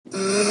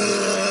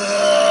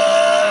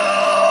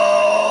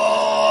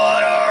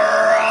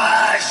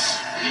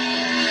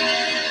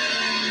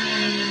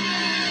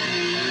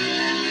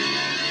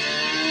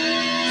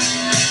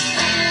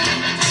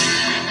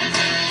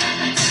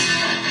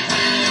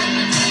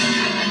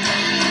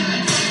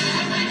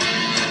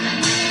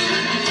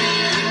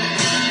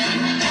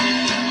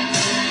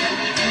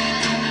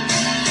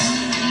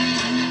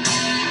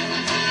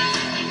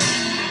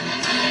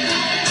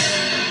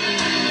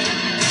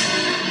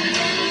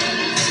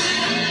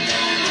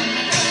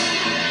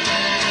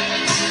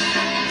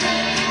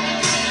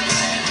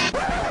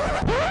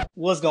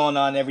What's going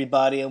on,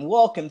 everybody, and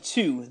welcome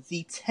to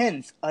the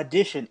 10th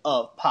edition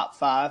of Pop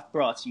 5,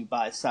 brought to you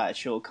by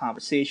Sideshow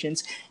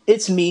Conversations.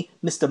 It's me,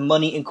 Mr.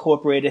 Money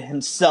Incorporated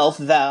himself,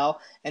 Val,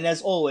 and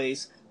as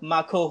always,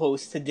 my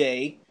co-host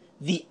today,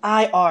 the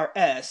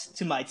IRS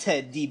to my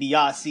Ted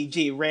DiBiase.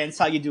 J. Rance,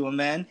 how you doing,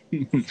 man?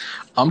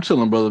 I'm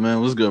chilling, brother,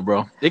 man. What's good,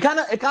 bro?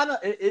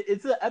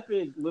 It's an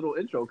epic little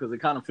intro because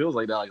it kind of feels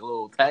like that, like a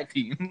little tag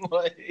team.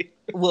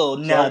 Well,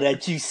 now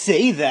that you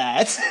say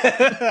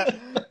that,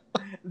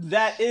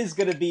 that is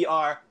going to be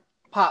our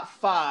Pop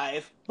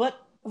 5,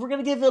 but we're going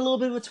to give it a little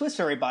bit of a twist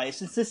for everybody.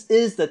 Since this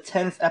is the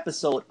 10th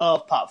episode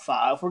of Pop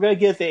 5, we're going to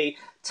give a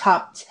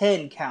top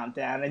 10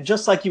 countdown. And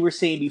just like you were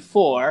saying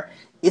before,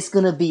 it's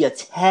going to be a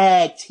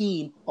tag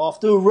team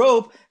off the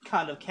rope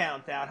kind of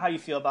countdown. How you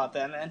feel about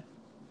that, man?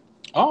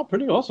 Oh,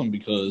 pretty awesome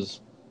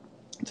because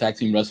tag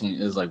team wrestling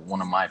is like one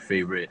of my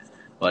favorite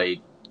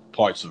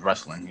parts of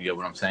wrestling. You get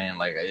what I'm saying?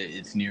 Like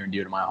it's near and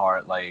dear to my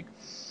heart. Like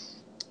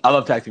I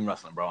love tag team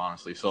wrestling, bro,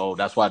 honestly. So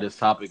that's why this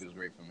topic is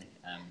great for me.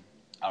 And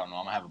I don't know,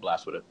 I'm going to have a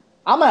blast with it.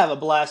 I'm going to have a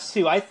blast,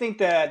 too. I think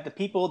that the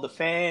people, the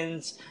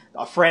fans,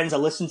 our friends that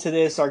listen to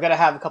this are going to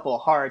have a couple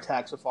of heart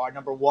attacks with our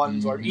number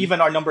ones or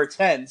even our number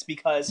 10s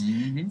because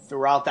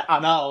throughout the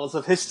annals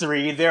of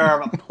history, there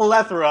are a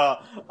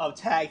plethora of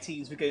tag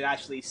teams we can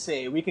actually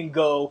say. We can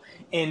go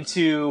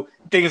into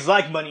things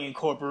like Money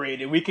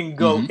Incorporated. We can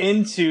go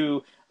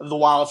into the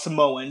Wild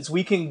Samoans.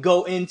 We can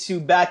go into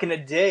back in the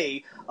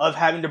day of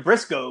having the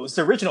Briscoes,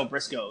 the original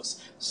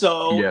Briscoes.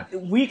 So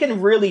we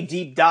can really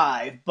deep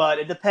dive, but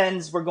it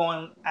depends. We're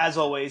going, as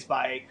always,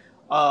 by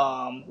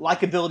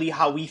likability,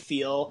 how we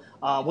feel,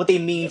 what they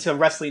mean to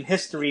wrestling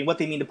history, and what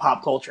they mean to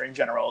pop culture in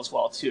general as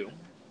well, too.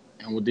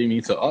 And what they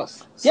mean to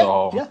us.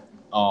 Yeah.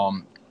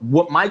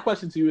 What my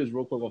question to you is,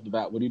 real quick off the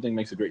bat, what do you think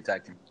makes a great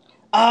tag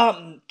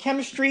team?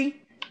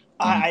 Chemistry.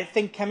 I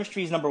think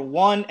chemistry is number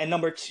one, and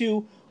number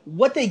two,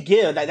 what they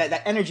give,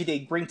 that energy they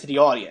bring to the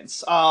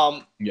audience.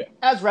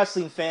 As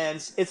wrestling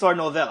fans, it's our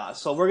novella,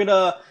 so we're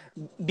gonna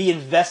be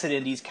invested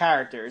in these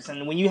characters.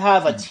 And when you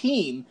have a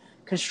team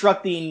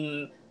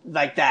constructing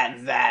like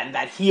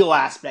that heel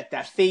aspect,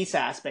 that face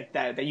aspect,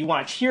 that you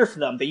want to cheer for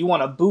them, that you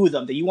want to boo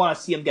them, that you want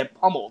to see them get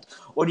pummeled,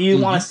 or do you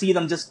want to see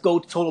them just go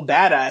total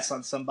badass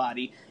on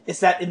somebody? It's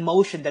that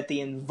emotion that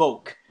they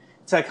invoke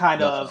to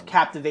kind of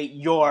captivate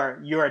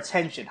your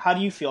attention. How do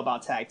you feel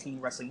about tag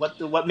team wrestling?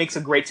 What makes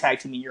a great tag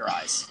team in your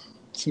eyes?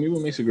 To me,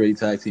 what makes a great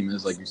tag team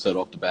is, like you said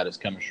off the bat, is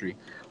chemistry.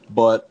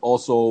 But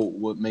also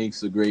what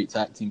makes a great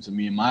tag team to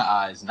me in my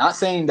eyes, not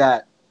saying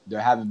that there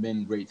haven't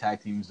been great tag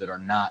teams that are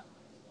not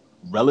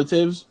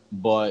relatives,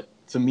 but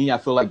to me, I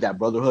feel like that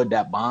brotherhood,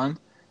 that bond,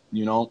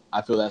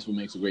 I feel that's what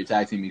makes a great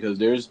tag team because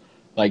there's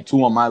like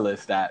two on my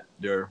list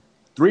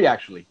three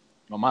actually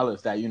on my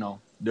list that,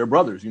 they're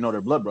brothers,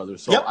 they're blood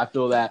brothers. So I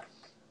feel that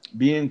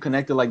being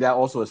connected like that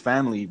also as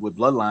family with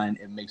bloodline,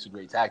 it makes a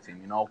great tag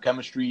team.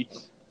 Chemistry,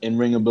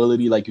 in-ring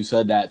ability, like you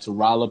said, that to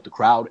rile up the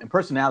crowd, and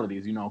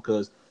personalities,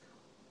 because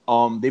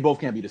they both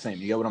can't be the same.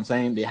 You get what I'm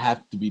saying? They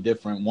have to be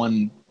different.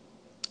 One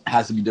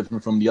has to be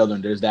different from the other,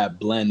 and there's that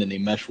blend, and they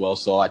mesh well.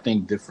 So I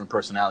think different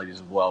personalities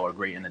as well are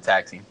great in the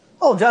tag team.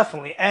 Oh,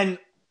 definitely. And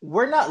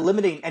we're not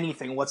limiting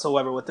anything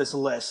whatsoever with this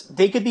list.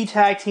 They could be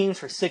tag teams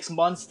for 6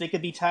 months. They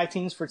could be tag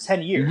teams for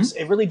 10 years.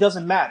 It really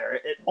doesn't matter.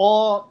 It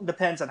all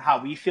depends on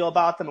how we feel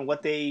about them and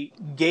what they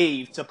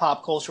gave to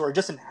pop culture or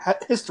just in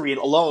history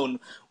alone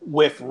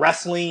with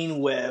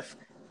wrestling, with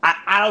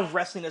out of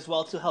wrestling as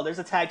well, too. Hell, there's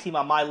a tag team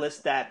on my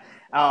list that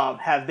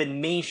have been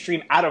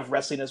mainstream out of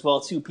wrestling as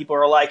well, too. People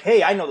are like,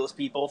 hey, I know those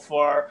people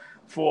for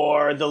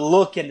the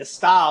look and the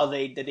style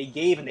that they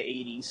gave in the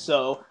 80s.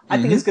 So I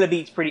think it's going to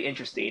be pretty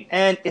interesting.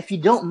 And if you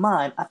don't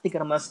mind, I think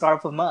I'm going to start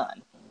off with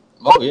mine.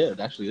 Oh, yeah, it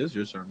actually is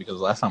your turn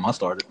because last time I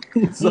started.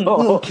 So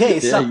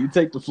you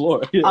take the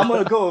floor. Yeah. I'm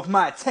going to go with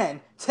my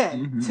 10.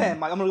 I'm going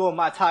to go with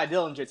my Ty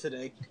Dillinger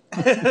today.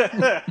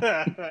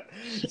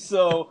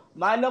 So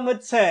my number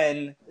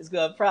 10 is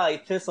going to probably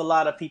piss a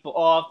lot of people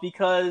off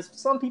because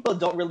some people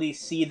don't really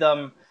see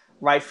them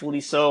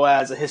rightfully so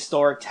as a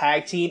historic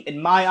tag team.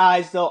 In my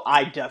eyes, though,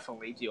 I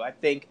definitely do. I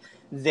think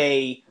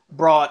they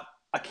brought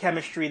a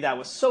chemistry that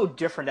was so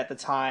different at the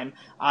time.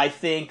 I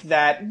think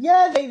that,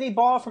 they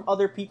borrowed from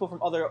other people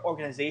from other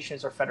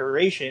organizations or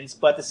federations,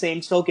 but at the same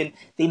token,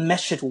 they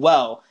meshed it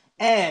well.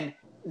 And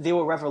they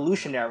were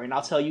revolutionary, and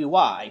I'll tell you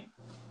why.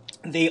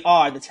 They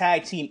are the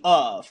tag team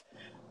of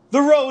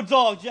the Road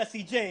Dogg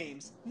Jesse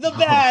James, the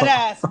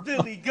Badass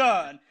Billy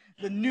Gunn,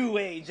 the New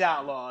Age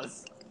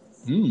Outlaws.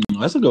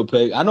 That's a good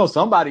pick. I know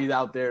somebody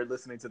out there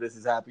listening to this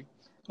is happy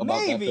about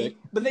that pick.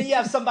 But then you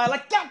have somebody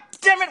like, God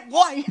damn it,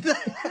 White!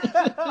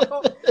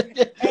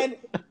 And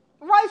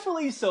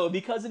rightfully so,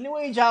 because the New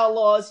Age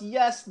Outlaws,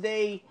 yes,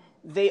 they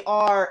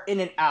are in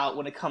and out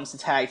when it comes to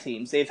tag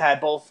teams. They've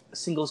had both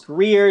singles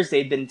careers.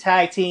 They've been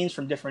tag teams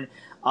from different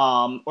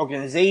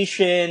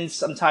organizations,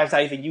 sometimes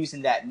not even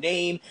using that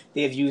name.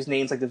 They have used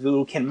names like the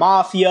Voodoo Kin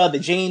Mafia, the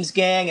James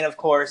Gang, and of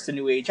course the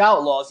New Age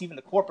Outlaws, even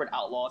the Corporate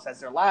Outlaws as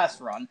their last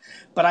run.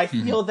 But I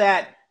feel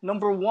that,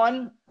 number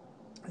one,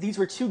 these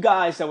were two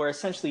guys that were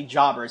essentially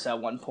jobbers at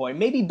one point.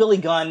 Maybe Billy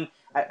Gunn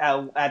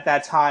at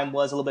that time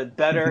was a little bit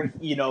better.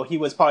 You know, he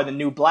was part of the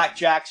new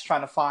Blackjacks,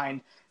 trying to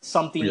find Yeah.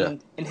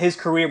 something in his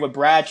career with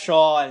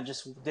Bradshaw, and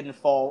just didn't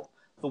fall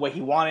the way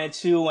he wanted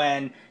to.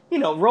 And you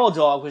know, Road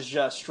Dogg was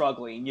just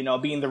struggling. You know,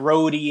 being the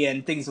roadie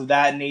and things of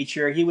that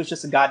nature. He was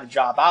just a guy to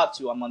job out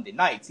to on Monday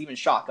nights, even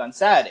shotgun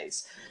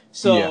Saturdays. Yeah.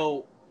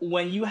 So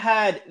when you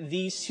had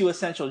these two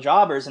essential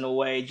jobbers in a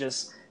way,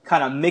 just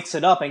kind of mix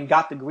it up and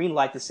got the green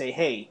light to say,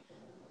 hey,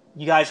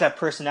 you guys have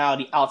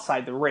personality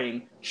outside the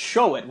ring.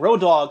 Show it.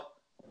 Road Dogg,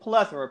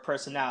 plethora of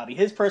personality.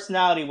 His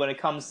personality when it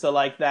comes to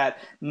like that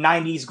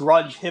 90s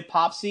grunge hip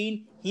hop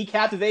scene, he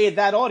captivated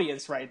that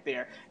audience right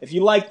there. If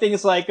you like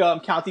things like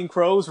Counting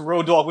Crows,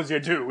 Road Dogg was your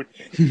dude.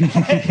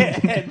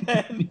 And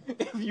then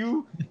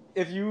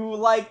if you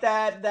like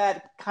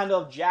that kind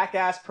of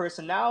jackass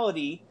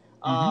personality,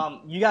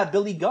 you got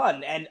Billy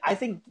Gunn, and I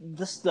think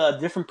just the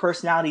different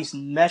personalities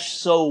mesh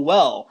so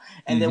well.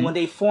 And then when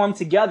they formed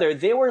together,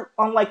 they were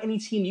unlike any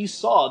team you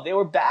saw. They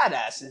were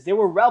badasses. They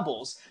were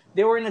rebels.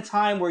 They were in a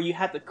time where you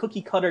had the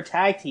cookie cutter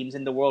tag teams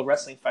in the World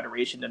Wrestling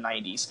Federation in the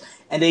 90s,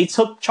 and they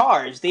took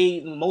charge. They,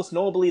 most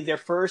notably, their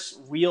first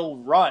real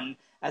run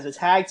as a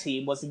tag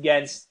team was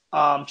against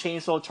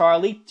Chainsaw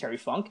Charlie, Terry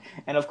Funk,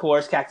 and of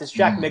course Cactus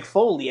Jack, Mick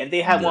Foley, and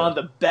they had one of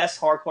the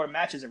best hardcore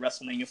matches at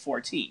WrestleMania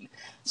 14.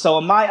 So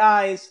in my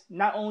eyes,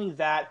 not only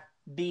that,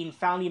 being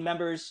founding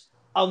members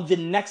of the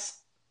next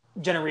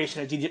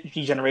generation of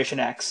G-Generation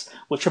X,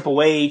 with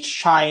Triple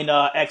H,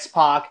 Chyna,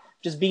 X-Pac,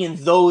 just being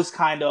those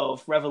kind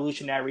of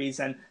revolutionaries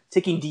and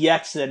taking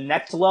DX to the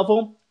next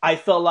level, I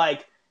felt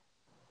like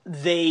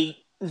they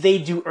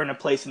do earn a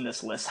place in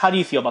this list. How do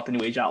you feel about the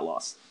New Age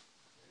Outlaws?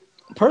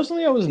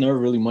 Personally, I was never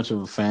really much of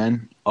a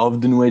fan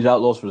of the New Age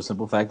Outlaws for the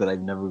simple fact that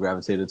I've never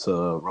gravitated to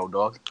Road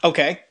Dogg.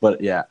 Okay.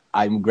 But yeah,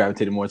 I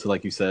gravitated more to,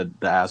 like you said,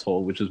 the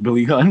asshole, which is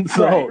Billy Gunn.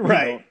 So,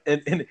 right. You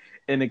know,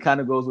 and it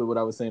kind of goes with what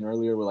I was saying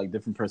earlier with like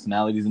different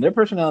personalities, and their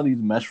personalities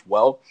mesh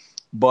well.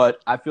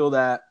 But I feel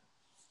that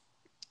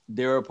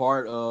they're a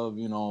part of,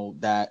 you know,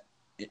 that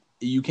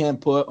you can't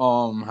put,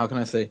 how can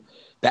I say,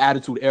 the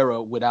Attitude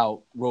Era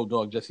without Road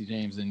Dogg, Jesse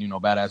James, and, you know,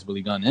 Badass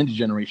Billy Gunn and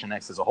Generation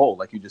X as a whole,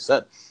 like you just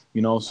said,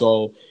 you know.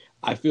 So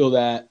I feel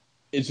that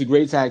it's a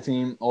great tag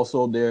team.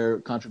 Also, their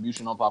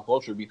contribution on pop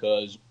culture,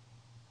 because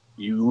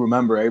you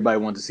remember everybody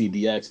wanted to see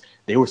DX.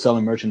 They were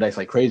selling merchandise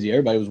like crazy.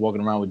 Everybody was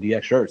walking around with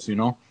DX shirts, you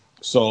know.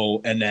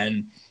 So, and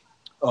then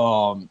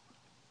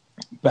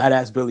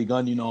Badass Billy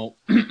Gunn, you know,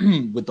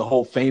 with the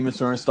whole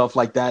Famouser and stuff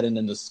like that, and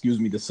then the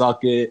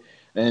Suck It,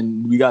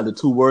 and we got the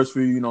 2 words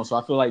for you, you know. So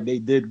I feel like they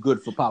did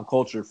good for pop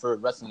culture for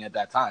wrestling at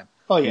that time.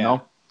 Oh yeah. You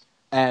know?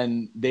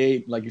 And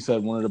they, like you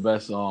said, one of the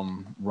best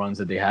runs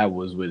that they had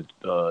was with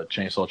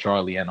Chainsaw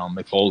Charlie and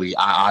Mick Foley.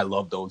 I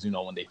love those, you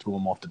know, when they threw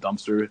him off the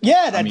dumpster.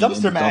 Yeah,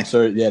 dumpster match.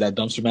 That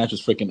dumpster match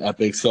was freaking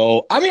epic.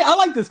 So, I mean, I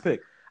like this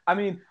pick. I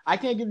mean, I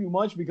can't give you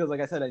much because, like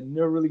I said, I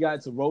never really got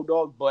into Road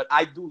Dogg, but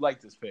I do like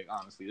this pick,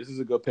 honestly. This is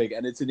a good pick,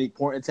 and it's an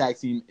important tag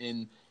team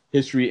in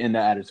history in the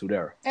Attitude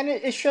Era. And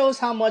it shows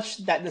how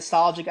much that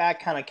nostalgic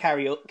act kind of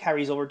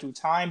carries over through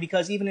time,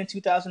 because even in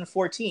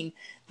 2014,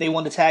 they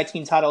won the tag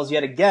team titles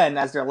yet again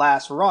as their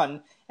last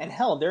run. And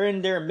hell, they're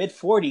in their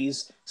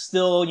mid-40s,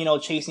 still, you know,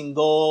 chasing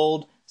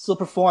gold, still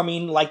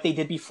performing like they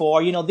did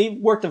before. You know, they've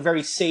worked a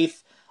very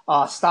safe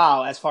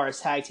style as far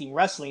as tag team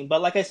wrestling.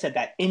 But like I said,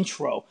 that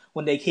intro,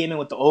 when they came in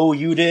with the, oh,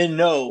 you didn't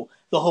know,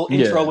 the whole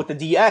intro with the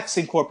DX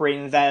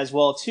incorporating that as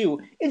well, too,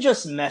 it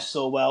just meshed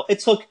so well. It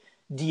took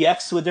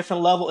DX to a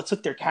different level. It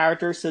took their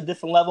characters to a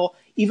different level.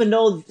 Even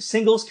though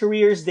singles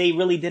careers, they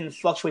really didn't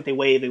fluctuate the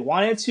way they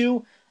wanted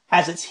to,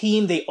 as a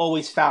team, they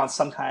always found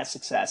some kind of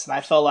success. And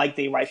I felt like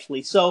they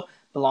rightfully so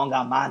belong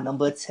on my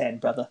number 10,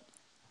 brother.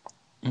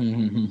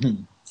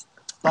 Mm-hmm.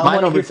 I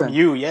want to hear from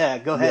you. Yeah,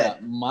 go ahead.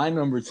 Yeah, my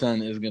number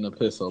 10 is going to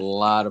piss a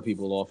lot of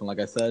people off. And like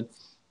I said,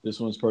 this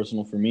one's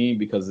personal for me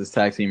because this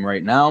tag team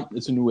right now,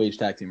 it's a new age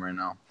tag team right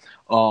now.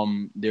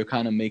 They're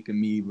kind of making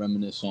me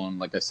reminisce on,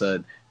 like I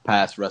said,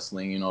 past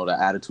wrestling, you know, the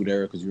Attitude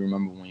Era, because you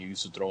remember when you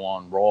used to throw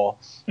on Raw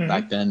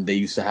back then, they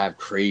used to have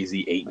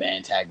crazy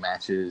 8-man tag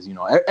matches. You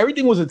know,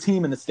 everything was a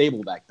team in the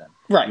stable back then.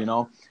 Right. You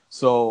know,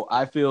 so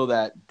I feel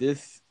that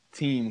this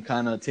team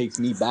kind of takes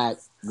me back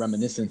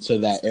reminiscent to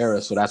that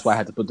era. So that's why I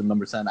had to put them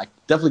number 10. I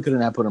definitely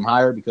couldn't have put them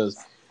higher because,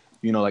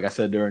 you know, like I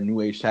said, they're a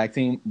new age tag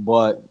team.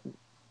 But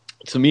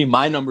to me,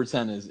 my number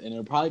 10 is, and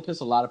it'll probably piss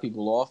a lot of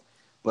people off,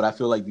 but I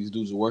feel like these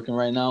dudes are working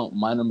right now.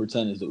 My number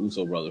 10 is the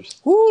Uso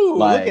brothers. Ooh,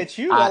 like, look at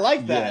you. I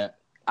like that. Yeah,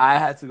 I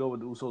had to go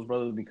with the Usos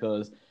brothers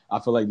because I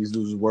feel like these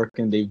dudes are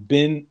working. They've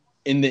been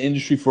in the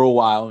industry for a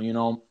while, you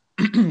know,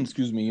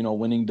 excuse me, you know,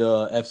 winning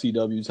the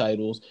FCW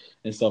titles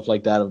and stuff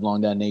like that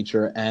along that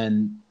nature.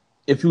 And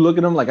if you look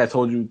at them, like I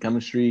told you,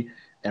 chemistry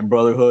and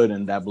brotherhood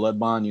and that blood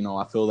bond, you know,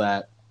 I feel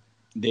that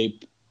they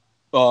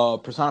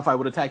personify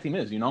what a tag team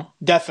is, you know?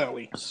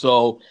 Definitely.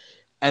 So,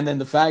 and then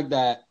the fact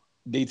that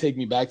they take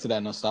me back to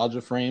that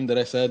nostalgia frame that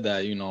I said,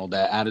 that, you know,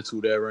 that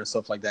Attitude Era and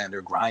stuff like that, and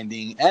they're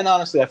grinding. And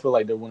honestly, I feel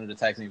like they're one of the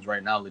tag teams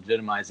right now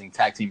legitimizing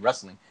tag team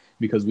wrestling,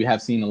 because we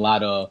have seen a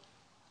lot of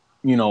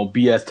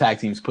BS tag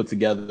teams put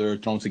together,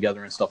 thrown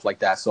together, and stuff like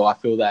that. So I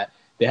feel that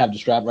they have the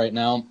strap right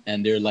now,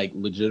 and they're like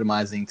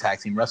legitimizing tag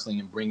team wrestling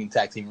and bringing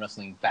tag team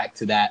wrestling back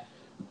to that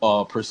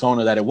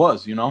persona that it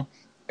was,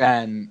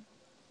 And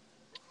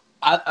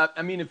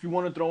I mean, if you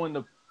want to throw in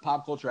the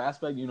pop culture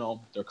aspect,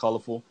 they're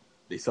colorful.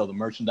 They sell the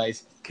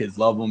merchandise. Kids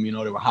love them. They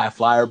were high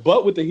flyer.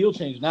 But with the heel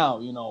change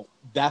now,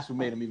 that's what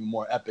made them even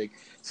more epic.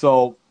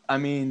 So, I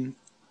mean,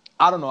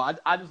 I don't know.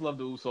 I just love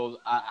the Usos.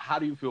 How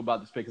do you feel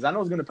about this pick? Because I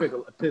know it's going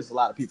to piss a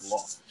lot of people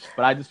off.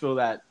 But I just feel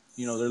that,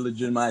 they're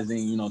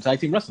legitimizing, tag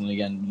team wrestling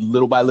again,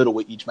 little by little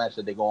with each match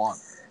that they go on.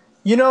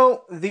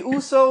 The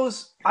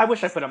Usos, I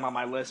wish I put them on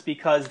my list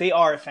because they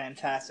are a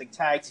fantastic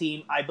tag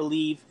team. I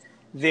believe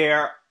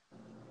they're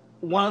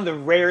one of the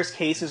rarest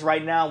cases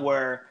right now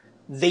where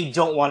they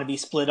don't want to be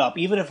split up.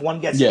 Even if one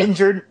gets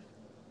injured,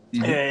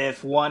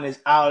 if one is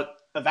out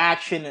of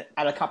action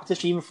at a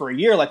competition, even for a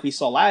year like we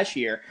saw last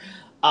year,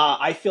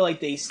 I feel like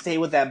they stay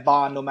with that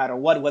bond no matter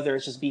what, whether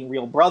it's just being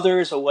real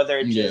brothers or whether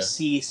it's just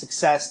see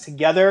success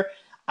together.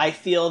 I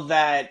feel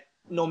that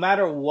no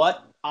matter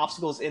what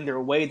obstacles in their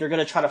way, they're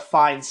going to try to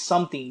find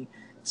something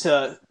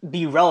to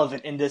be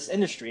relevant in this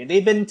industry. And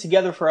they've been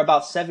together for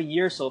about 7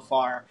 years so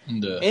far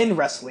in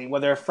wrestling,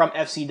 whether from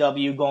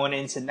FCW going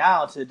into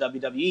now to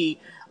WWE.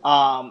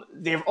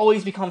 They've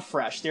always become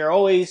fresh. They're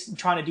always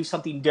trying to do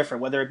something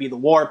different, whether it be the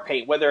war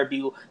paint, whether it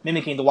be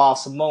mimicking the Wild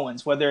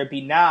Samoans, whether it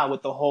be now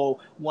with the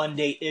whole one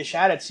day-ish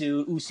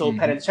attitude, Uso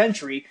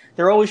Penitentiary.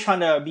 They're always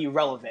trying to be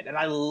relevant. And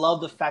I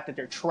love the fact that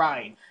they're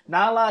trying.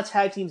 Not a lot of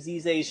tag teams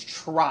these days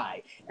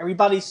try.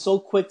 Everybody's so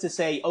quick to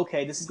say,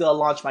 okay, this is going to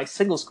launch my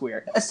singles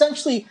career.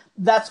 Essentially,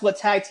 that's what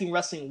tag team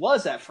wrestling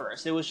was at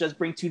first. It was just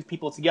bring two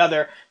people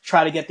together,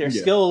 try to get their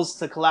skills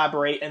to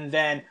collaborate, and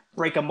then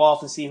break them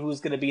off and see who's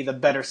going to be the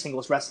better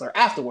singles wrestler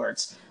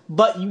afterwards.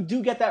 But you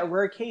do get that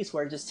rare case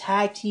where just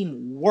tag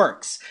team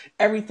works.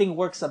 Everything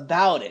works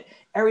about it.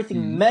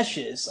 Everything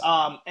meshes.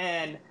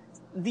 And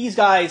these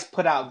guys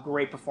put out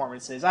great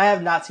performances. I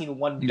have not seen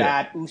one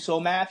bad Uso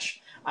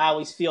match. I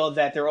always feel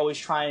that they're always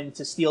trying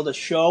to steal the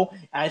show.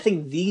 And I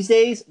think these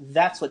days,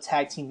 that's what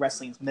tag team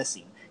wrestling is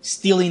missing.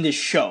 Stealing the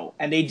show.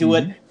 And they do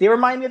it. They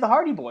remind me of the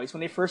Hardy Boys when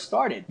they first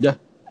started. Yeah,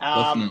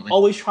 definitely.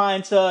 Always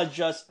trying to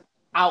just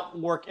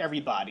outwork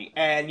everybody.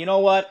 And you know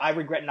what? I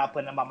regret not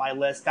putting them on my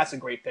list. That's a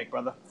great pick,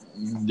 brother.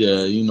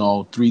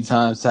 Yeah, 3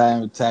 times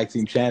tag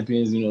team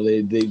champions. They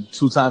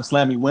 2-time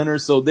Slammy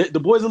winners. So the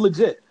boys are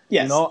legit.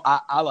 Yes.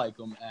 I like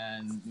them.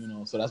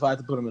 And, so that's why I have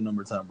to put them at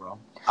number 10, bro.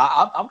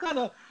 I'm kind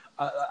of...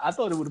 I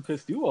thought it would have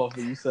pissed you off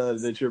when you said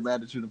that you're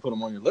mad that you didn't put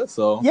them on your list.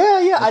 So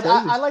yeah,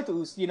 I like the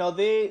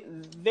Usos.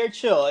 They're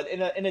chill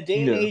in a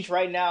day and age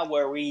right now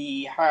where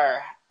we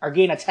are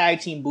getting a tag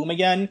team boom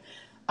again.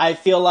 I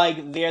feel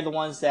like they're the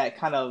ones that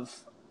kind of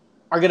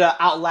are gonna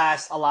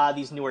outlast a lot of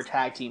these newer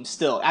tag teams.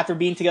 Still, after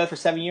being together for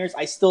 7 years,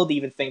 I still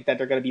even think that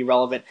they're gonna be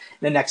relevant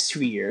in the next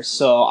 2 years.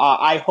 So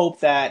I hope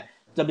that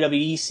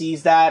WWE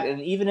sees that, and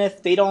even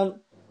if they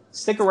don't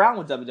stick around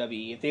with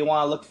WWE, if they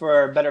want to look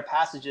for better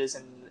passages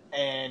and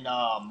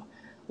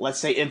let's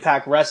say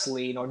Impact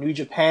Wrestling or New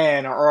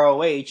Japan or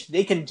ROH,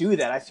 they can do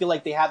that. I feel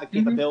like they have the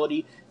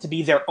capability to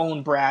be their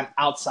own brand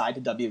outside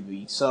the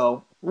WWE.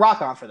 So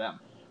rock on for them.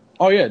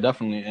 Oh yeah,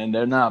 definitely, and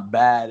they're not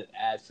bad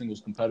as singles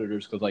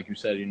competitors because, like you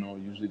said,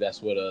 usually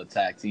that's what a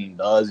tag team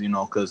does.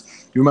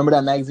 Because you remember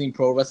that magazine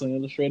Pro Wrestling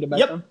Illustrated back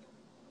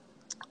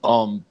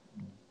then.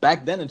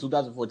 Back then in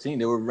 2014,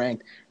 they were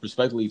ranked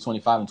respectively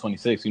 25 and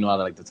 26. Out of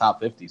like the top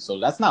 50. So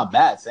that's not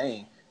bad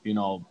saying.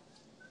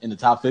 In the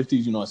top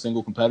 50s,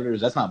 single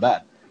competitors, that's not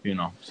bad,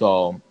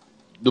 So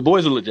the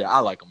boys are legit. I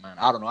like them, man.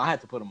 I don't know. I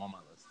had to put them on my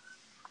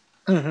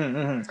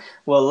list.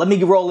 Well, let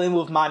me roll in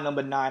with my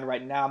number 9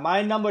 right now.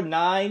 My number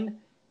 9,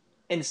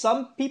 in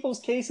some people's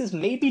cases,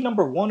 maybe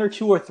number 1 or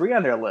 2 or 3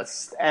 on their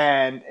list.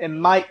 And it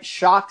might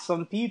shock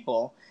some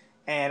people.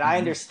 And I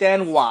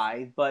understand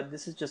why, but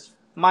this is just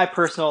my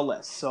personal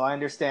list. So I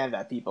understand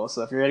that, people.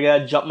 So if you're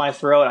going to jump my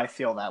throat, I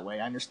feel that way.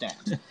 I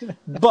understand.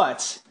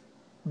 But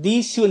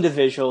these two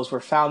individuals were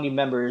founding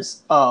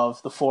members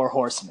of the Four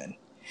Horsemen.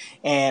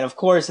 And, of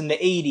course, in the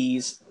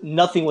 80s,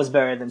 nothing was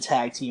better than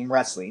tag team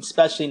wrestling,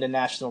 especially in the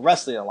National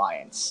Wrestling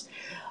Alliance.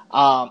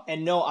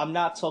 And no, I'm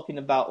not talking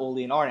about Ole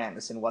and Arn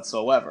Anderson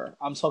whatsoever.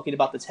 I'm talking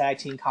about the tag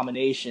team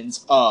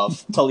combinations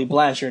of Tully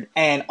Blanchard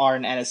and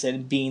Arn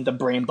Anderson being the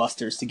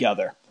Brainbusters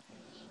together.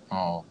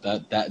 Oh,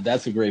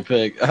 that's a great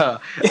pick. I'm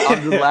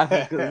just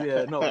laughing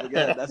because,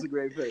 that's a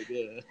great pick,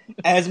 yeah.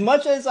 As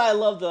much as I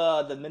love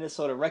the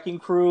Minnesota Wrecking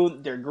Crew,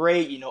 they're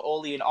great.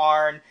 Ole and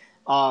Arn,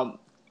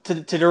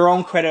 to their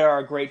own credit, are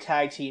a great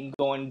tag team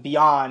going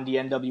beyond the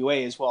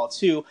NWA as well,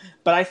 too.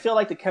 But I feel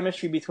like the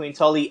chemistry between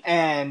Tully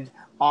and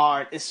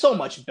Arn is so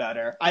much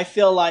better. I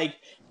feel like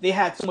they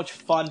had so much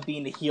fun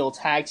being the heel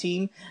tag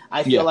team.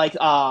 I feel like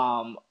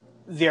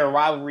their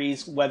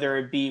rivalries, whether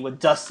it be with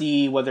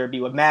Dusty, whether it be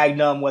with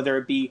Magnum, whether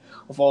it be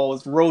with all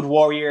those Road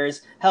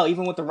Warriors, hell,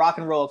 even with the Rock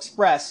and Roll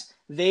Express,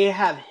 they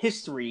have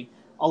history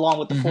along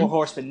with the Four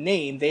Horsemen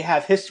name. They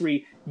have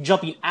history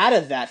jumping out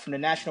of that from the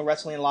National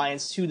Wrestling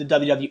Alliance to the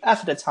WWF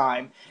at the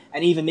time,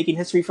 and even making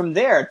history from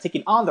there,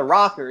 taking on the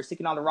Rockers,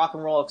 taking on the Rock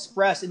and Roll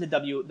Express in the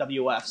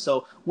WWF.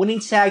 So winning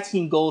tag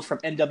team gold from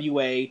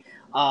NWA,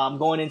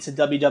 going into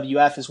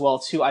WWF as well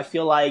too. I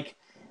feel like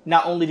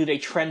not only do they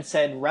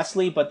transcend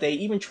wrestling, but they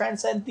even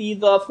transcend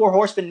the Four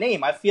Horsemen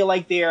name. I feel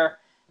like they're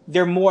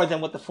more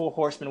than what the Four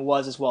Horsemen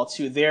was as well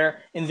too. They're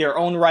in their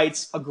own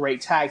rights a great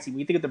tag team. When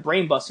you think of the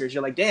Brainbusters,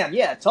 you're like, damn,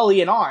 yeah, Tully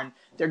and Arn,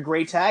 they're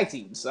great tag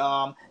teams.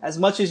 As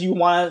much as you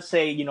want to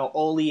say,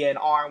 Ole and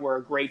Arn were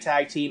a great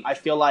tag team, I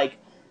feel like,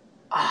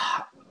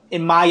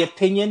 in my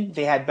opinion,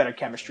 they had better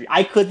chemistry.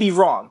 I could be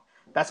wrong.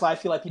 That's why I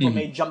feel like people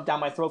may jump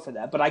down my throat for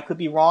that, but I could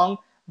be wrong.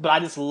 But I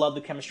just love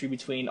the chemistry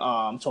between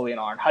Tully and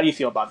Arn. How do you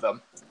feel about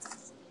them?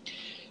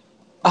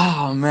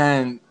 Oh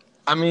man,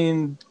 I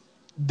mean,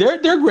 they're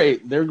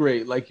great. They're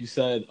great, like you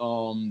said.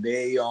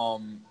 They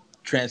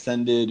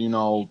transcended,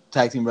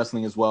 tag team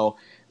wrestling as well.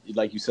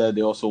 Like you said,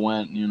 they also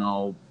went,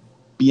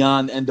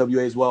 beyond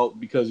NWA as well,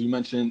 because you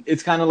mentioned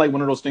it's kind of like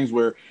one of those things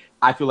where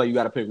I feel like you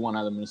got to pick one out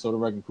of the Minnesota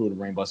Wrecking Crew or the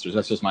Brainbusters.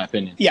 That's just my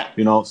opinion. Yeah.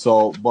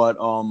 So, but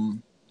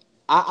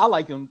I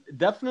like them.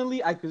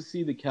 Definitely, I could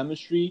see the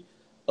chemistry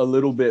a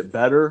little bit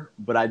better,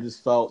 but I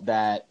just felt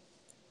that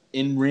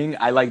in ring,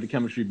 I like the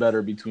chemistry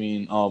better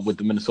between with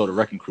the Minnesota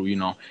Wrecking Crew.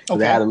 So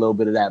they had a little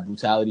bit of that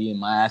brutality in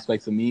my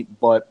aspects of me,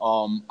 but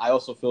I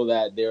also feel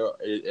that they're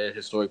a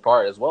historic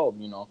part as well.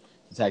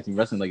 The tag team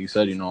wrestling, like you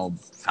said,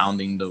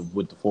 founding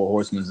with the Four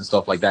Horsemen and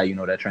stuff like that.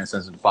 That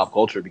transcends into pop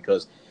culture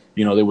because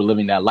they were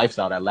living that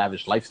lifestyle, that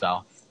lavish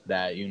lifestyle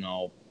that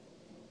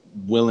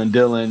Will and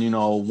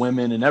Dylan,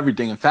 women and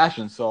everything in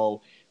fashion.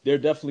 So they're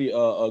definitely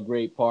a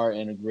great part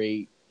and a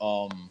great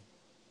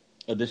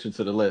addition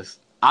to the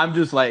list. I'm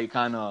just like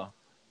kind of,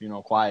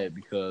 quiet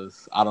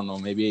because I don't know.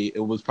 Maybe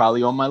it was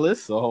probably on my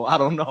list, so I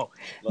don't know.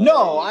 But,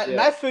 no,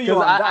 I feel you on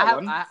that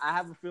one. I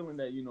have a feeling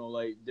that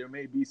like there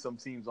may be some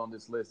teams on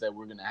this list that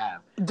we're gonna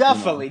have.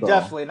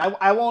 Definitely. And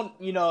I won't.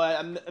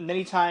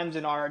 Many times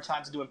in our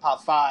times of doing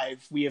Pop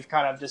 5, we have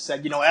kind of just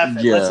said, F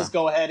it. Let's just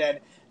go ahead and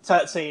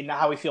say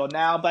how we feel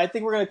now. But I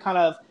think we're gonna kind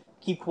of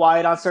keep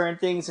quiet on certain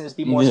things and just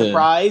be more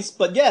surprised.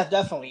 But yeah,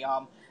 definitely.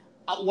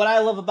 What I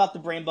love about the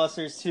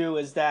Brainbusters, too,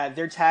 is that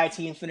their tag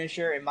team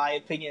finisher, in my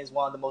opinion, is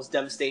one of the most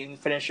devastating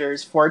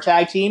finishers for a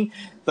tag team.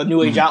 The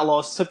New Age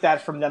Outlaws took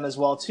that from them as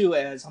well, too,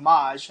 as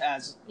homage,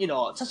 as,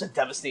 such a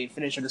devastating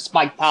finisher, the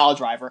Spike Pile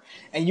Driver.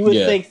 And you would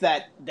think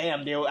that,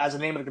 damn, as the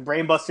name of the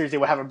Brainbusters, they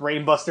would have a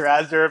Brainbuster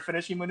as their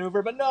finishing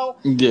maneuver, but no.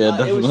 Yeah,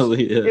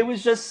 definitely. It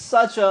was just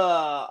such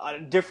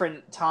a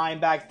different time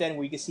back then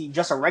where you could see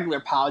just a regular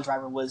Pile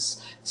Driver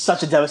was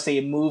such a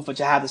devastating move, but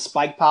you have the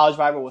Spike Pile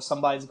Driver where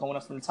somebody's going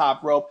up from the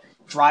top rope,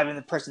 driving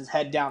the person's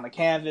head down the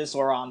canvas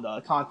or on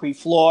the concrete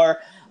floor.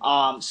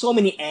 So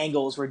many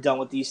angles were done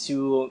with these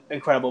two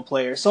incredible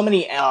players. So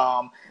many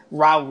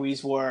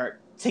rivalries were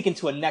taken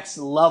to a next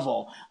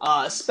level,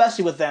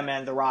 especially with them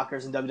and the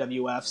Rockers and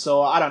WWF.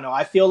 So I don't know.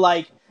 I feel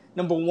like,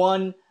 number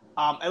one,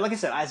 and like I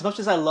said, as much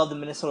as I love the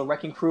Minnesota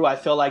Wrecking Crew, I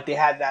feel like they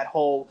had that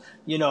whole,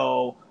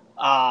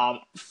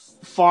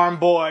 farm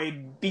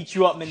boy beat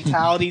you up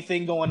mentality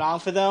thing going on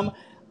for them.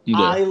 Yeah.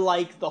 I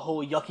like the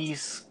whole yucky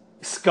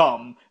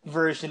scum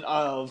version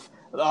of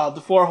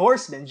the Four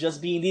Horsemen,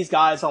 just being these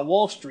guys on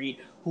Wall Street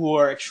who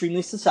are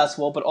extremely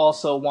successful but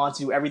also want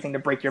to do everything to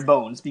break your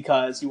bones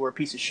because you were a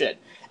piece of shit.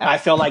 And I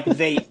feel like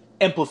they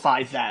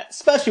amplified that,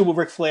 especially with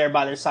Ric Flair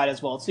by their side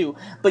as well too.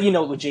 But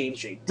with James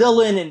J.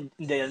 Dillon and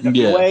the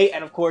NWA,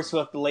 and of course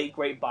with the late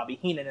great Bobby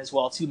Heenan as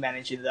well too,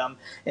 managing them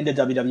in the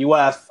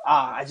WWF.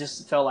 I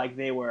just felt like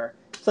they were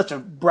such a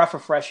breath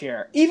of fresh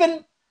air.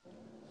 Even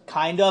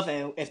kind of,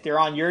 and if they're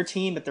on your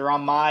team, if they're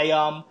on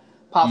my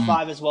Pop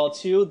 5 as well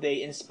too,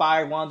 they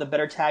inspired one of the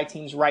better tag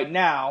teams right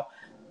now,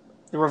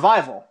 the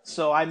Revival.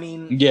 So I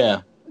mean,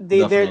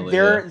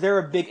 they're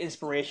a big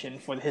inspiration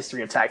for the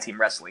history of tag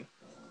team wrestling.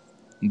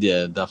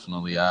 Yeah,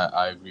 definitely.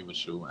 I agree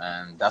with you,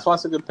 and that's why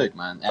it's a good pick,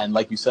 man. And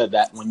like you said,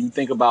 that when you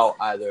think about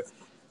either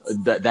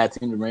that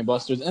team, the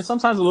Brainbusters, and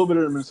sometimes a little bit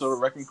of the Minnesota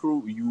Wrecking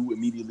Crew, you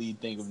immediately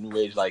think of New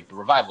Age, like the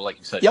Revival, like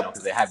you said,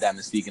 because they have that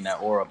mystique and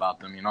that aura about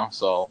them,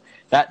 So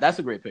that's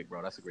a great pick,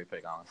 bro. That's a great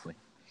pick, honestly.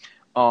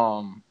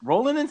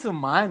 Rolling into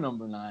my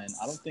number 9,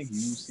 I don't think you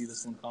see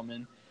this one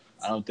coming.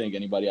 I don't think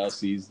anybody else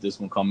sees this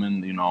one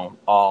coming.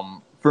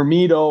 For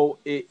me though,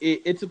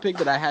 it's a pick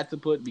that I had to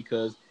put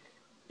because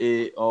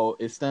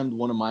it stemmed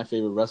one of my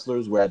favorite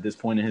wrestlers where at this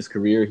point in his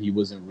career he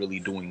wasn't really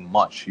doing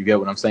much. You get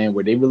what I'm saying?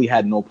 Where they really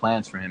had no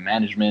plans for him.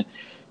 Management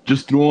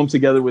just threw him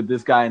together with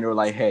this guy and they were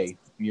like, hey,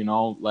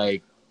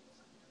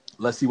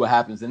 let's see what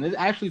happens. And it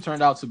actually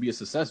turned out to be a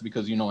success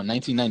because in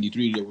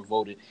 1993 they were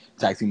voted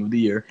Tag Team of the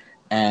Year.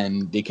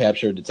 And they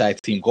captured the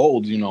tag team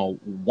gold,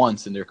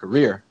 once in their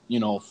career,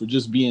 for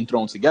just being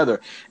thrown together.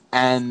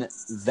 And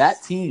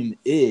that team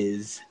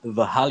is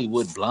the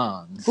Hollywood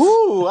Blondes.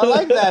 Ooh, I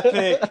like that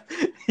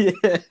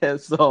pick. Yeah,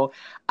 so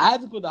I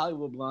had to put the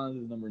Hollywood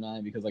Blondes as number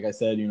 9 because, like I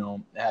said, it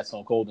had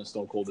Stone Cold, and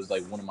Stone Cold is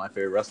like one of my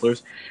favorite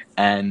wrestlers.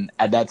 And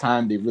at that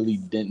time, they really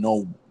didn't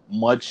know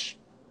much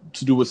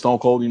to do with Stone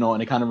Cold,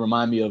 and it kind of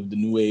reminded me of the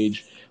New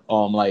Age,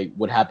 like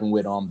what happened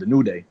with the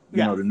New Day,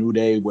 the New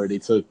Day where they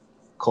took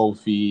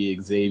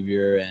Kofi,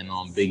 Xavier, and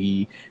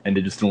Biggie, and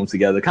they just threw them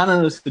together, kind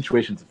of a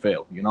situation to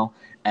fail,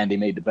 and they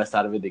made the best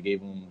out of it. They gave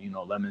them,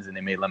 lemons, and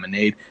they made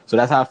lemonade. So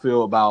that's how I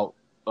feel about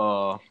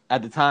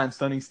at the time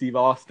Stunning Steve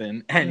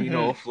Austin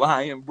and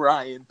Flying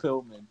Brian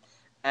Pillman.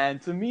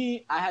 And to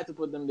me, I had to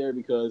put them there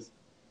because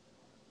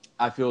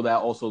I feel that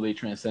also they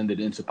transcended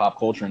into pop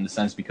culture in the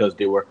sense because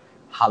they were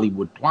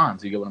Hollywood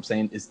blondes. You get what I'm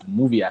saying? It's the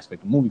movie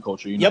aspect, the movie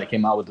culture. They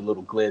came out with the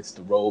little glitz,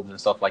 the robes, and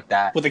stuff like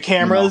that. With the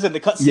cameras and the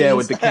cutscenes. Yeah,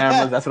 with the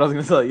cameras. That's what I was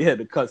going to tell you. Yeah,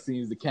 the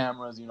cutscenes, the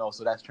cameras,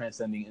 so that's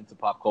transcending into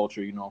pop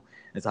culture, into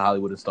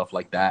Hollywood and stuff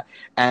like that.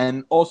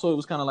 And also, it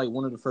was kind of like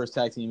one of the first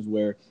tag teams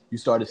where you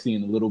started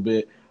seeing a little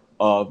bit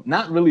of,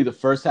 not really the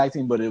first tag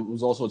team, but it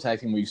was also a tag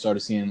team where you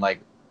started seeing,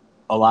 like,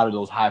 a lot of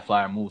those high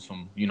flyer moves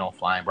from,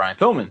 Flying Brian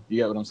Pillman. You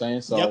get what I'm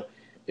saying? So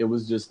it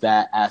was just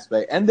that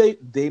aspect. And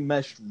they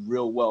meshed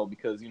real well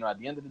because, at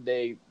the end of the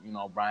day,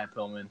 Brian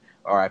Pillman,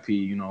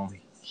 R.I.P.,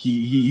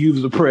 he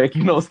was a prick.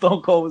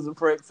 Stone Cold was a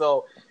prick.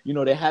 So,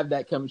 they have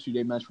that chemistry.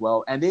 They meshed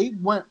well. And they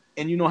went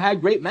and, had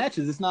great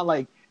matches. It's not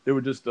like they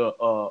were just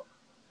a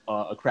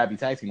crappy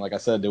tag team. Like I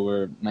said, they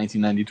were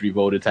 1993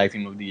 voted Tag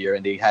Team of the Year,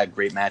 and they had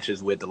great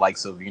matches with the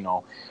likes of,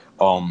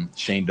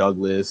 Shane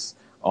Douglas,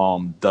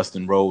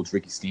 Dustin Rhodes,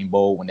 Ricky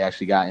Steamboat, when they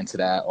actually got into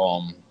that.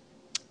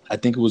 I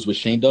think it was with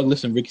Shane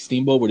Douglas and Ricky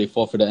Steamboat where they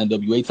fought for the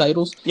NWA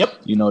titles.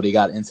 Yep. They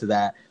got into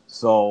that.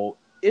 So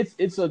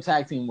it's a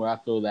tag team where I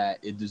feel that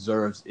it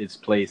deserves its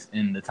place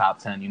in the top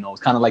 10. It's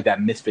kind of like that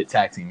misfit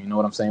tag team. You know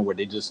what I'm saying? Where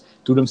they just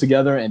threw them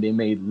together and they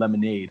made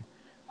lemonade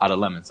out of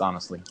lemons,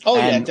 honestly. Oh,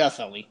 yeah,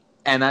 definitely.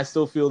 And I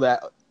still feel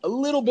that a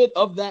little bit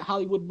of that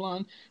Hollywood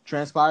blonde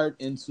transpired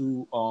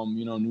into,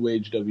 New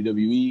Age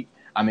WWE.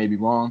 I may be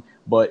wrong,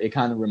 but it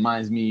kind of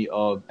reminds me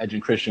of Edge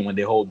and Christian when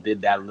they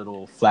did that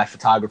little flash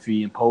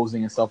photography and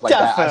posing and stuff like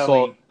that.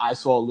 I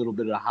saw a little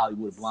bit of the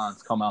Hollywood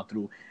blondes come out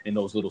through in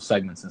those little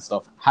segments and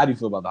stuff. How do you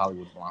feel about the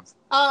Hollywood blondes?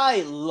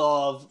 I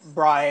love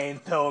Brian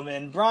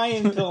Pillman.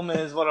 Brian Pillman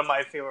is one of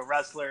my favorite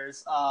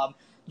wrestlers.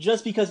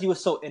 Just because he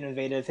was so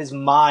innovative, his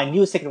mind, he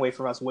was taken away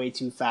from us way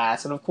too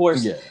fast. And of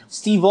course,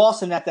 Steve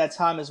Austin at that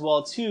time as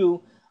well,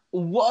 too,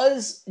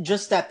 was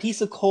just that piece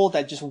of coal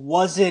that just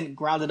wasn't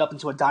grounded up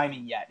into a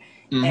diamond yet.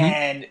 Mm-hmm.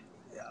 And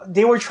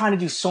they were trying to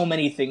do so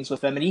many things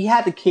with him, and he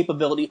had the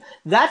capability.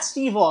 That's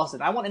Steve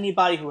Austin. I want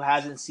anybody who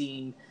hasn't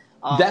seen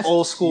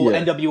old school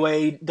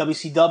NWA,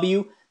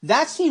 WCW,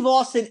 that Steve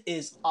Austin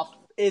is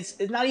it's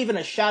not even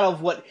a shadow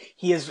of what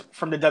he is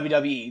from the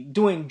WWE.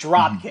 Doing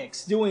drop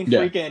kicks, doing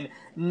freaking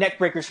neck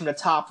breakers from the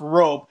top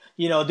rope,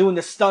 doing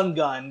the stun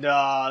gun,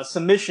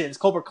 submissions,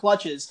 cobra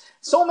clutches.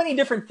 So many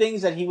different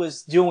things that he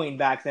was doing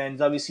back then,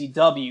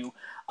 WCW.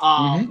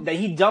 That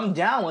he dumbed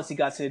down once he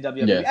got to the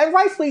WWE. And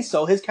rightfully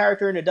so. His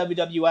character in the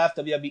WWF,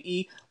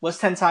 WWE was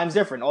 10 times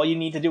different. All you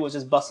need to do was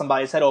just bust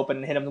somebody's head open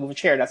and hit him with a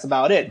chair. That's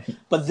about it.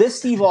 But this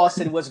Steve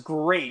Austin was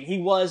great. He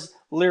was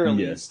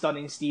literally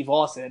stunning Steve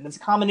Austin. And it's a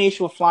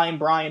combination with Flying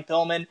Brian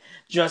Pillman,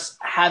 just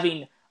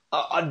having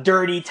a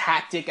dirty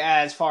tactic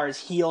as far as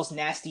heels,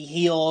 nasty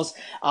heels,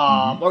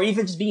 or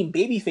even just being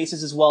baby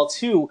faces as well,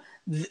 too.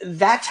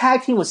 That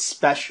tag team was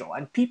special,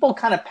 and people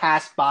kind of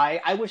passed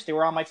by. I wish they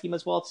were on my team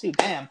as well, too.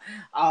 Damn.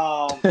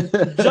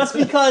 Just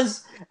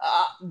because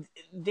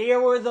there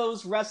were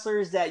those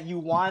wrestlers that you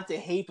want to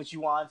hate, but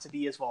you want to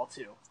be as well,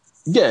 too.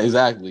 Yeah,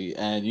 exactly.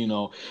 And,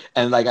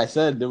 and like I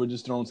said, they were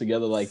just thrown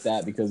together like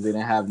that because they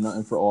didn't have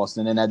nothing for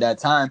Austin. And at that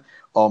time,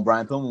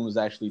 Brian Pillman was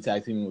actually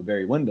tag teaming with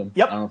Barry Windham.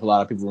 Yep. I don't know if a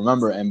lot of people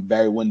remember. And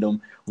Barry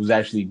Windham was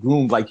actually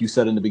groomed, like you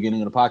said in the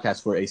beginning of the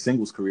podcast, for a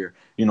singles career.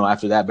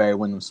 After that, Barry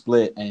Windham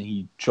split and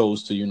he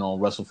chose to,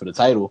 wrestle for the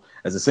title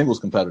as a singles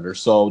competitor.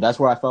 So that's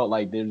where I felt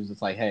like they were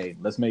just like, hey,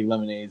 let's make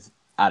lemonades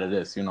out of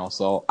this,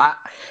 So I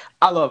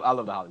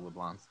love the Hollywood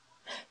Blondes.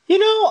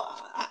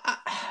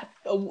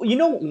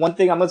 One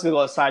thing, I'm just going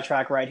to go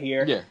sidetrack right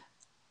here. Yeah.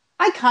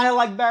 I kind of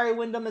like Barry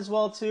Windham as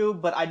well, too,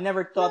 but I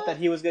never thought that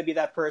he was going to be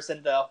that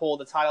person to hold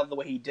the title the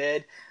way he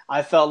did.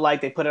 I felt like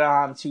they put it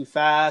on him too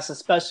fast,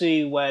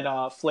 especially when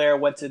Flair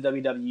went to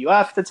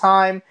WWF at the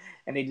time,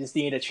 and they just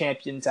needed a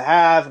champion to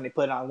have, and they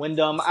put it on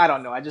Windham. I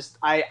don't know. I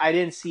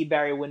didn't see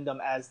Barry Windham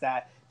as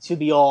that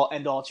to-be-all,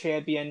 end-all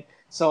champion.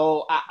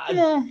 So,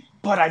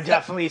 but I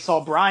definitely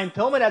saw Brian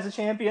Pillman as a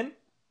champion.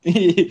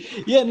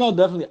 Yeah, no,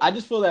 definitely. I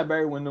just feel that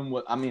Barry Windham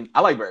I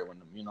like Barry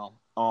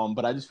Windham,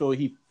 but I just feel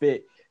he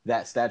fit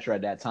that stature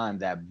at that time,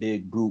 that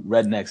big brute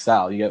redneck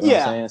style. You get what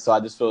I'm saying? So I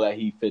just feel that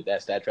he fit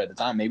that stature at the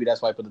time. Maybe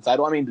that's why I put the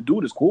title. I mean, the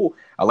dude is cool.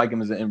 I like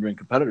him as an in-ring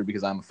competitor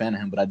because I'm a fan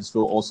of him, but I just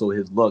feel also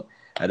his look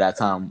at that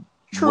time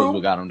was what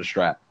got him the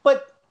strap.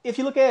 But if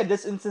you look at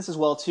this instance as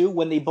well, too,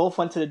 when they both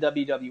went to the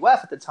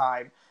WWF at the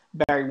time,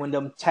 Barry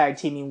Windham tag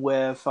teaming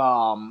with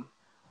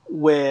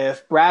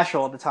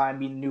Bradshaw at the time,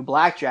 being the New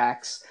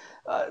Blackjacks,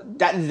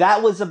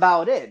 that was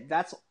about it.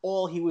 That's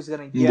all he was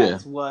going to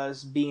get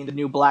was being the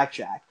New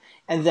Blackjack.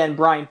 And then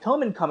Brian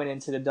Pillman coming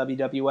into the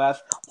WWF,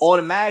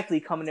 automatically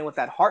coming in with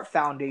that Heart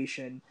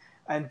Foundation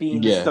and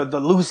being the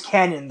loose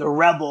cannon, the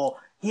rebel,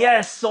 he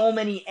has so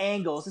many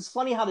angles. It's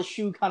funny how the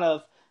shoe kind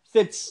of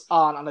fits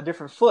on a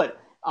different foot.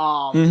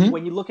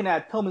 When you're looking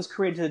at Pillman's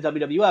career to the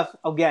WWF,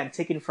 again,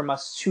 taken from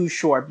us too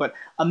short, but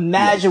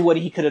imagine what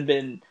he could have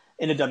been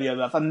in the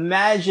WWF.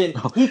 Imagine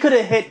he could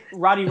have hit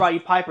Roddy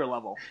Piper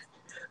level.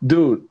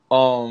 Dude,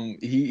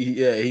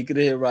 he could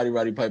have hit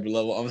Roddy Piper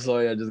level. I'm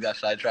sorry, I just got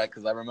sidetracked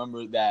because I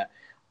remember that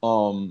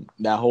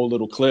whole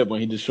little clip when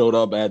he just showed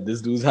up at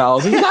this dude's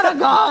house. He's got a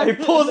gun. He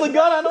pulls the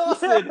gun on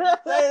Austin.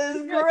 That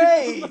is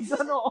great. He pulls the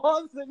gun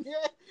on Austin,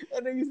 yeah.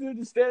 And then you see him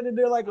just standing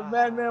there like a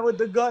madman with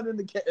the gun, and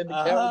the camera just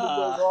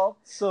goes off.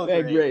 So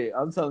man, great.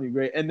 I'm telling you,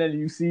 great. And then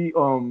you see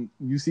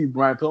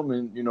Brian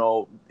Pillman. You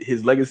know,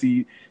 his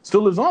legacy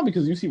still lives on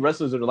because you see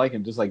wrestlers that are like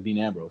him, just like Dean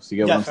Ambrose. You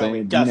get what I'm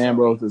saying? Definitely. Dean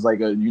Ambrose is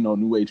like a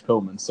new age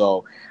Pillman.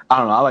 So I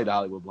don't know. I like the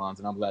Hollywood Blondes,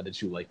 and I'm glad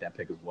that you like that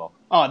pick as well.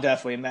 Oh,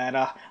 definitely, man.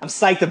 I'm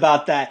psyched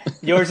about that.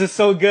 Yours is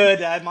so good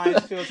that mine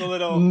feels a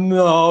little.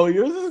 No,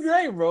 yours is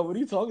great, bro. What are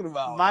you talking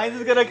about? Mine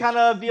is gonna kind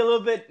of be a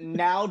little bit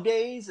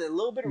nowadays, a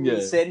little bit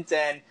recent,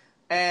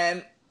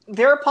 and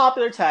they're a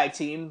popular tag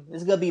team.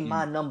 This is gonna be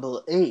my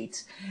number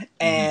 8,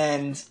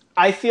 and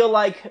I feel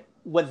like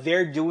what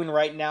they're doing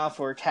right now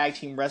for tag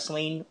team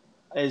wrestling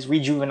is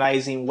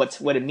rejuvenizing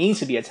what it means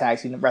to be a tag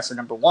team wrestler.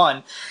 Number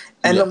 1,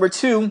 and number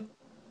 2.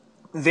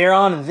 They're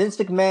on Vince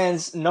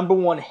McMahon's number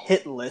 1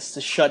 hit list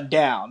to shut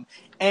down.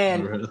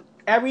 And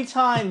every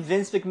time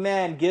Vince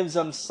McMahon gives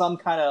them some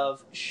kind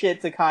of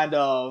shit to kind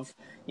of,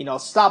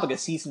 stop, like a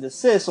cease and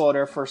desist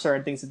order for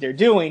certain things that they're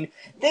doing,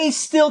 they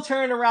still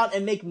turn around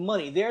and make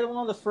money. They're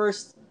one of the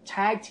first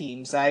tag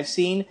teams that I've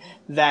seen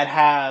that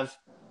have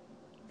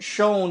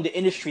shown the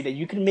industry that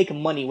you can make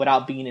money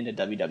without being in the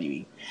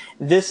WWE.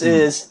 This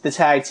is the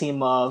tag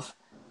team of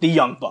the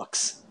Young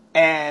Bucks.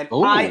 And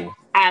I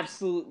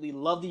absolutely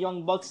love the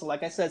Young Bucks. So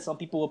like I said, some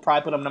people will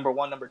probably put them number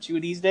 1, number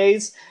 2 these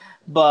days.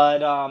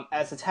 But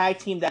as a tag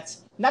team,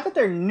 that's not that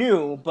they're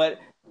new, but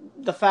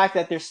the fact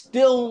that they're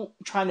still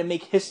trying to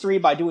make history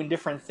by doing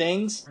different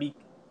things,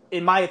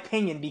 in my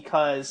opinion,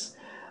 because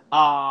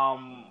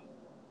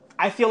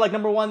I feel like,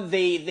 number 1,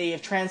 they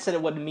have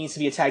transcended what it means to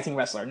be a tag team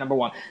wrestler, number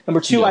 1. Number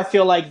 2, I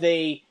feel like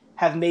they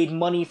have made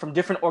money from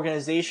different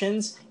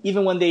organizations,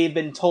 even when they've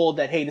been told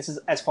that, hey, this is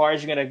as far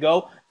as you're going to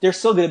go, they're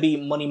still going to be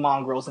money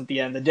mongrels at the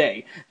end of the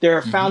day.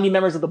 They're founding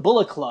members of the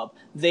Bullet Club.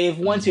 They've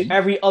went to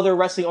every other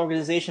wrestling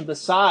organization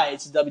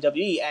besides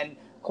WWE, and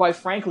quite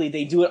frankly,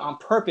 they do it on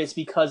purpose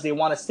because they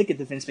want to stick it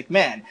to Vince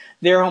McMahon.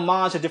 They're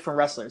homage to different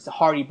wrestlers, the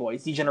Hardy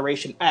Boys, the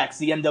Generation X,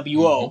 the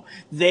NWO.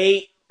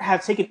 They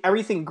have taken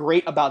everything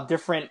great about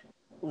different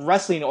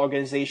wrestling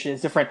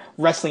organizations, different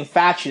wrestling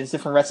factions,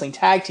 different wrestling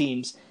tag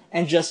teams,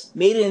 and just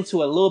made it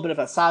into a little bit of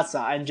a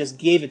salsa and just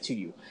gave it to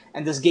you.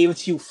 And just gave it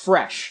to you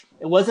fresh.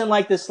 It wasn't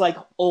like this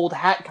old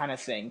hat kind of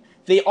thing.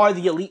 They are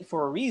the elite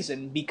for a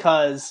reason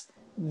because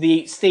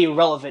they stay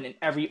relevant in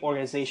every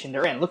organization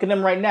they're in. Look at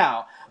them right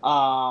now.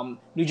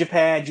 New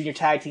Japan Junior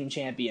Tag Team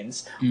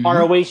Champions,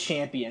 ROH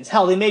Champions.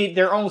 Hell, they made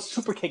their own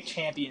Superkick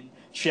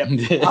Championship.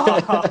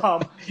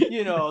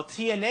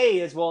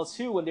 TNA as well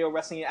too when they were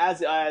wrestling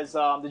as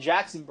the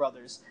Jackson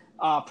Brothers.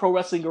 Pro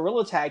Wrestling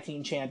Guerrilla Tag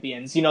Team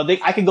Champions.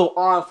 I could go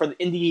on for the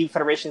indie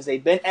federations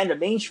they've been and the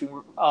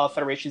mainstream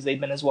federations they've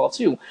been as well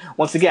too.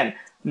 Once again,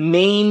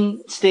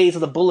 mainstays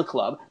of the Bullet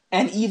Club,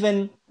 and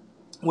even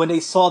when they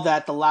saw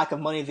that the lack of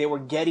money they were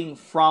getting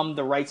from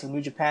the rights of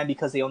New Japan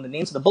because they own the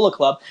names of the Bullet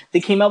Club, they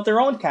came out with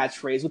their own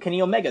catchphrase with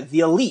Kenny Omega, the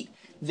Elite.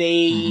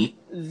 They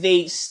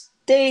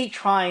stay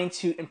trying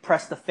to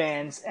impress the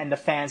fans, and the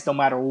fans no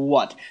matter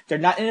what. They're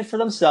not in it for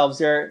themselves.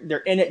 They're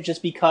in it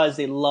just because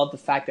they love the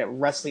fact that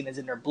wrestling is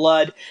in their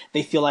blood.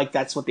 They feel like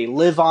that's what they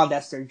live on.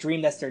 That's their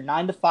dream. That's their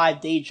 9-to-5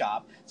 day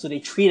job. So they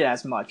treat it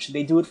as much.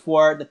 They do it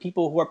for the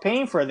people who are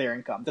paying for their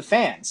income, the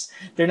fans.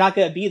 They're not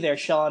going to be there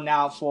shelling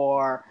out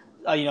for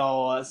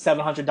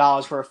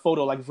 $700 for a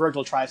photo like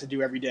Virgil tries to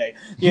do every day.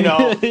 You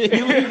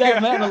leave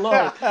that man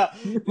alone.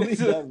 Leave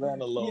that man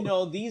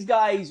alone. These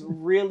guys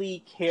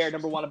really care,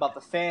 number 1, about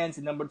the fans,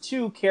 and number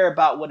 2, care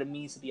about what it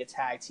means to be a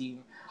tag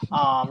team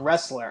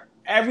wrestler.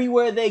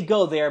 Everywhere they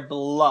go, they are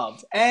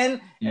beloved. And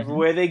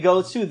everywhere they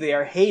go, too, they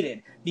are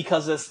hated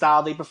because of the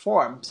style they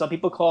perform. Some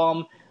people call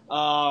them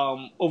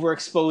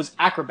overexposed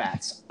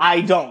acrobats. I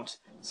don't.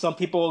 Some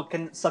people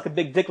can suck a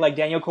big dick like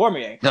Daniel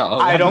Cormier. No,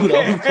 I don't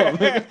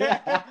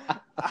care.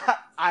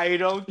 I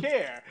don't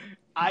care.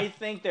 I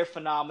think they're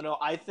phenomenal.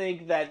 I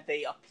think that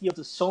they appeal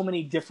to so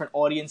many different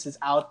audiences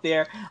out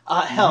there.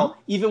 Hell,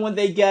 even when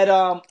they get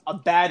a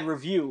bad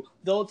review,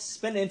 they'll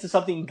spin it into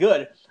something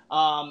good.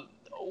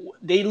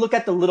 They look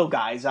at the little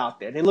guys out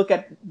there. They look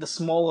at the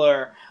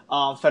smaller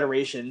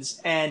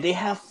federations, and they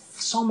have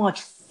so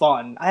much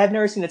fun. I have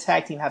never seen a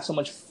tag team have so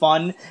much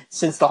fun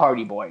since the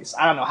Hardy Boys.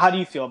 I don't know. How do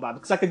you feel about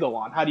it? Because I could go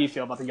on. How do you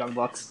feel about the Young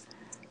Bucks?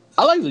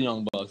 I like the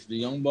Young Bucks. The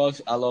Young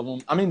Bucks, I love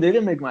them. I mean, they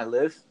didn't make my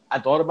list. I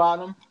thought about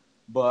them,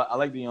 but I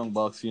like the Young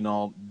Bucks,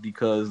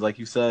 because, like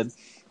you said,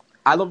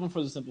 I love them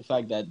for the simple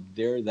fact that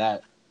they're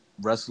that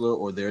wrestler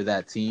or they're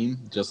that team,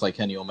 just like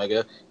Kenny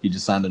Omega. He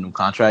just signed a new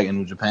contract in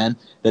New Japan,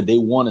 that they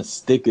want to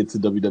stick it to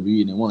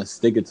WWE and they want to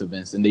stick it to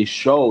Vince. And they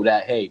show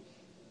that, hey,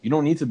 You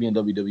don't need to be in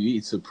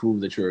WWE to prove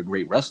that you're a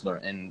great wrestler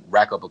and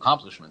rack up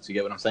accomplishments. You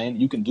get what I'm saying?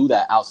 You can do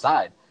that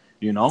outside,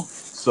 you know?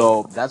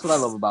 So that's what I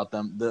love about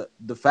them.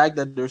 The fact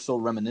that they're so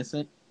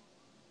reminiscent.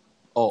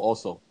 Oh,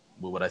 also,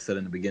 with what I said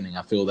in the beginning,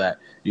 I feel that,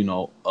 you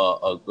know,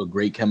 a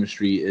great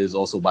chemistry is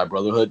also by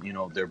brotherhood. You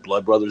know, they're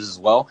blood brothers as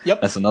well.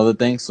 Yep. That's another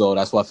thing. So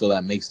that's why I feel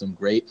that makes them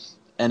great.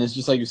 And it's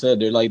just like you said,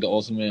 they're like the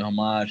ultimate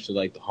homage to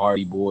like the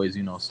Hardy Boys,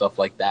 you know, stuff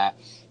like that.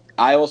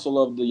 I also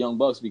love the Young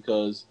Bucks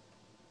because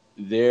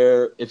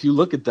they're, if you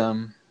look at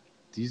them,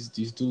 these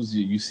dudes,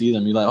 you see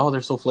them, you're like, oh,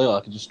 they're so flail,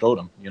 I could just throw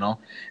them, you know?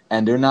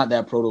 And they're not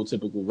that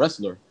prototypical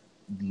wrestler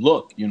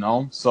look, you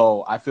know?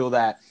 So I feel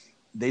that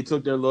they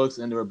took their looks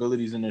and their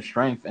abilities and their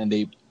strength and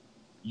they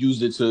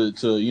used it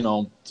to you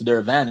know, to their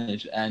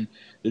advantage. And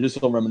they're just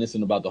so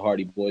reminiscent about the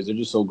Hardy Boys. They're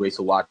just so great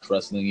to watch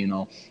wrestling, you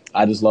know?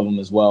 I just love them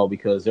as well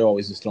because they're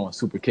always just throwing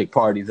super kick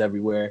parties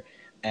everywhere.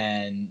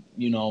 And,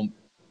 you know,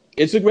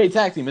 it's a great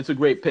tag team. It's a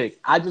great pick.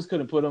 I just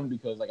couldn't put them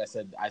because, like I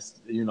said,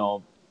 you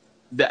know,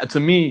 to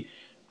me,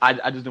 I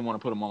just didn't want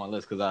to put them on my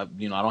list because I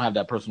don't have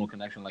that personal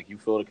connection like you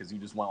feel it because you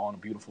just went on a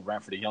beautiful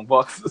rant for the Young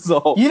Bucks.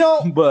 So, You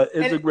know, but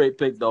it's a great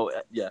pick though.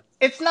 Yeah,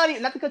 it's not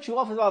even, not to cut you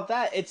off about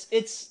that.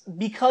 It's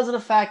because of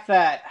the fact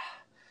that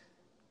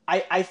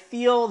I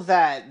feel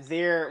that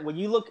they're, when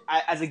you look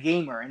as a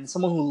gamer and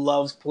someone who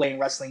loves playing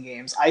wrestling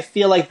games, I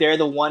feel like they're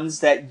the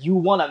ones that you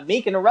want to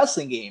make in a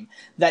wrestling game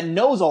that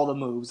knows all the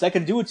moves, that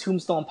can do a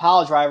tombstone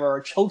pile driver or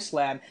a choke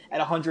slam at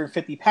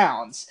 150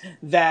 pounds,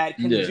 that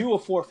can do a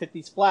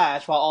 450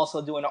 splash while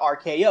also doing an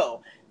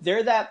RKO.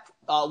 They're that,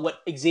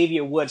 what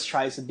Xavier Woods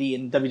tries to be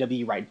in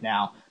WWE right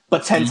now,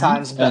 but 10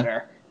 times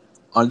better.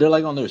 Are they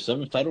like on their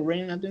 7th title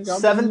reign, I think?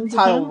 7th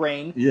title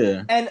reign.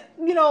 Yeah. And,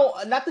 you know,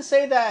 not to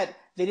say that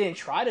they didn't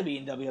try to be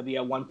in WWE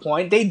at one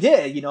point. They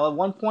did, you know, at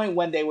one point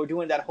when they were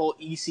doing that whole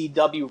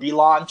ECW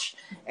relaunch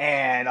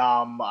and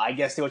I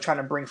guess they were trying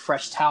to bring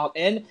fresh talent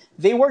in.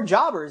 They were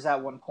jobbers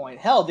at one point.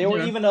 Hell, they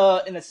were even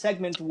in a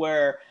segment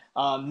where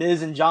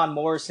Miz and John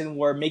Morrison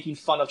were making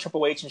fun of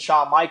Triple H and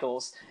Shawn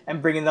Michaels and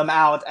bringing them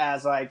out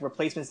as like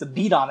replacements to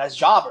beat on as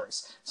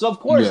jobbers. So of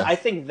course, I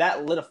think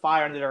that lit a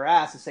fire under their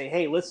ass to say,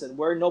 hey, listen,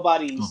 we're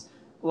nobody's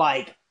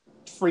like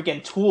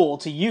freaking tool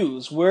to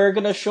use. We're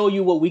gonna show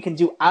you what we can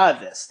do out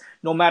of this,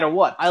 no matter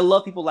what. I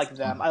love people like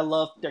them. I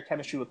love their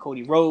chemistry with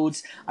Cody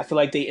Rhodes. I feel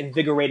like they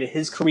invigorated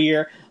his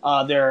career.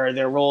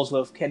 Their roles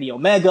with Kenny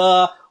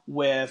Omega,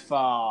 with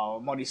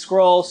Marty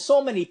Scurll,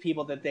 so many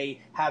people that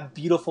they have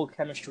beautiful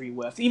chemistry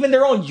with. Even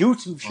their own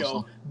YouTube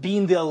show,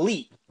 Being the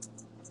Elite.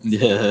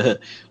 Yeah.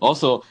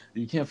 Also,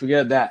 you can't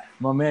forget that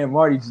my man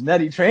Marty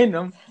Jannetty trained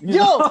them.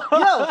 Yo,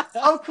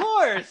 of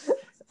course.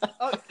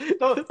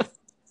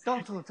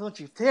 Don't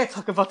you dare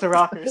talk about the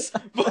Rockers.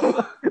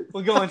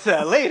 We'll go into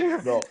that later.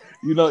 No,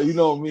 you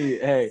know me.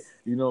 Hey,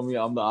 you know me.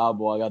 I'm the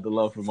oddball. I got the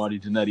love for Marty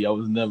Jannetty. I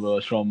was never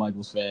a Shawn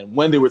Michaels fan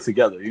when they were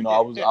together. You know,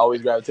 I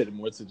always gravitated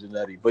more to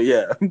Jannetty. But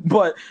yeah,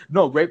 but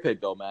no, great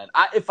pick though, man.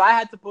 If I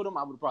had to put him,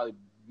 I would probably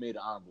made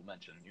an honorable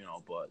mention. You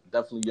know, but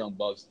definitely Young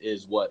Bucks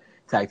is what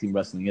tag team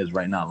wrestling is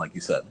right now, like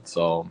you said.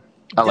 So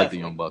I like the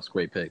Young Bucks.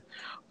 Great pick.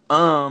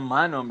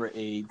 My number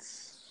 8.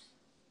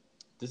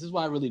 This is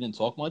why I really didn't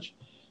talk much.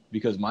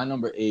 Because my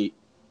number 8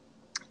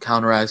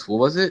 counteracts, what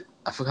was it?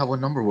 I forgot what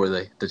number were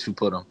they that you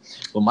put them.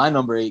 But my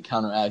number 8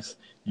 counteracts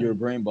your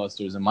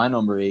Brainbusters, and my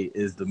number 8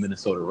 is the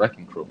Minnesota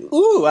Wrecking Crew.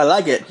 Ooh, I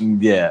like it.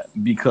 Yeah,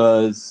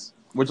 because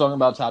we're talking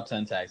about top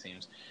 10 tag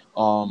teams.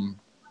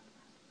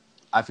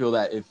 I feel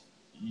that if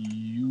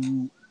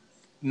you,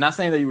 not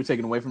saying that you were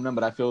taken away from them,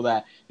 but I feel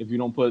that if you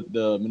don't put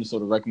the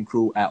Minnesota Wrecking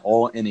Crew at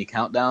all in a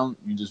countdown,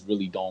 you just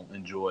really don't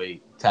enjoy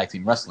tag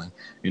team wrestling,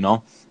 you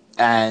know?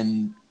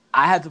 And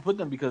I had to put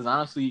them because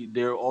honestly,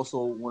 they're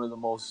also one of the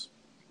most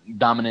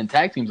dominant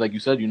tag teams. Like you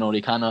said, you know,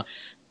 they kind of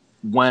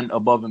went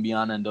above and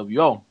beyond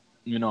NWO.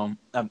 You know,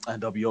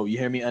 NWO. You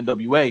hear me?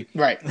 NWA.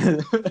 Right.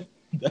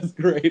 That's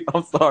great.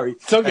 I'm sorry.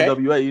 It's okay.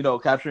 NWA. You know,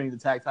 capturing the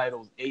tag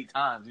titles 8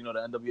 times. You know, the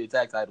NWA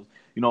tag titles.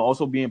 You know,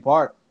 also being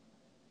part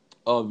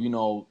of, you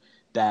know,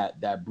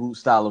 that brute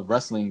style of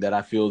wrestling that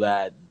I feel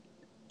that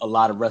a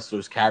lot of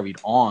wrestlers carried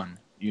on.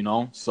 You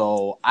know,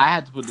 so I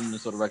had to put the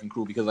Minnesota Wrecking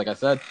Crew because, like I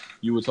said,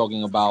 you were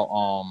talking about,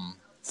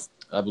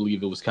 I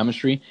believe it was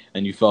chemistry,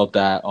 and you felt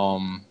that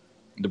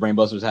the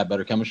Brainbusters had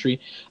better chemistry.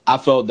 I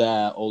felt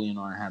that Ole and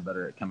Arn had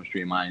better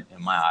chemistry in my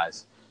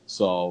eyes.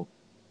 So,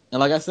 and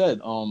like I said,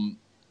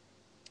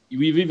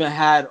 we've even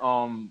had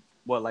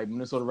like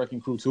Minnesota Wrecking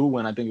Crew 2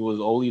 when I think it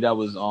was Ole that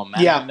was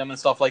managing them and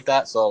stuff like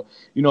that. So,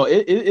 you know,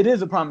 it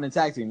is a prominent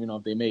tag team, you know,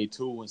 if they made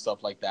 2 and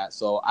stuff like that.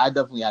 So I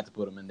definitely had to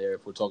put them in there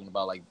if we're talking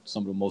about like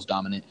some of the most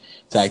dominant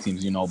tag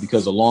teams, you know,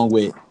 because along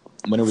with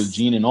when it was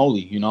Gene and Ole,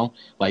 you know,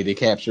 like they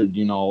captured,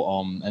 you know,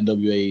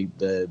 NWA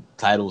the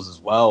titles as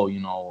well, you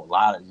know, a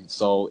lot of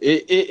so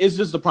it's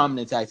just a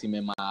prominent tag team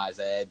in my eyes.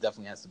 It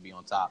definitely has to be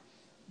on top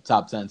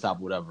 10, top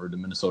whatever, the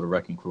Minnesota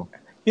Wrecking Crew.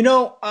 You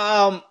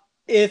know,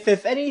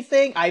 if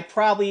anything, I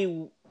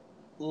probably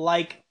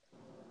like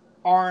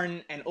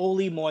Arn and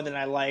Ole more than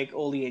I like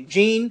Ole and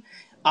Gene.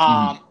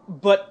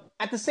 But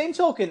at the same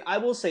token, I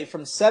will say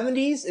from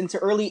 70s into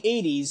early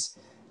 80s,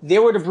 they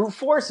were the brute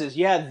forces.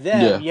 You had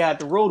them. Yeah. You had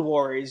the Road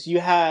Warriors. You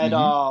had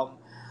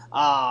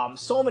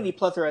so many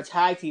plethora of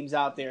tag teams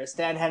out there.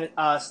 Stan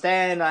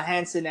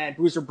Hansen and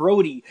Bruiser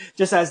Brody,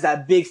 just as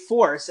that big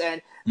force,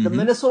 and the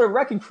Minnesota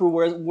Wrecking Crew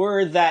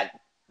were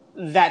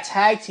that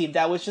tag team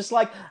that was just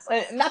like,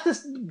 not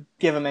to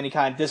give them any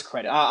kind of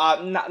discredit,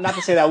 not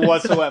to say that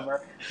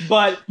whatsoever,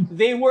 but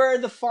they were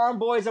the farm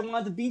boys that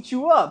wanted to beat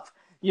you up.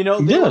 You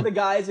know, they were the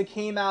guys that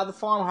came out of the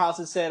farmhouse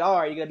and said, "All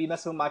right, you're gonna be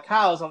messing with my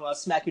cows. I'm gonna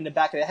smack you in the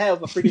back of the head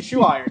with a freaking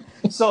shoe iron."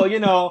 So, you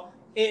know,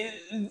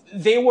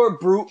 they were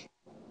brute.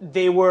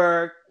 They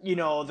were, you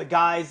know, the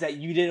guys that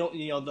you didn't,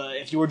 you know,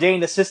 if you were dating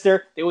the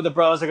sister, they were the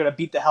brothers that are gonna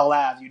beat the hell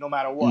out of you no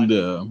matter what.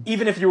 Yeah.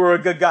 Even if you were a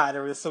good guy, they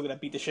were still gonna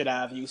beat the shit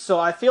out of you. So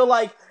I feel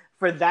like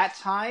for that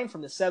time,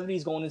 from the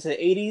 70s going into the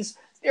 80s,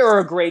 they were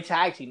a great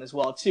tag team as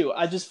well too.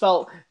 I just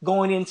felt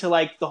going into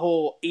like the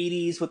whole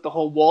 80s with the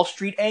whole Wall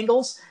Street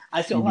angles,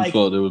 I feel like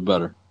felt it was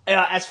better.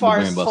 As far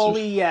as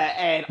Foley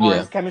and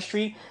Arn's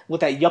chemistry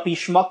with that yuppie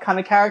schmuck kind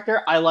of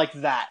character, I like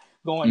that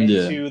going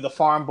into the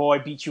farm boy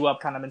beat you up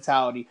kind of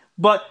mentality.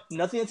 But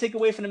nothing to take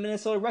away from the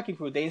Minnesota Wrecking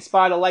Crew. They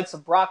inspired the likes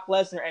of Brock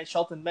Lesnar and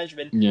Shelton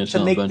Benjamin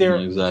to make their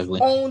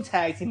own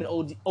tag team in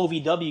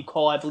OVW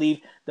called, I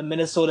believe, the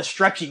Minnesota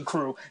Stretching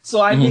Crew.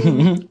 So I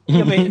mean,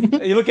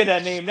 you look at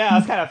that name now,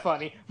 it's kind of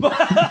funny. But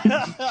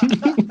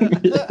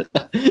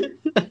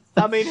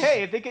I mean,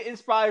 hey, if they could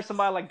inspire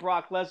somebody like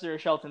Brock Lesnar or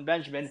Shelton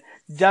Benjamin,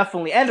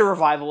 definitely, and a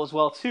Revival as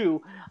well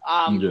too.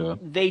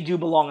 They do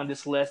belong on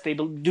this list. They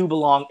do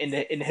belong in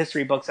the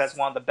history books as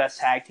one of the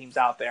best tag teams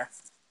out there.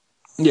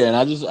 Yeah, and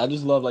I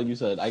just love, like you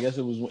said, I guess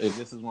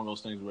this is one of those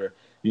things where,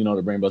 you know,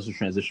 the Brainbusters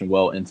transition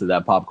well into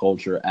that pop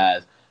culture,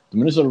 as the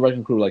Minnesota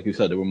Wrecking Crew, like you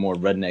said, they were more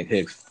redneck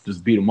hicks,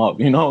 just beat them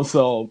up, you know.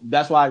 So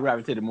that's why I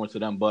gravitated more to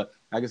them. But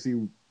I can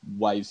see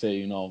why you say,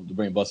 you know, the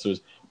Brainbusters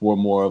were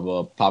more of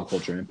a pop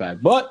culture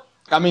impact. But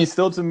I mean,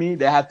 still to me,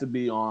 they have to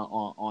be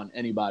on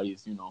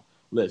anybody's, you know,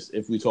 list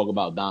if we talk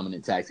about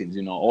dominant tag teams.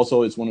 You know,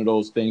 also it's one of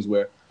those things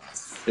where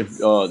if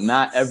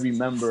not every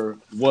member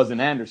was an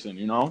Anderson,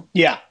 you know.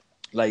 Yeah.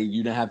 Like,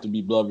 you didn't have to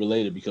be blood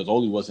related because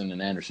Ole wasn't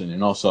an Anderson, you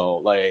know. So,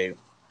 like,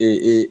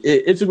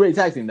 it's a great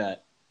tag team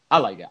that I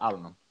like it. I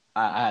don't know.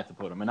 I had to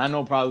put them. And I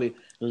know probably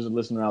there's a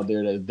listener out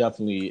there that's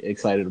definitely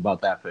excited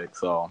about that pick.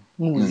 So,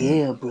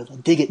 yeah, brother.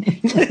 Dig it.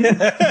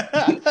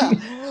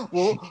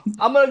 Well,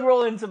 I'm going to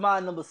roll into my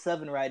number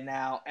 7 right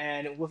now.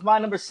 And with my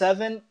number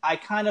 7, I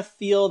kind of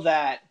feel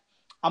that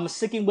I'm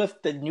sticking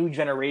with the new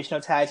generation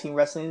of tag team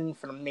wrestling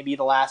from maybe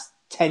the last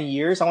 10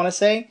 years, I want to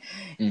say.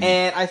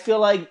 And I feel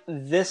like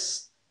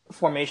this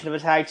formation of a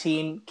tag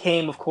team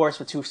came, of course,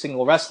 with 2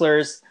 single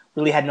wrestlers,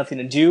 really had nothing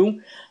to do,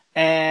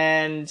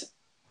 and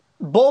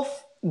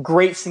both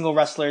great single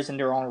wrestlers in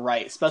their own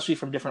right, especially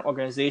from different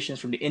organizations,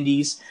 from the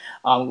indies,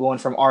 going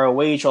from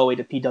ROH all the way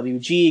to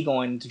PWG,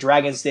 going to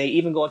Dragon's Day,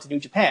 even going to New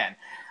Japan.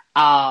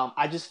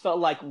 I just felt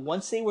like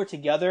once they were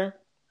together,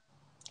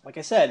 like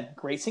I said,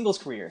 great singles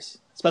careers,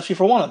 especially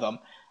for one of them.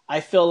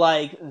 I feel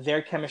like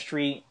their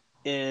chemistry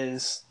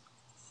is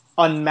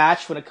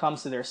unmatched when it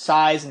comes to their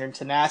size and their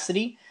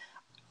tenacity.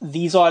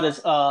 These are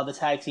the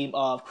tag team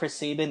of Chris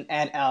Sabin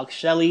and Alex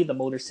Shelley, the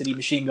Motor City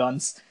Machine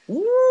Guns.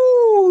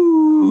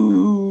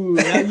 Ooh,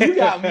 now you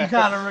got me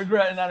kind of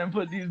regretting I didn't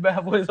put these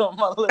bad boys on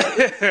my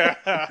list.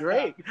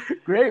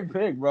 Great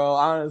pick, bro.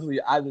 Honestly,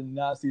 I did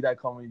not see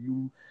that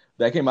coming.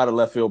 That came out of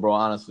left field, bro.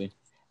 Honestly.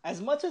 As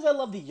much as I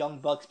love the Young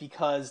Bucks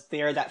because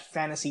they're that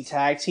fantasy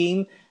tag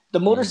team, the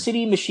Motor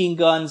City Machine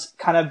Guns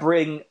kind of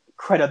bring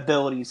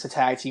credibility to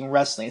tag team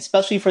wrestling,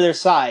 especially for their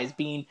size,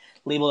 being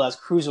labeled as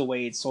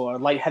cruiserweights or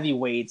light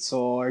heavyweights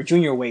or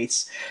junior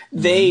weights.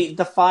 They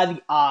defy the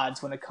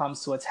odds when it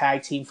comes to a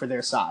tag team for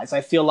their size.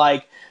 I feel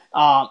like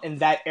in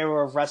that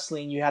era of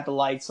wrestling, you had the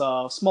likes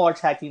of smaller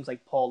tag teams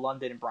like Paul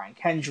London and Brian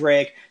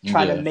Kendrick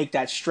trying to make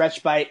that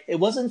stretch by.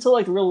 It wasn't until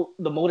like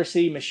the Motor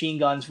City Machine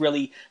Guns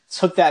really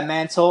took that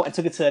mantle and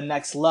took it to the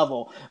next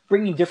level,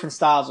 bringing different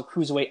styles of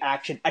cruiserweight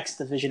action, X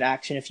Division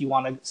action, if you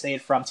want to say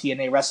it from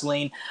TNA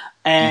Wrestling,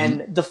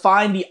 and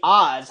defying the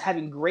odds,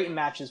 having great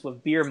matches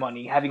with Beer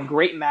Money, having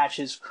great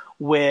matches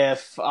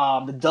with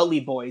the Dudley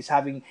Boys,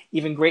 having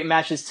even great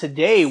matches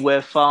today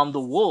with the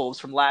Wolves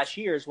from last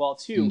year as well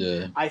too.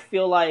 Yeah. I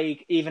feel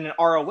like even in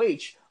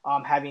ROH,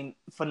 having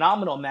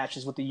phenomenal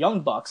matches with the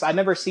Young Bucks. I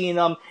remember seeing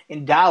them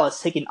in Dallas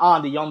taking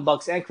on the Young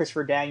Bucks and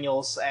Christopher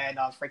Daniels and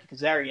Frankie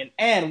Kazarian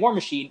and War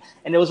Machine,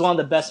 and it was one of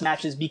the best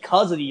matches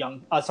because of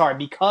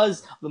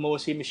because of the Motor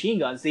City Machine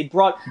Guns. They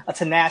brought a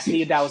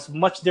tenacity that was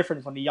much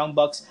different from the Young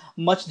Bucks,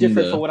 much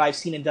different from what I've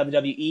seen in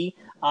WWE.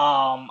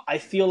 I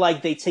feel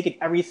like they take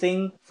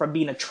everything from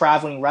being a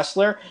traveling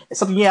wrestler.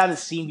 It's something you haven't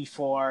seen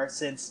before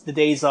since the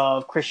days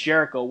of Chris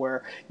Jericho,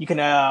 where you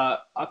can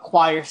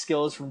acquire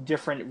skills from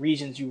different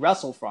regions you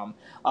wrestle from,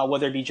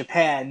 whether it be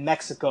Japan,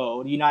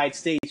 Mexico, the United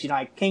States,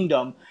 United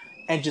Kingdom,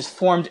 and just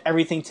formed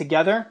everything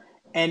together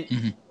and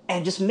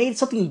just made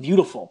something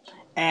beautiful.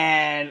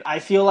 And I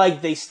feel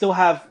like they still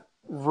have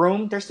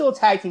room. They're still a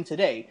tag team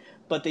today,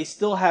 but they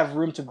still have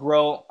room to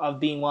grow of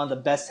being one of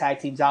the best tag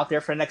teams out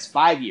there for the next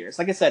 5 years.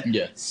 Like I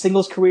said,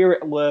 singles career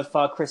with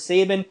Chris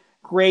Sabin,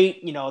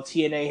 great,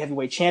 TNA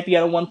heavyweight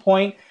champion at one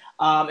point.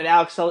 And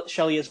Alex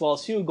Shelley as well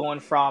too, going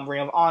from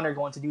Ring of Honor,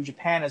 going to New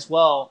Japan as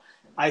well.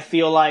 I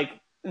feel like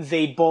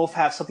they both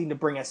have something to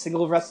bring as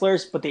single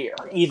wrestlers, but they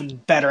are even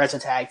better as a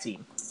tag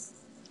team.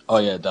 Oh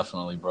yeah,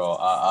 definitely, bro.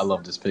 I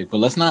love this pick, but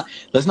let's not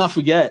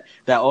forget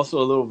that also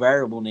a little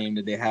variable name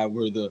that they have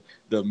were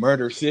the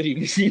Murder City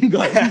Machine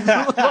Guns.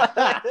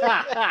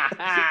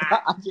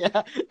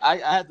 Yeah, I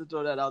had to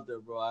throw that out there,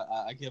 bro.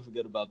 I can't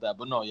forget about that.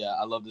 But no, yeah,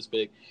 I love this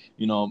pick.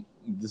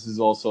 This is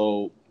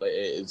also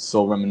it's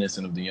so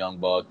reminiscent of the Young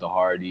Buck, the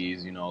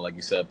Hardys. Like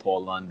you said,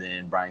 Paul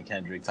London, Brian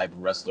Kendrick type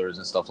of wrestlers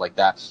and stuff like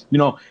that.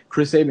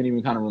 Chris Sabin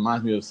even kind of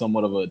reminds me of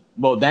somewhat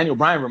of Daniel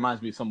Bryan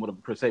reminds me of somewhat of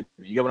a Chris Sabin.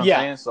 You get what I'm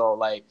saying? So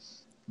like.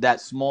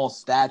 That small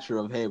stature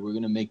of, hey, we're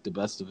going to make the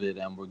best of it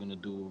and we're going to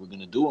do what we're going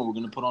to do and we're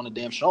going to put on a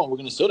damn show and we're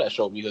going to sell that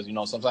show because,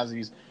 sometimes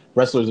these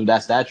wrestlers of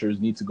that stature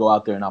need to go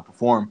out there and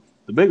outperform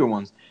the bigger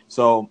ones.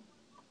 So,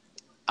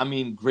 I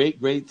mean,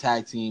 great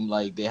tag team.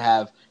 Like, they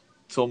have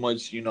so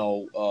much,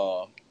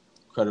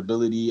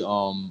 credibility.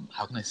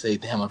 How can I say?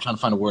 Damn, I'm trying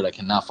to find a word. I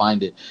cannot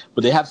find it.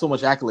 But they have so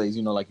much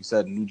accolades, like you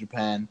said, New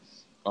Japan.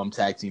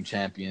 Tag team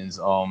champions,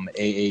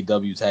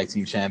 AAW tag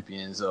team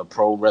champions,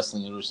 Pro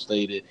Wrestling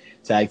Illustrated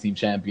tag team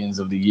champions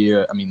of the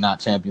year. I mean, not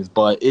champions,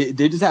 but they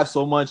just have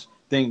so much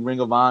thing. Ring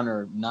of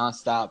Honor,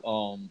 nonstop,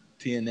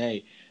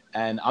 TNA,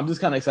 and I'm just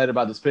kind of excited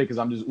about this pick because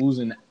I'm just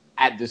oozing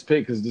at this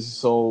pick because this is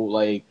so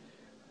like.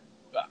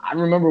 I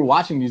remember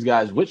watching these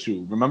guys with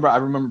you. I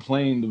remember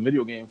playing the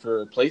video game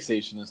for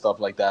PlayStation and stuff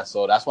like that.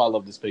 So that's why I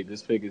love this pick.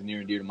 This pick is near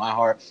and dear to my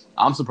heart.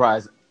 I'm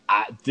surprised.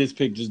 This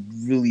pick just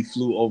really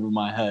flew over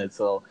my head.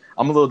 So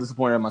I'm a little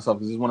disappointed at myself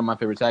because this is one of my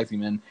favorite tag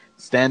team. And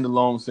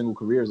standalone single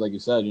careers, like you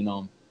said,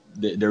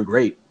 they're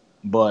great.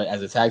 But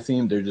as a tag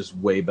team, they're just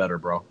way better,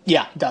 bro.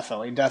 Yeah,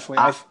 definitely.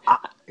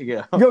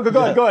 Yeah. Go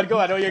ahead.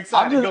 I know you're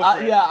excited.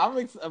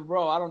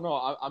 Bro, I don't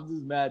know. I'm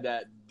just mad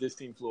that this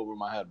team flew over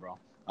my head, bro.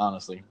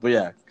 Honestly. But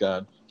yeah,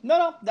 God.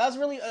 No, that was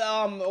really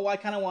what I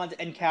kind of wanted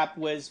to end cap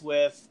was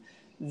with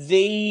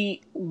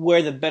they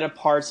were the better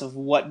parts of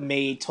what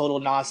made Total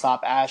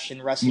Nonstop Ash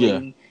and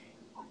wrestling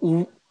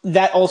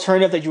that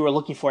alternative that you were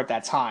looking for at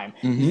that time.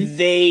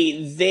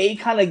 Mm-hmm. They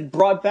kind of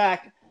brought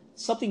back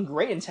something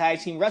great in tag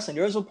team wrestling.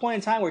 There was a point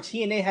in time where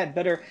TNA had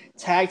better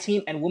tag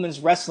team and women's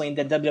wrestling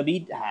than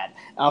WWE had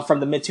from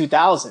the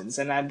mid-2000s.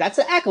 And that's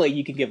an accolade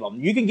you can give them.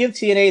 You can give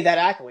TNA that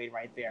accolade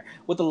right there.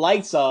 With the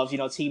likes of, Team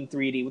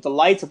 3D, with the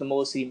likes of the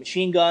Motor City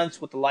Machine Guns,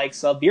 with the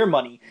likes of Beer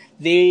Money.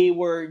 They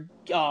were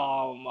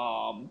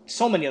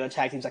so many other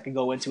tag teams I could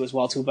go into as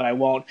well, too, but I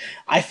won't.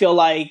 I feel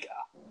like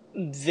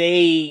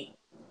they...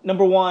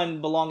 Number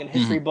one, belong in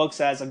history books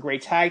as a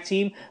great tag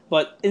team,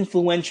 but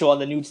influential on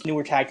the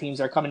newer tag teams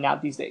that are coming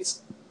out these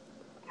days.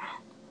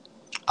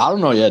 I don't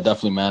know. Yeah,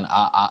 definitely, man.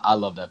 I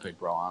love that pick,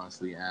 bro,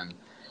 honestly. And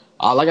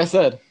like I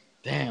said,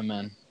 damn,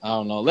 man. I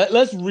don't know.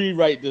 Let's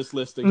rewrite this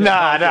list again.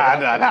 Nah.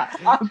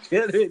 I'm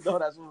kidding. No,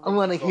 that's what I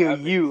want to hear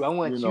epic. You. I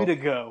want you to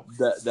go.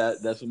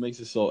 That's what makes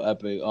it so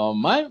epic.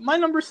 My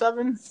number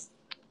 7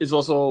 is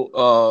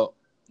also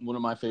one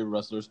of my favorite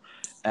wrestlers,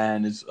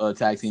 and it's a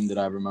tag team that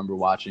I remember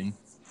watching.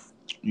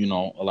 A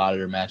lot of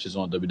their matches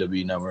on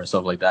WWE Network and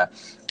stuff like that.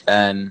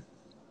 And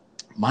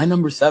my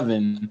number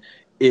 7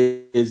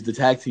 is the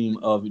tag team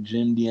of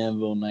Jim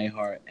D'Anville,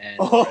 Neidhart, and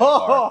Bret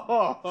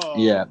Hart.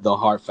 Yeah, the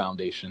Hart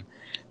Foundation.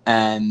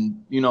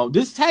 And,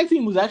 this tag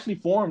team was actually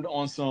formed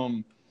on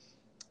some,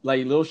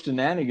 like, little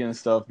shenanigans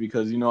stuff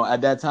because,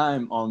 at that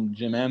time,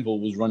 Jim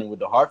Anvil was running with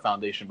the Hart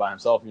Foundation by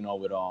himself,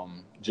 with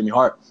Jimmy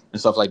Hart and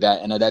stuff like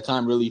that. And at that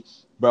time, really,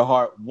 Bret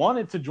Hart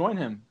wanted to join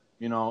him,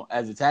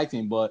 as a tag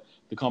team, but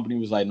the company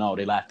was like, no,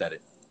 they laughed at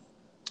it.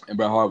 And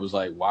Bret Hart was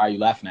like, why are you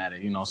laughing at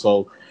it?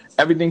 So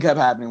everything kept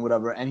happening,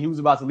 whatever. And he was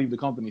about to leave the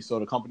company. So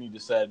the company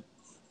just said,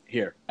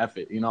 here, F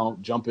it,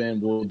 jump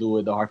in, we'll do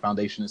it, the Hart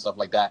Foundation and stuff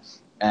like that.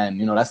 And,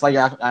 that's like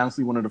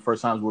honestly one of the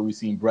first times where we've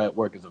seen Bret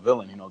work as a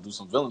villain, do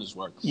some villainous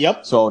work.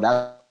 Yep. So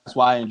that's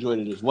why I enjoyed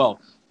it as well,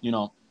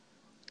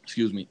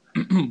 excuse me.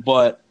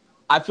 But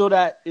I feel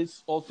that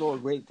it's also a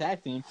great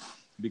tag team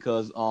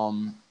because,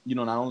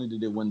 not only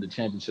did they win the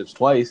championships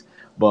twice,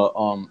 but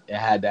it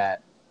had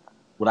that,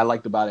 what I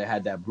liked about it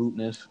had that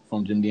bruteness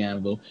from Jim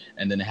D'Anville,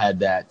 and then it had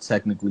that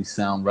technically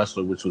sound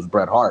wrestler, which was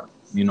Bret Hart,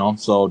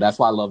 So that's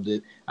why I loved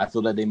it. I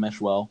feel that they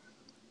mesh well.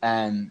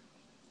 And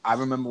I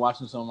remember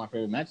watching some of my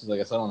favorite matches, like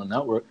I said, on the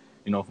network,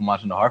 from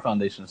watching the Hart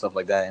Foundation and stuff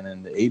like that. And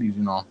in the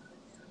 80s,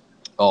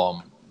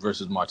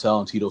 versus Martel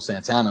and Tito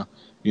Santana,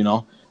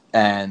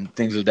 and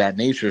things of that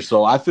nature.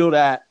 So I feel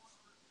that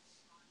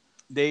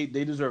they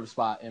deserve a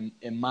spot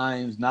in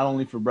mine, not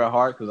only for Bret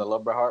Hart, because I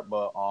love Bret Hart,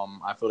 but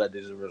I feel that they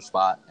deserve a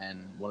spot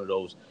and one of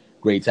those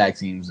great tag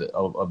teams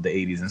of the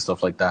 80s and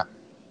stuff like that.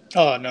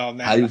 Oh, no,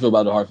 man. How do you feel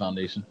about the Hart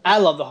Foundation? I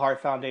love the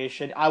Hart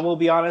Foundation. I will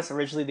be honest,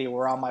 originally they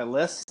were on my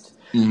list,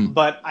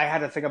 but I had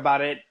to think about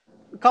it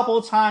a couple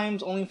of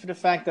times, only for the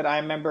fact that I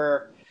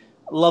remember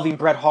loving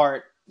Bret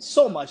Hart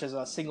so much as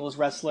a singles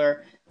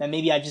wrestler that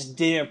maybe I just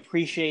didn't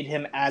appreciate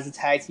him as a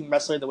tag team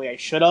wrestler the way I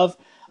should have.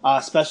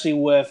 especially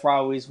with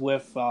rivalries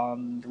with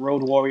the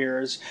Road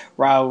Warriors,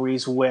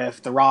 rivalries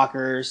with the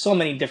Rockers, so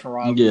many different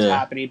rivalries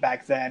happening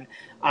back then.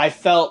 I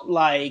felt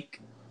like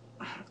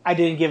I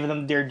didn't give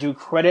them their due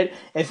credit.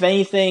 If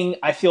anything,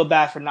 I feel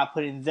bad for not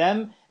putting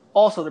them,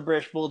 also the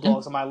British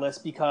Bulldogs, on my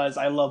list because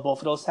I love both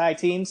of those tag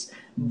teams.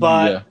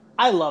 But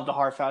I love the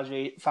Hart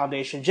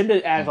Foundation. Jim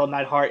the Anvil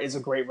Neidhart is a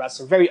great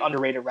wrestler, very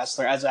underrated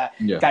wrestler as that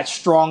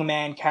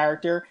strongman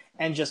character,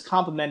 and just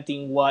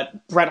complimenting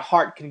what Bret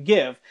Hart can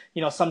give.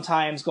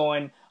 Sometimes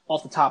going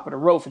off the top of the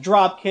rope for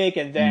drop kick,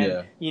 and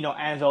then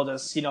Anvil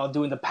just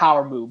doing the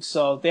power moves.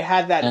 So they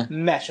had that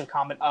mesh of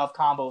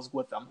combos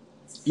with them.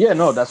 Yeah,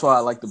 no, that's what I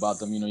liked about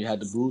them. You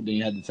had the boot, then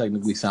you had the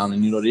technically sound,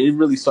 and they didn't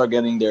really start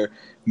getting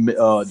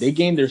they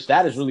gained their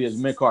status really as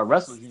mid-card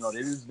wrestlers.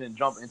 They just didn't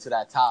jump into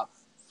that top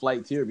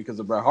flight tier because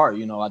of Bret Hart.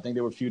 I think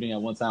they were feuding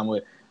at one time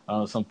with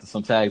some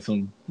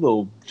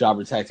little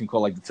jobber tag team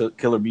called like the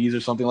Killer Bees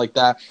or something like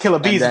that. Killer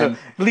Bees,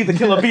 leave the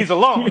Killer Bees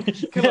alone.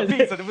 Killer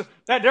Bees,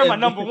 they're my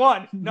number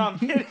one. No, I'm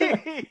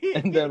kidding.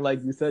 And then,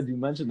 like you said, you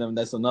mentioned them.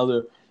 That's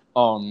another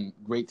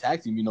great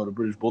tag team, the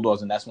British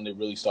Bulldogs, and that's when they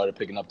really started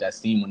picking up that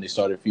steam when they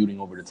started feuding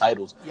over the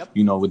titles.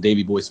 With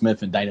Davey Boy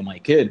Smith and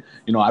Dynamite Kid.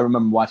 I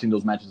remember watching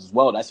those matches as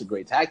well. That's a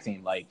great tag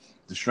team. Like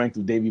the strength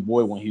of Davey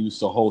Boy when he used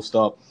to host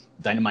up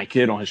Dynamite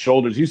Kid on his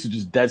shoulders, he used to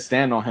just dead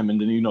stand on him and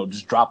then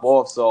just drop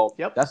off. So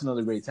that's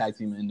another great tag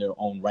team in their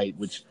own right,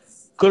 which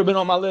could have been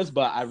on my list,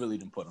 but I really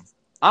didn't put them.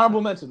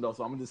 Honorable mention, though,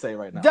 so I'm going to say it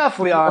right now.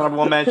 Definitely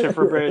honorable mention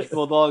for British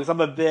Bulldogs. I'm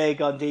a big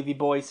Davey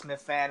Boy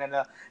Smith fan and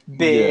a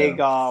big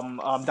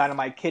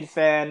Dynamite Kid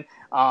fan.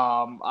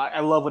 I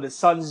love what his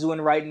son's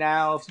doing right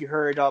now. If you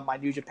heard my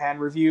New Japan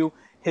review,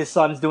 his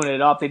son's doing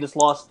it up. They just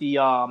lost the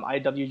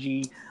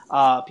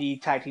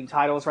IWGP tag team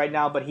titles right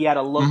now, but he had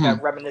a look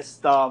that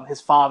reminisced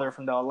his father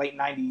from the late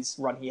 90s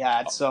run he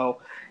had.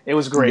 So it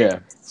was great. Yeah.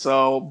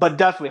 So, but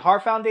definitely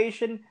Hart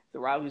Foundation, the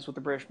rivalries with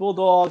the British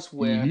Bulldogs,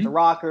 with the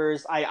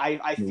Rockers.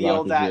 I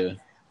feel that,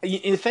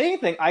 if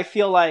anything, I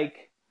feel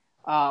like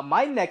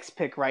my next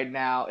pick right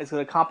now is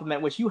going to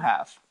complement what you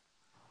have.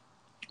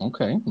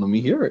 Okay, let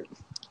me hear it.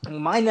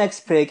 My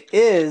next pick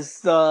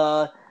is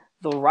the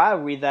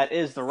rivalry that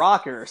is the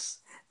Rockers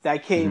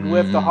that came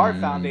with the Hart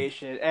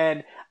Foundation.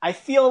 And I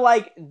feel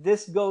like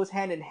this goes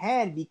hand in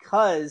hand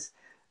because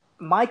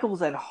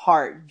Michaels and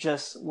Hart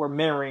just were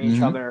mirroring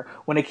each other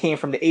when it came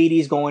from the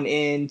 80s going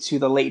into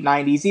the late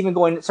 90s,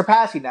 even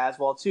surpassing that as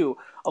well, too.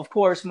 Of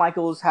course,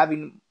 Michaels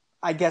having,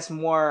 I guess,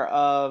 more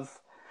of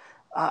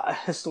a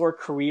historic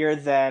career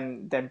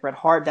than Bret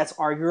Hart. That's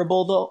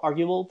arguable,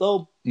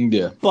 though.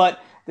 Yeah.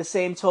 But the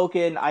same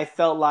token, I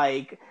felt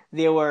like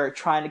they were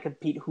trying to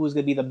compete who's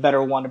going to be the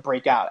better one to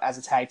break out as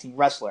a tag team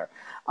wrestler.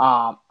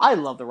 I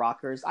love the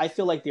Rockers. I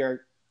feel like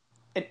they're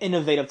an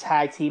innovative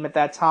tag team at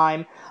that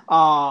time.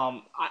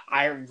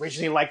 I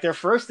originally liked their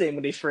first name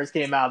when they first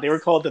came out. They were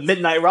called the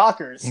Midnight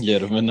Rockers. Yeah,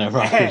 the Midnight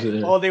Rockers.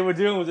 Yeah. All they were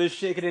doing was just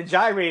shaking and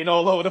gyrating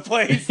all over the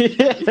place.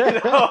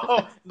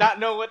 Not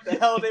knowing what the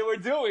hell they were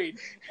doing.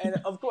 And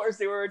of course,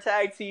 they were a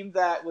tag team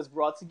that was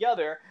brought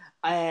together.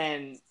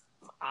 And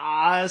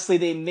honestly,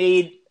 they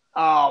made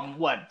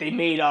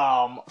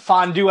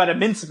fondue out of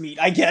mincemeat,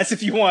 I guess,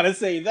 if you want to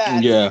say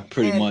that. Yeah,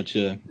 pretty much,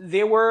 yeah.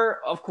 They were,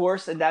 of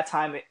course, in that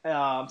time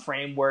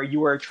frame where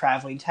you were a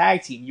traveling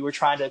tag team. You were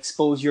trying to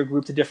expose your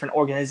group to different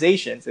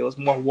organizations. It was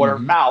more word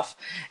of mouth.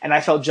 And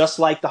I felt just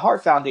like the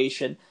Hart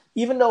Foundation,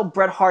 even though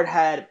Bret Hart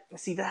had,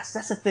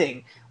 that's the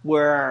thing,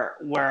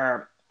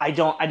 where I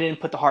didn't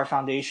put the Hart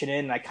Foundation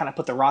in, and I kind of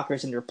put the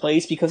Rockers in their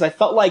place because I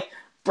felt like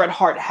Bret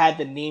Hart had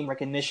the name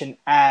recognition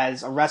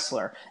as a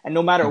wrestler, and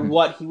no matter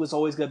what, he was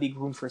always going to be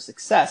groomed for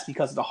success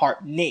because of the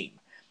Hart name,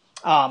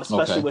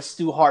 especially with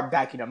Stu Hart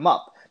backing him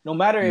up. No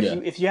matter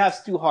if you have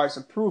Stu Hart's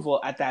approval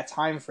at that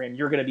time frame,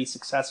 you're going to be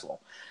successful.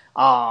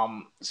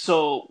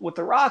 So with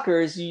the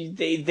Rockers,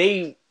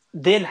 they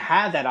didn't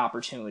have that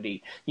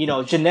opportunity.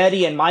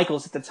 Jannetty and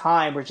Michaels at the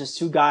time were just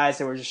two guys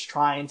that were just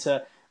trying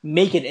to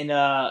make it in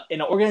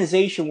an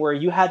organization where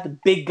you had the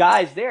big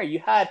guys there. You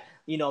had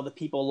the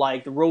people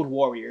like the Road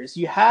Warriors.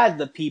 You had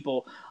the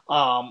people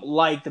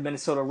like the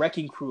Minnesota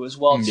Wrecking Crew as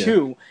well,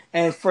 too.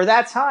 And for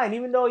that time,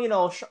 even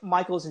though,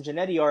 Michaels and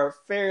Jannetty are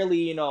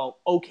fairly,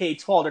 okay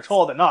tall, they're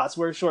taller than us.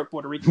 We're short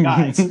Puerto Rican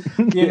guys.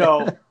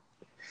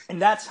 In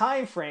that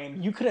time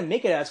frame, you couldn't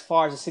make it as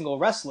far as a single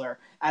wrestler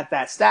at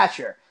that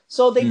stature.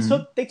 So they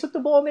took the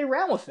ball and they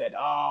ran with it.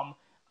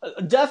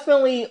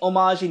 Definitely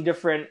homaging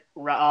different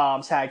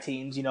tag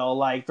teams,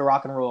 like the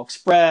Rock and Roll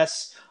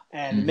Express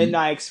and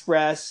Midnight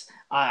Express.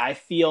 I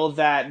feel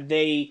that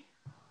they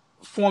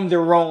formed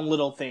their own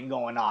little thing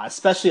going on,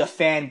 especially a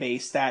fan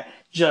base that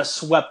just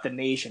swept the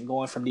nation,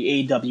 going from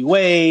the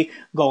AWA,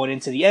 going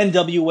into the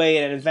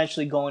NWA, and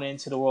eventually going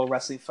into the World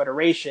Wrestling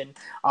Federation,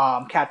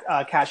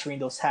 capturing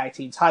those tag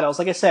team titles.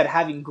 Like I said,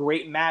 having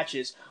great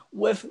matches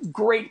with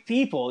great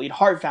people.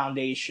 Hart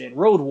Foundation,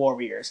 Road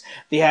Warriors.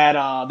 They had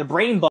the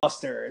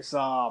Brainbusters.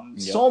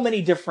 So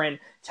many different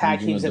tag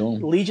teams.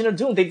 Legion of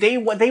Doom. They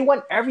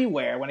went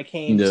everywhere when it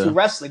came to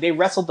wrestling. They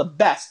wrestled the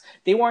best.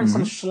 They weren't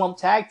some schlump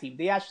tag team.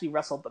 They actually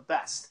wrestled the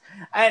best.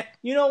 And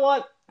you know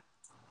what?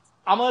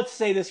 I'm gonna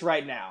say this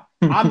right now.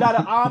 I'm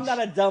not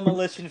a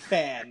Demolition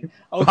fan.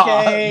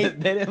 Okay,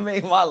 They didn't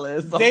make my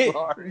list. I'm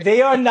sorry.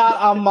 They are not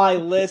on my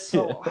list.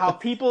 So how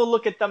people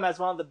look at them as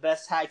one of the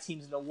best tag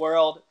teams in the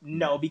world?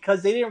 No,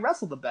 because they didn't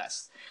wrestle the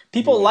best.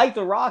 People like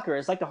the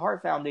Rockers, like the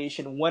Hart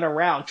Foundation, went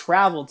around,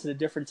 traveled to the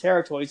different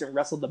territories, and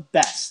wrestled the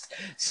best.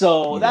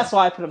 So that's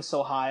why I put them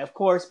so high. Of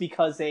course,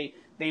 because they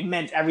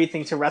meant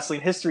everything to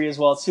wrestling history as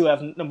well too.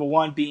 Of number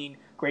one being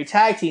great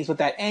tag teams, with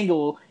that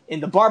angle in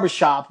the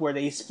barbershop where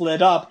they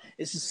split up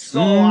is just so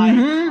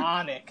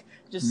iconic.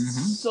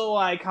 Just so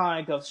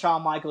iconic of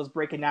Shawn Michaels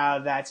breaking out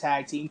of that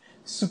tag team,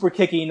 super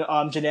kicking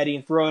Jannetty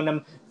and throwing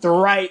him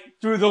right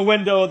through the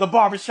window of the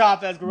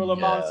barbershop, as Gorilla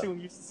Monsoon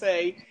used to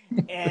say.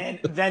 And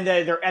then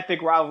their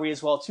epic rivalry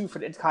as well, too, for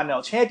the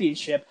Intercontinental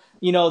Championship.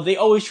 You know, they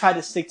always try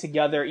to stick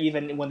together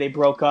even when they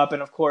broke up.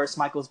 And, of course,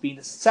 Michaels being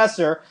the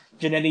successor,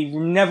 Jannetty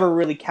never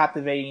really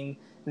captivating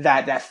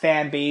that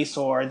fan base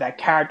or that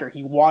character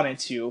he wanted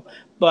to.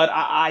 But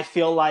I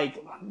feel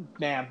like,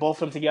 man, both of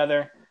them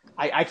together,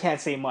 I can't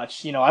say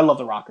much. You know, I love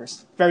the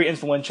Rockers. Very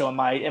influential in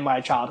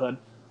my childhood.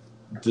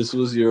 This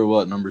was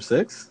your, number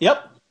 6?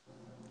 Yep.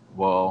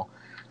 Well,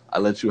 I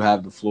let you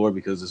have the floor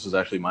because this was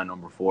actually my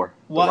number 4.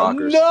 What? The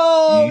Rockers.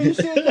 No, you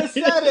should have just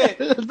said it.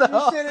 You should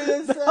have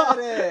just said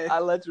it. I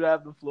let you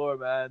have the floor,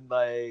 man.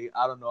 Like,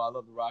 I don't know. I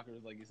love the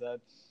Rockers, like you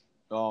said.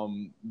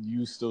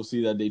 You still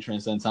see that they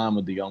transcend time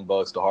with the Young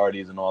Bucks, the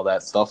Hardys, and all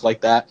that stuff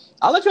like that.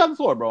 I'll let you have the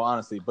floor, bro,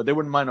 honestly. But they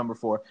weren't my number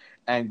 4.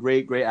 And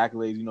great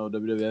accolades, you know,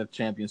 WWF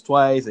champions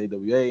twice,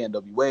 AWA,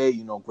 NWA,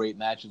 you know, great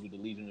matches with the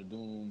Legion of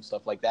Doom,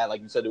 stuff like that.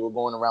 Like you said, they were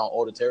going around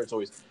all the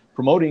territories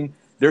promoting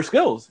their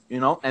skills, you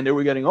know, and they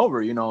were getting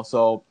over, you know.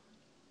 So,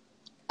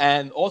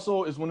 and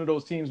also it's one of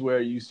those teams where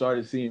you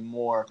started seeing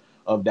more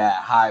of that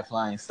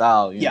high-flying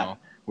style, you know,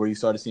 where you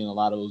started seeing a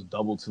lot of those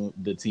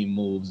the team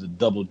moves, the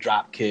double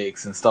drop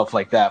kicks and stuff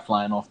like that,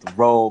 flying off the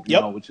rope, you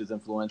know, which is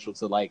influential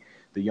to like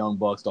the Young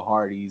Bucks, the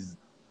Hardys,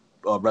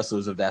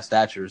 wrestlers of that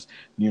statures,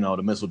 you know,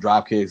 the missile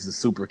drop kicks, the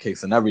super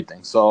kicks, and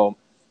everything. So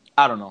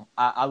I don't know.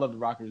 I love the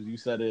Rockers. You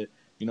said it,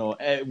 you know,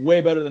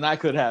 way better than I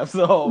could have.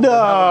 So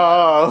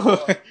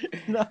no,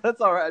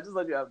 that's all right. I just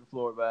let you have the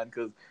floor, man,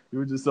 because you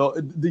were just so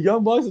the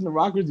Young Bucks and the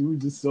Rockers. You were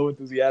just so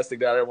enthusiastic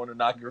that I didn't want to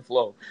knock your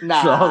flow.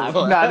 Nah.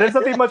 There's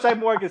nothing much I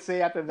more could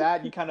say after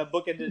that. You kind of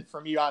bookended it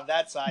from you on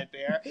that side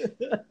there.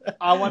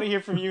 I want to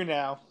hear from you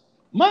now.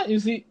 You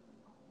see.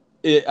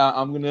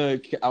 I'm gonna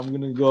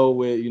go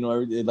with, you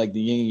know, like the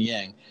yin and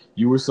yang.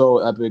 You were so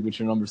epic with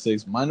your number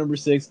 6. My number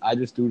 6, I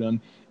just threw them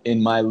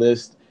in my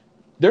list.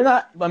 They're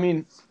not. I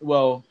mean,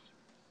 well,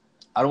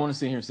 I don't want to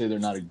sit here and say they're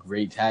not a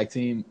great tag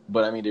team,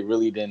 but I mean they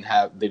really don't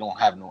have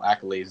no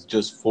accolades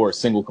just for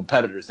single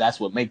competitors.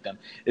 That's what make them.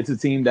 It's a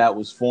team that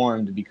was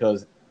formed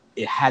because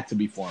it had to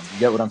be formed. You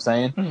get what I'm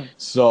saying? Mm-hmm.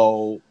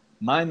 So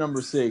my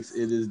number 6,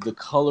 it is the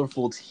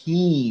colorful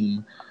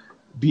team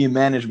being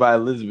managed by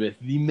Elizabeth,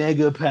 the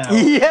Mega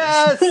Powers.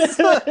 Yes!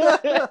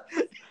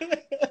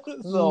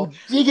 So,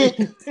 dig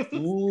it.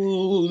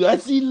 Ooh, I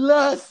see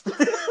lust.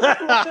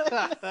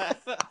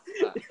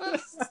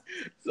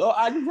 So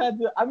I just had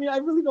to, I mean, I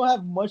really don't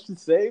have much to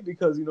say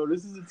because, you know,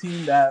 this is a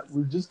team that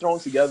was just thrown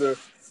together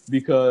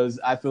because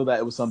I feel that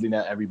it was something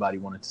that everybody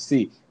wanted to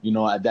see. You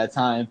know, at that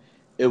time,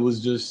 it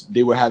was just,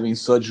 they were having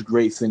such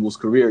great singles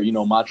career. You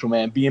know, Macho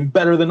Man being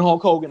better than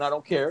Hulk Hogan. I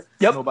don't care.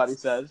 Yep. Nobody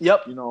says.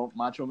 Yep. You know,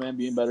 Macho Man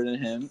being better than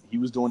him. He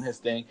was doing his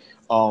thing.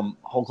 Hulk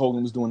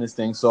Hogan was doing his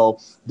thing. So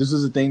this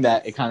was a thing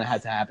that it kind of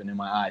had to happen in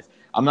my eyes.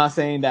 I'm not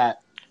saying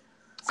that.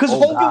 Because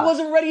Hogan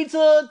wasn't ready to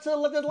let the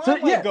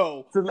limelight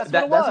go. That's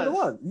what it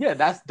was. Yeah,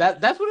 that's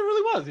what it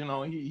really was. You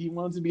know, he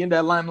wanted to be in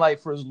that limelight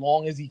for as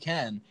long as he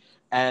can.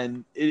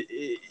 And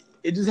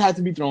it just had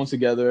to be thrown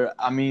together.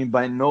 I mean,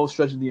 by no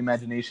stretch of the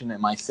imagination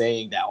am I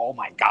saying that, oh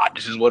my God,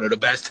 this is one of the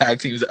best tag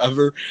teams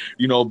ever,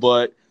 you know,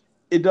 but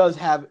it does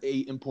have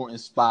a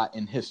important spot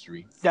in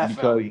history.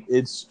 Definitely. Because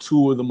it's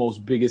two of the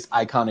most biggest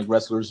iconic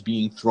wrestlers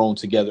being thrown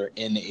together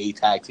in a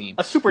tag team.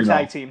 A super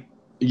tag team.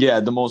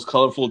 Yeah, the most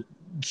colorful,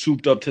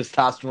 souped up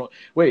testosterone.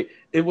 Wait,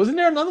 wasn't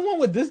there another one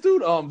with this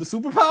dude? The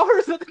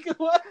superpowers, I think it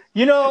was.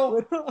 You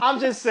know, I'm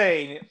just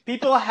saying,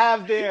 people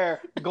have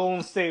their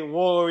Golden State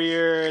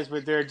Warriors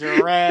with their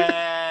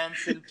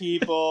Durants and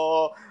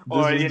people,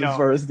 or this you know,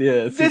 first,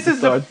 this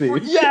is the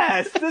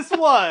yes, this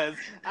was.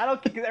 I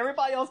don't because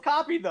everybody else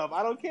copied them.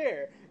 I don't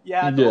care. You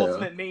had the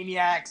Ultimate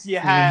Maniacs. You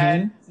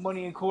had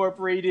Money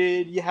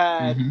Incorporated. You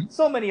had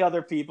so many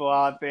other people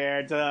out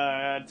there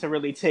to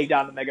really take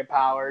down the Mega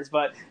Powers.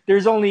 But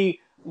there's only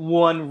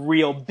one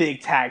real big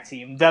tag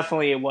team.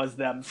 Definitely it was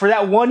them. For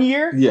that 1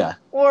 year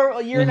or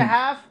a year and a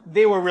half,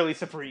 they were really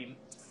supreme.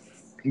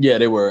 Yeah,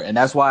 they were. And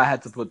that's why I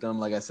had to put them,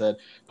 like I said,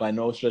 by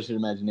no stretch of the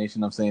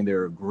imagination, I'm saying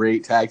they're a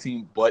great tag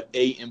team, but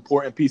a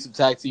important piece of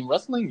tag team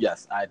wrestling,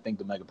 yes, I think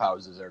the Mega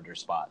Powers deserve their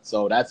spot.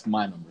 So that's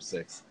my number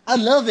 6. I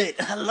love it.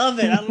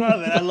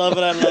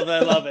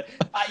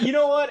 You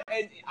know what?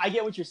 I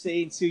get what you're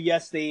saying, too.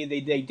 Yes, they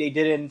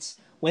didn't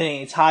win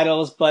any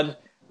titles,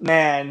 but,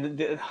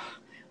 man,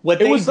 What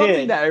it they was something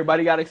did, that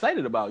everybody got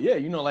excited about. Yeah,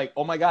 you know, like,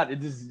 oh my God,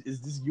 is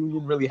this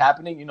union really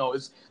happening? You know,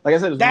 it's like I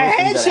said, it's one of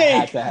that those things that had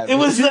handshake, to happen. it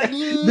was like,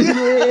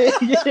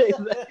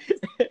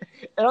 Yeah.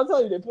 And I'll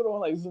tell you, they put on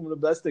like some of the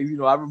best things. You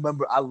know, I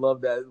remember, I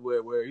love that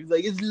where he's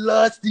like, "It's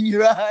lust in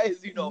your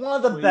eyes." You know,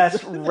 one of the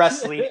best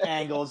wrestling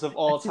angles of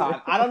all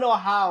time. I don't know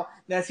how.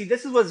 Now, see,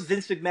 this is what's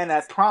Vince McMahon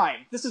at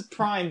prime. This is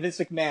prime Vince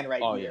McMahon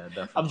right Oh here. yeah,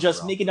 definitely. Of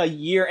just bro. making a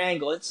year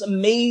angle. It's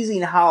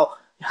amazing how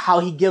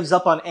he gives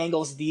up on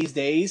angles these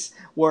days.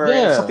 Where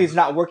if something's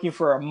not working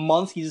for a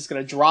month, he's just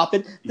gonna drop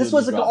it. This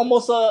was like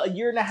almost a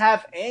year and a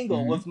half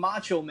angle with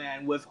Macho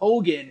Man, with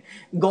Hogan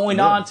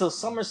going on to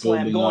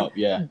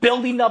SummerSlam,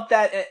 building up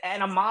that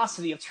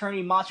animosity of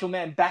turning Macho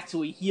Man back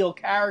to a heel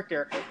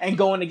character and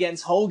going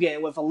against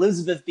Hogan, with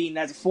Elizabeth being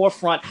at the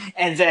forefront,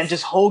 and then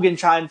just Hogan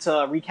trying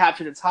to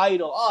recapture the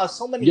title. Oh,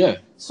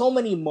 so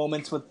many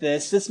moments with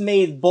this. This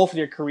made both of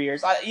their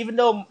careers. Even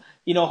though,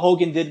 you know,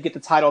 Hogan did get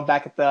the title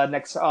back at the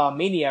next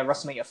Mania,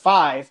 WrestleMania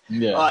 5.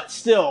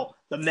 Still,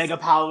 the Mega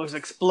Power was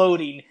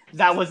exploding.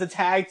 That was the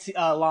tag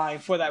line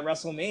for that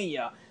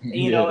WrestleMania.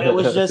 You know, it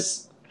was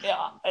just...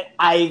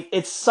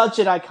 it's such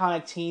an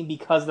iconic team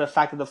because of the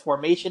fact of the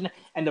formation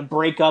and the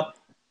breakup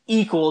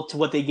equal to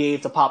what they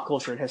gave to pop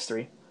culture and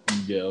history.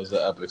 Yeah, it was an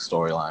epic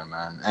storyline,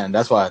 man. And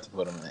that's why I had to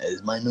put him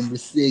as my number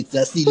 6.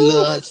 I see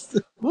lust.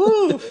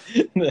 Woo!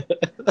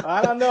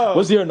 I don't know.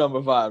 What's your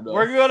number 5, though?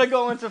 We're going to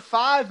go into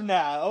 5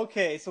 now.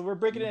 Okay, so we're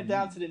breaking it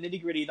down to the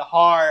nitty-gritty, the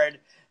hard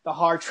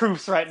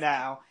truths right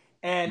now.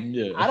 And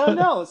I don't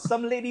know,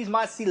 some ladies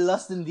might see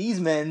lust in these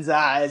men's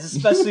eyes,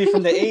 especially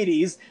from the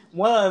 80s.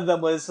 One of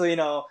them was, you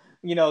know,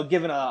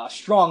 given a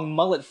strong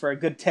mullet for a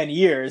good 10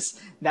 years.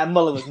 That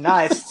mullet was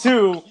nice,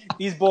 too.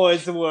 These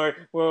boys were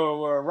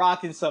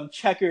rocking some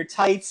checker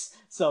tights,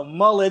 some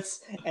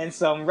mullets, and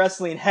some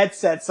wrestling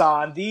headsets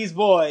on. These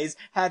boys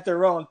had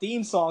their own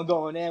theme song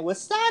going in with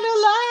Steiner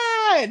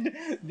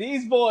Line.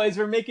 These boys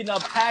were making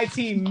up tag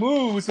team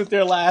moves with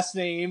their last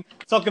name.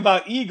 Talk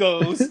about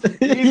egos.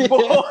 These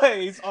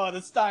boys are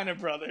the Steiner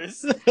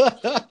brothers.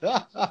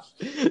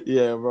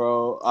 Yeah,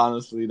 bro.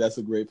 Honestly, that's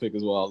a great pick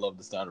as well. I love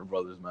the Steiner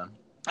brothers, man.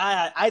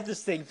 I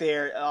just think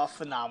they're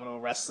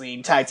phenomenal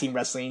wrestling, tag team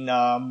wrestling.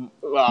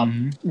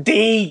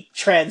 They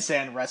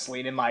transcend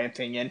wrestling, in my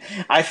opinion.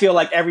 I feel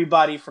like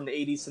everybody from the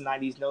 80s to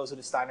 90s knows who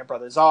the Steiner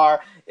brothers are.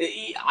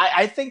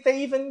 I think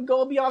they even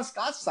go beyond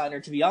Scott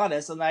Steiner, to be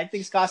honest. And I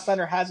think Scott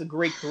Steiner has a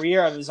great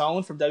career of his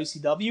own from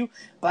WCW.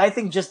 But I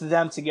think just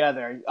them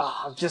together,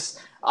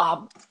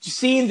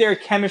 seeing their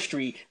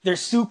chemistry, their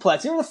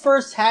suplex. They were the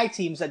first tag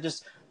teams that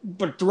just...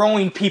 but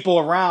throwing people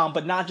around,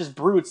 but not just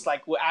brutes,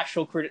 like with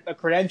actual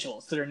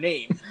credentials to their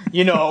name.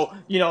 You know,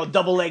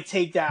 double leg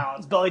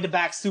takedowns, belly to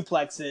back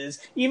suplexes.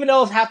 Even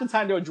though half the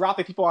time they were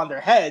dropping people on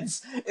their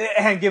heads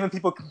and giving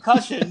people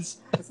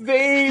concussions,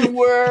 they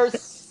were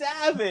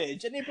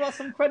savage, and they brought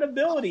some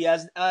credibility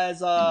as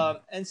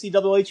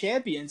NCAA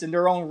champions in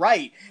their own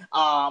right.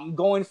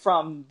 Going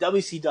from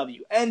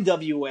WCW,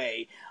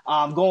 NWA,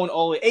 going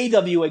all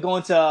AWA,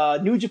 going to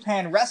New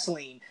Japan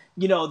Wrestling.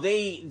 You know,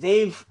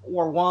 they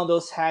were one of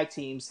those tag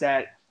teams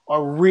that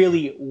are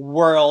really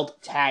world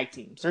tag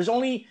teams. There's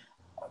only,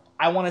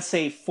 I want to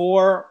say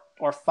 4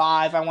 or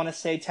 5,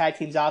 tag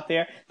teams out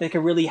there that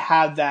can really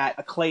have that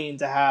acclaim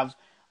to have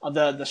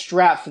the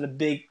strap for the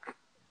big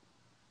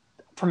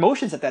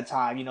promotions at that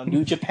time. You know,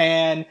 New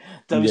Japan,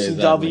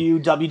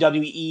 WCW,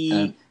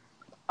 WWE,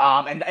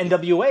 and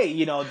NWA.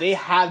 You know, they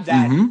have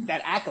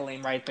that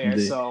accolade right there.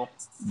 So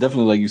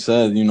definitely, like you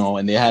said, you know,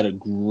 and they had a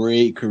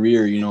great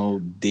career, you know,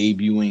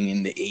 debuting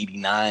in the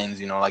 89s,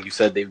 you know, like you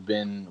said, they've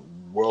been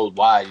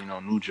worldwide, you know,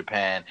 New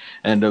Japan,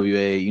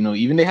 NWA, you know,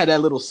 even they had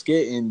that little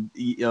skit in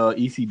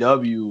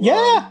ECW,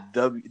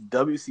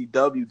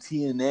 WCW,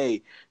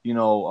 TNA, you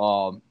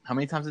know, how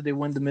many times did they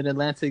win the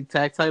Mid-Atlantic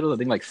tag titles? I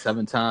think like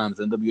 7 times.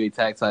 NWA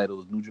tag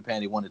titles, New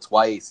Japan, they won it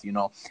twice, you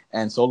know,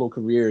 and solo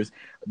careers,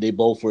 they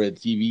both were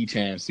TV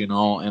champs, you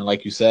know, and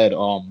like you said,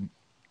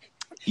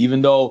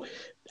 even though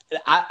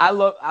I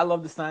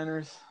love the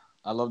Steiners.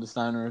 I love the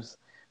Steiners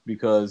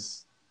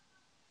because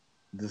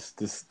this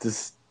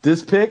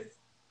pick,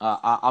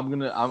 I'm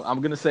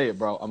gonna say it,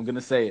 bro. I'm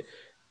gonna say it.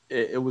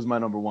 It was my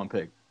number 1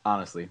 pick.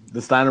 Honestly,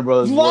 the Steiner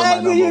brothers were my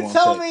number 1 pick. Why did you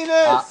tell me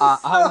this?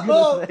 I'm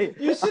gonna say it.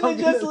 You should have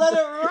just let it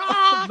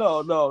rock.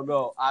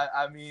 No.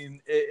 I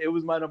mean, it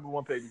was my number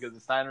 1 pick because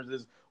the Steiners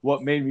is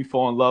what made me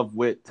fall in love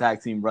with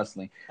tag team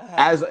wrestling.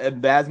 As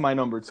my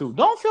number 2.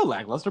 Don't feel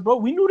lackluster, bro.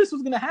 We knew this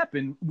was gonna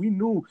happen. We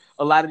knew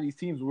a lot of these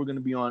teams were gonna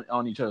be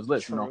on each other's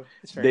list. True.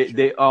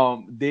 You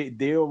know,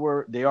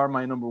 they are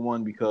my number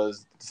 1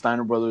 because the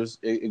Steiner brothers.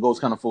 It goes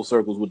kind of full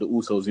circles with the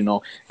Usos. You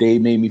know, they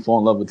made me fall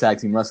in love with tag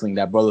team wrestling.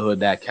 That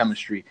brotherhood, that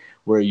chemistry,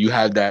 where you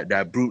had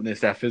that bruteness,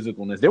 that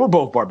physicalness. They were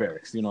both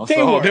barbarics. You know,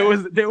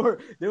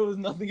 there was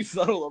nothing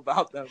subtle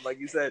about them. Like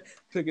you said,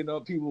 picking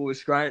up people with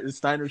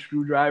Steiner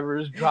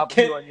screwdrivers,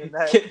 dropping you on your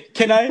neck.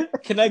 Can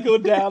I go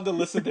down the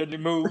list of their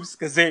moves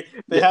because they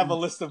have a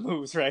list of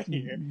moves right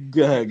here.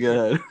 Go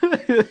ahead.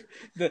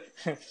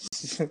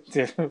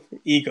 The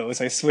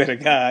egos, I swear to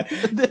God.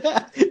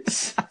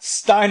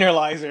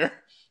 Steinerlizer.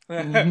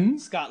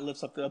 Scott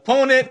lifts up the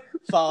opponent,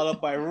 followed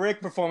up by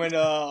Rick performing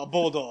a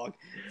bulldog.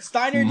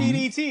 Steiner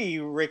DDT.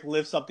 Rick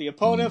lifts up the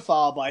opponent,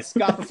 followed by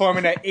Scott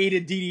performing an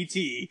aided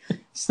DDT.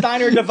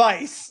 Steiner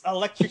device,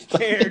 electric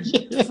chair,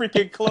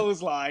 freaking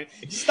clothesline.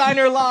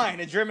 Steiner line,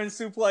 a German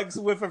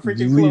suplex with a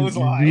freaking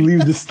clothesline. You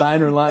leave the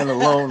Steiner line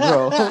alone,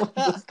 bro.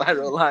 The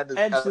Steiner line is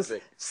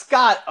epic.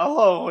 Scott,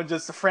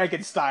 just a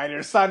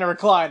Frankensteiner, Steiner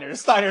recliner,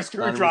 Steiner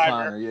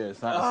screwdriver.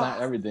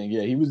 Steiner, everything.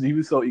 Yeah, he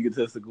was so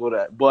egotistical with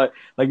that. But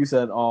like you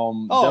said,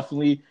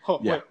 definitely.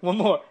 Wait, one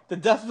more. The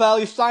Death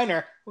Valley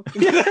Steiner.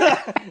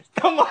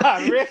 Come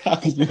on, Rick. How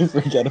could you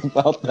forget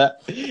about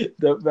that?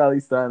 Death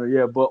Valley Steiner,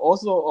 yeah. But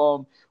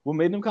also, what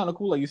made them kind of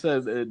cool, like you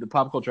said, the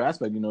pop culture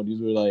aspect.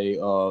 These were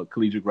like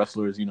collegiate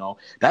wrestlers.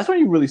 That's when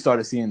you really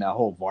started seeing that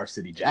whole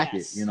varsity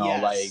jacket.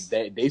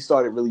 Like they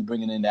started really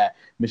bringing in that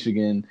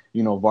Michigan,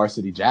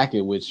 varsity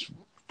jacket, which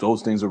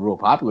those things are real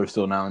popular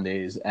still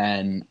nowadays.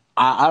 And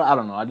I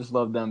don't know, I just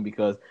love them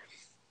because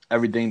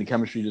everything, the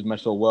chemistry just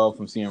meshed so well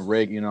from seeing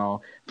Rick,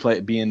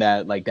 being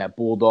that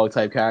bulldog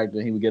type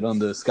character. He would get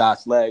under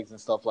Scott's legs and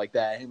stuff like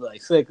that. He'd be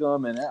like, sick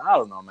him. And I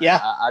don't know, man.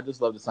 Yeah. I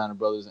just love the Steiner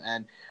brothers.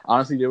 And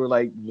honestly, they were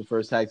like the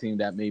first tag team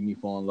that made me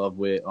fall in love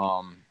with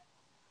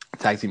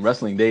tag team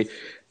wrestling.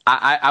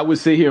 I would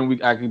sit here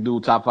and I could do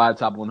top 5,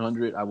 top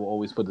 100. I will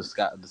always put the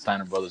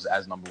Steiner brothers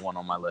as number 1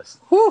 on my list.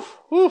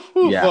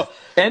 Yeah.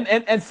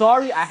 And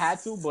sorry, I had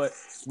to, but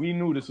we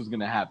knew this was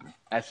going to happen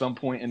at some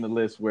point in the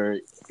list where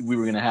we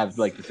were going to have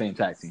like the same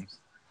tag teams.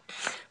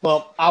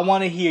 Well, I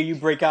want to hear you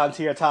break out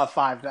into your top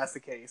 5 if that's the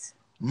case.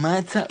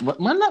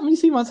 Let me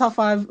see my top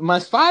 5. My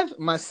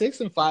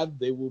 6 and 5,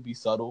 they will be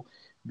subtle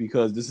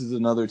because this is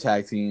another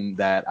tag team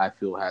that I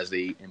feel has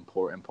a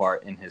important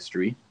part in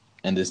history.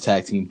 And this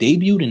tag team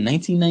debuted in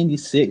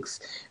 1996,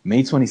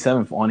 May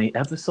 27th, on an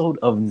episode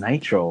of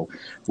Nitro,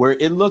 where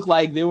it looked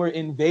like they were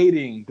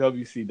invading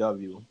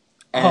WCW.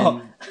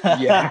 And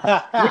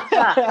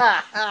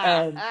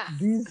and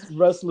these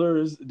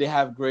wrestlers, they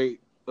have great,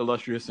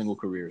 illustrious single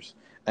careers.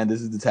 And this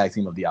is the tag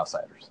team of the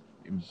Outsiders.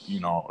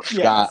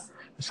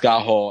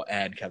 Scott Hall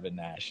and Kevin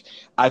Nash.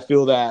 I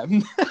feel that.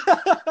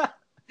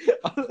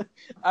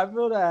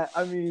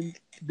 I mean,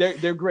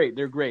 they're great.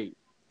 They're great.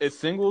 As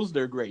singles,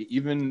 they're great.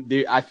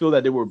 I feel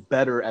that they were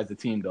better as a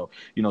team, though.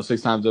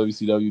 6 times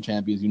WCW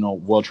champions.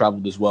 Well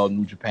traveled as well.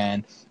 New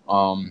Japan.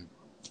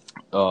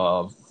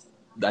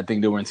 I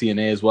think they were in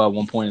TNA as well at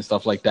one point and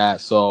stuff like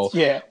that. So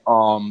yeah.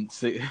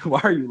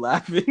 Why are you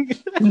laughing?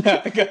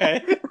 No, go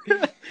ahead.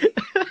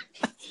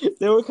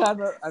 They were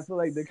kind of. I feel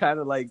like they're kind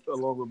of like,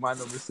 along with my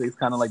number 6,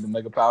 kind of like the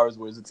Mega Powers,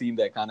 where it's a team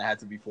that kind of had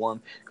to be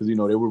formed because they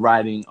were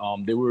riding.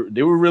 They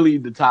were really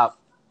the top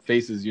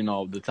faces.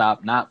 The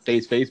top, not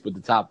face, but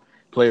the top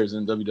players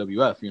in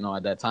WWF,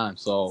 at that time.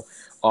 So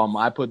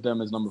I put them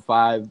as number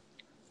 5.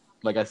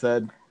 Like I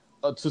said,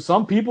 to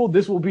some people,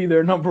 this will be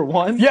their number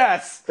 1.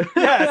 Yes,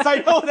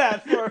 I know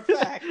that for a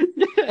fact.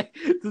 Yeah.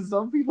 To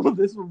some people,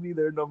 this will be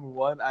their number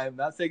 1. I am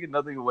not taking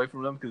nothing away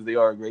from them because they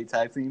are a great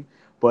tag team,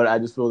 but I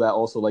just feel that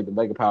also, like, the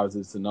Mega Powers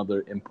is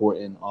another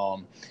important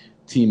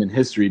team in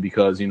history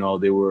because, they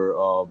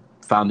were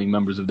founding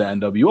members of the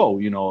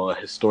NWO, a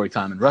historic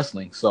time in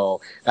wrestling.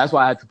 So that's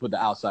why I had to put the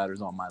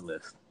Outsiders on my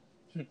list.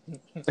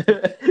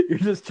 You're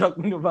just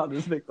chuckling about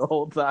this Nick the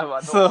whole time.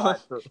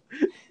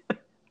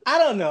 I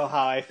don't know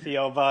how I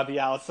feel about the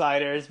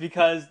Outsiders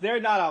because they're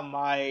not on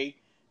my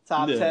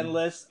top 10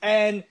 list,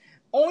 and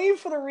only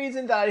for the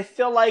reason that I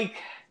feel like,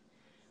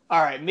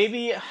 all right,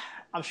 maybe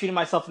I'm shooting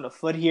myself in the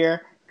foot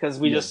here because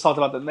we just talked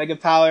about the Mega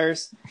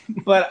Powers,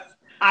 but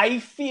I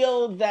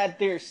feel that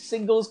their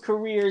singles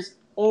careers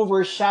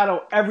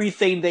overshadow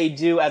everything they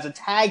do as a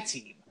tag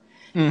team.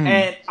 Mm-hmm.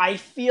 And I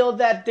feel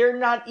that they're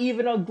not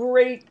even a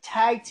great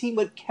tag team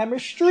with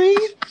chemistry.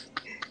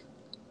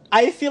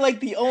 I feel like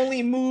the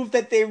only move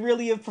that they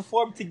really have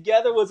performed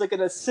together was like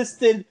an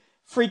assisted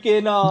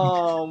freaking,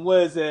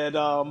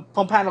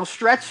 pump handle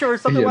stretch or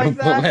something like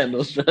that. Pump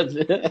handle stretch.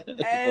 And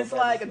it's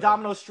like a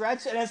domino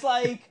stretch. And it's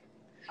like,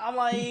 I'm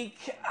like,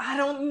 I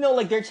don't know,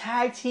 like their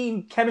tag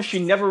team chemistry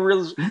never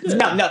really.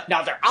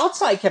 Now their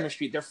outside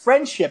chemistry, their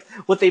friendship,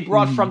 what they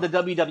brought from the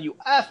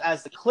WWF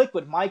as the Clique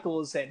with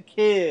Michaels and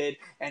Kid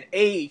and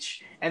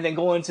H, and then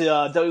going to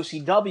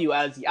WCW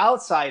as the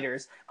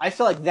Outsiders. I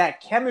feel like that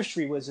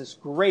chemistry was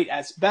just great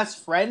as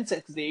best friends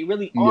because they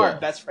really are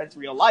best friends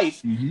in real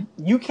life. Mm-hmm.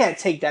 You can't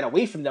take that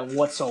away from them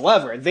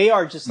whatsoever. They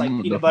are just like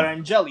peanut butter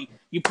and jelly.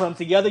 You put them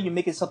together, you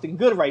make it something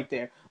good right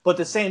there. But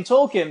the same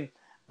token,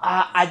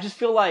 I just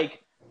feel like,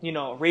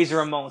 Razor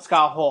Ramon,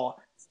 Scott Hall,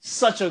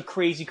 such a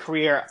crazy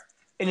career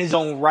in his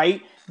own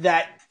right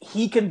that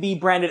he can be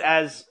branded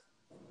as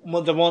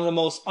one of the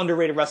most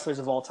underrated wrestlers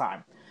of all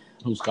time.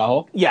 Who's Scott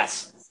Hall?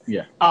 Yes.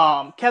 Yeah.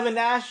 Kevin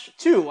Nash,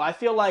 too. I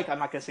feel like, I'm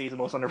not going to say he's the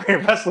most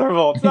underrated wrestler of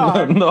all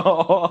time.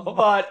 No.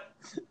 But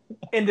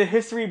in the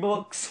history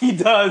books, he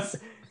does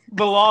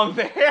belong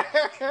there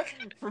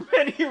for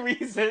many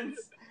reasons.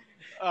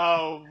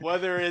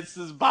 Whether it's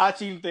just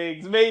botching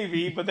things,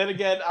 maybe, but then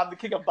again, I'm the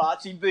king of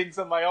botching things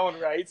on my own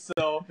right.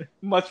 So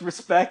much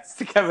respect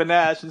to Kevin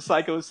Nash and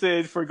Psycho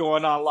Sid for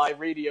going on live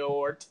radio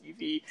or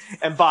TV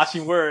and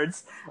botching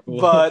words.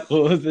 But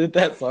what was it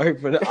that? Sorry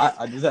for that.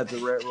 I just had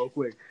to rant real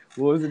quick.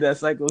 What was it that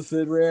Psycho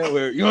Sid ran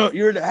where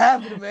you're the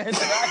half of the man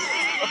that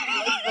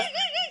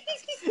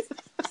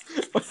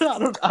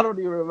I don't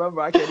even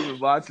remember. I can't even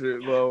watch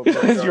it, bro.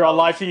 Because you're on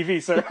live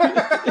TV, sir.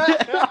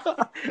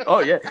 Oh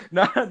yeah,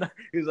 no.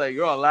 He's like,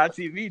 you're on live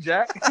TV,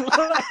 Jack.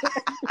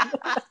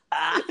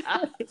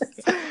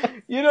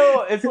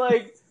 It's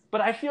like,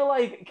 but I feel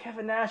like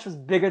Kevin Nash was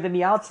bigger than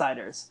the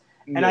Outsiders,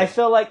 and I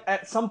feel like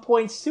at some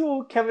points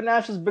too, Kevin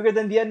Nash was bigger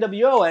than the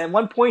NWO, and at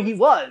one point he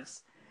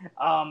was.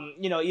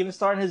 Even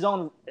starting his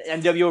own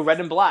NWO Red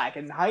and Black.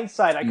 In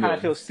hindsight, I kind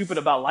of feel stupid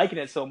about liking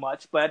it so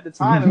much, but at the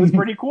time, it was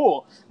pretty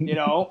cool,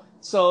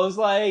 So it was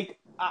like,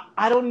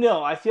 I don't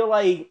know. I feel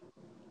like,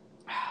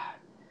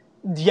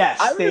 yes,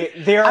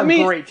 they're a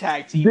great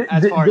tag team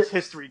as far as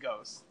history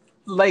goes.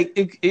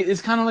 Like,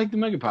 it's kind of like the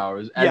Mega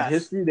Powers. As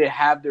history, they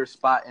have their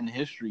spot in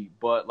history,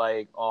 but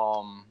like,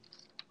 I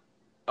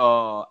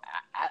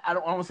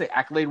don't want to say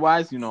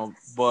accolade-wise,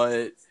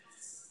 but...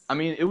 I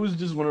mean, it was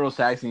just one of those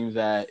tag teams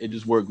that it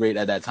just worked great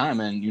at that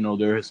time. And,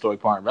 their historic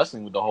part in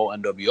wrestling with the whole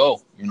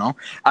NWO,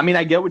 I mean,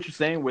 I get what you're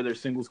saying where their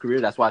singles career,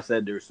 that's why I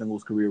said their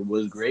singles career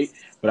was great.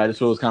 But I just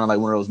feel it was kind of like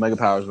one of those Mega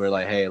Powers where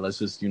like, hey, let's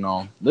just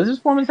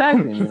form a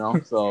tag team,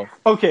 so.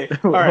 Okay.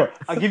 All right.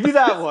 I'll give you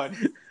that one.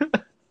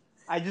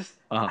 I just,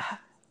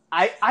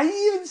 I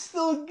even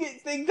still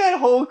think that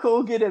Hulk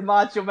Hogan and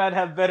Macho Man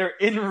have better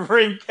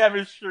in-ring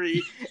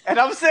chemistry. And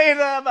I'm saying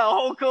that about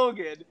Hulk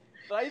Hogan.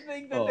 I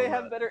think that they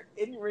have better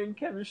in-ring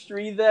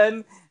chemistry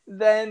than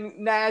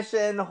Nash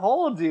and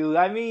Hall do.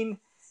 I mean,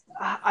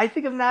 I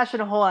think of Nash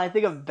and Hall and I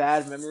think of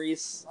bad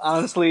memories,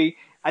 honestly.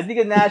 I think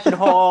of Nash and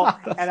Hall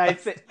and I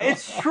think...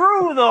 It's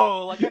true,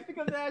 though! Like, I think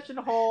of Nash and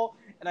Hall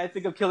and I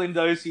think of killing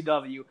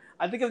WCW.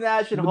 I think of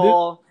Nash and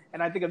Hall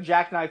and I think of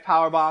jackknife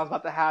powerbombs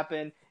about to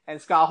happen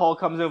and Scott Hall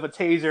comes in with a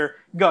taser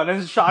gun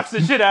and shocks the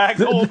shit out of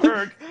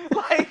Goldberg.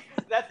 Like,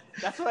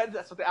 that's what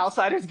the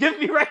Outsiders give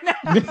me right now.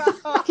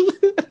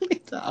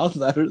 The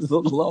Outsiders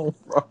alone,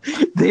 bro.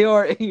 They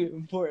are an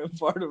important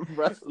part of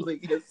wrestling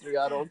history.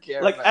 I don't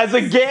care. Like, as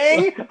a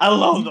gang, I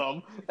love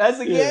them. As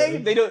a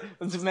gang, they do.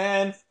 When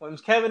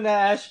Kevin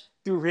Nash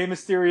threw Rey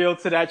Mysterio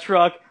to that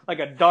truck like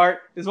a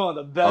dart is one of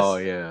the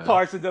best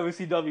parts of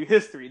WCW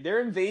history.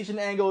 Their invasion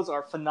angles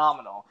are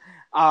phenomenal.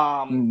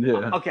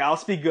 Okay, I'll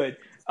speak good.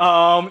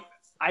 I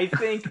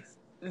think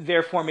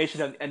their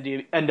formation of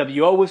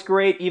NWO was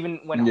great,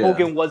 even when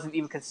Hogan wasn't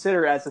even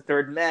considered as a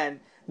third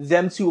man.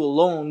 Them two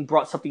alone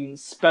brought something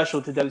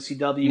special to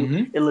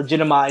WCW. It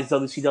legitimized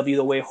WCW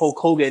the way Hulk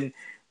Hogan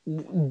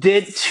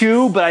did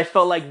too, but I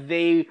felt like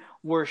they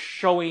were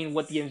showing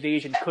what the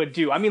invasion could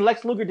do. I mean,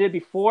 Lex Luger did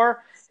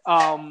before, but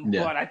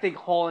I think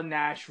Hall and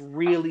Nash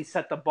really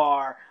set the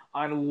bar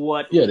on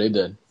what they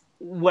did.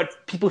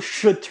 What people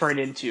should turn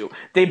into.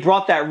 They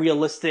brought that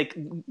realistic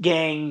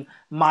gang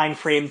mind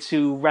frame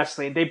to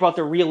wrestling. They brought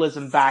the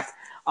realism back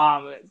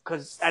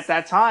because at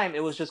that time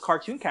it was just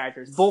cartoon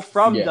characters, both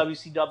from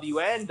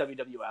WCW and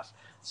WWF.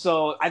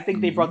 So I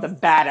think they brought the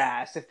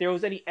badass. If there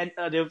was any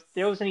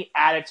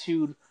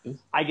attitude,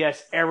 I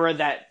guess, era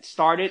that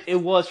started,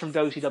 it was from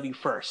WCW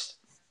first.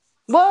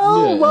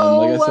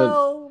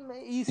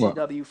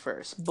 ECW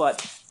first,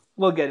 but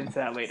we'll get into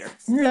that later.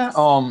 Yeah.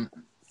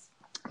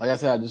 Like I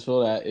said, I just feel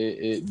that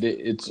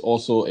it's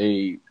also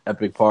a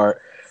epic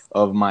part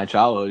of my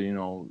childhood.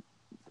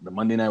 The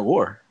Monday Night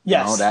War.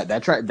 Yes.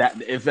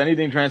 That if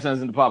anything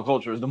transcends into pop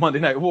culture is the Monday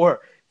Night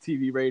War.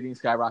 TV ratings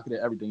skyrocketed,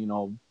 everything.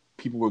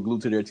 People were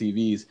glued to their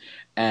TVs,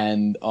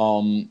 and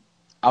I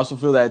also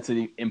feel that it's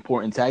an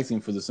important tag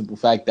team for the simple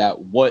fact that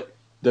what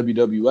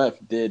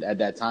WWF did at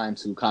that time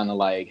to kind of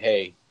like,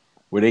 hey,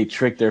 where they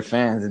tricked their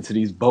fans into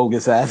these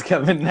bogus ass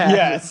Kevin Nash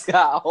and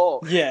Scott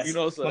Hall. Yes.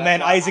 So my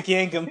man Isaac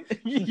Yankem.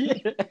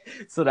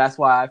 So that's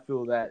why I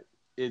feel that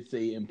it's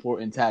a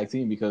important tag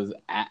team because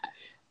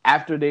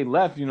after they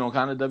left,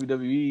 kind of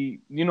WWE,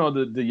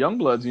 the young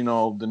bloods,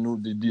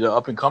 the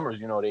up and comers,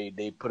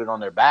 they put it on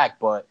their back,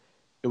 but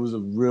it was a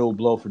real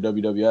blow for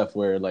WWF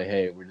where like,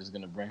 hey, we're just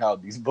gonna bring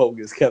out these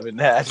bogus Kevin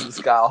Nash and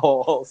Scott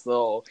Hall.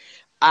 So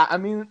I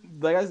mean,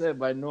 like I said,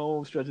 by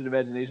no stretch of the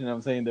imagination,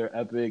 I'm saying they're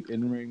epic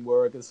in-ring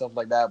work and stuff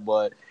like that.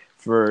 But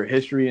for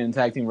history and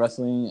tag team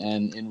wrestling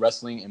and in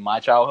wrestling in my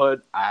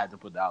childhood, I had to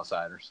put the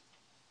Outsiders.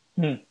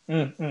 I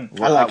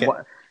like it.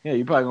 Yeah,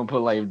 you're probably going to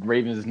put like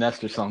Raven's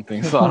Nest or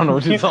something. So I don't know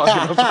what you're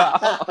talking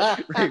about.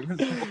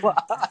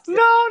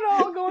 No,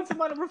 I'll go into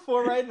my number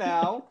 4 right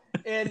now.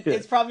 And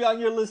it's probably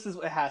on your list.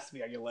 It has to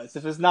be on your list.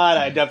 If it's not,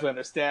 I definitely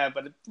understand.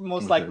 But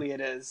most likely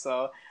it is.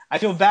 So I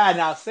feel bad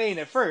now saying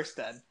it first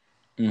then.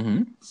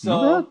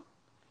 So,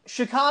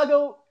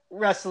 Chicago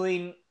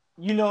wrestling,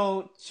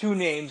 2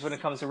 names when it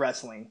comes to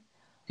wrestling.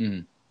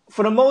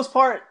 For the most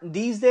part,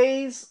 these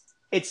days,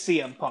 it's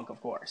CM Punk,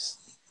 of course.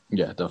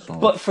 Yeah,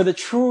 definitely. But for the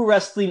true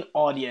wrestling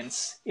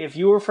audience, if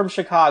you were from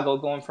Chicago,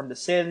 going from the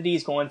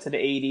 70s, going to the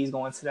 80s,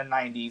 going to the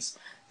 90s,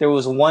 there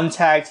was one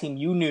tag team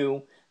you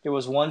knew. There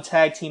was one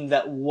tag team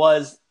that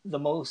was the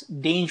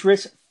most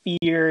dangerous,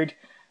 feared,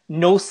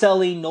 no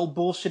selling, no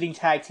bullshitting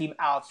tag team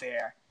out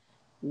there.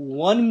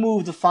 One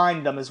move to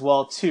find them as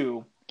well,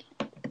 too.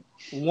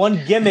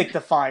 One gimmick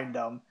to find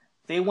them.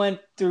 They went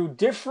through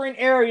different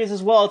areas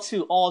as well,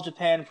 too. All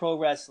Japan Pro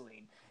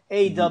Wrestling,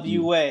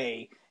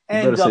 AWA,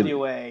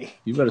 NWA.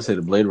 You better say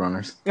the Blade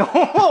Runners. Warrior.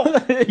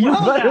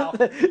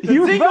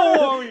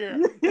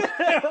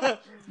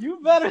 You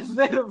better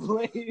say the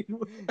Blade.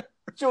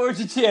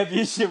 Georgia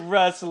Championship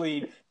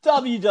Wrestling,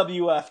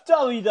 WWF,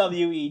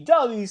 WWE,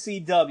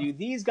 WCW.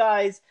 These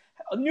guys,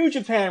 New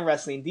Japan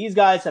Wrestling, these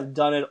guys have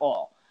done it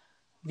all.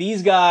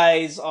 These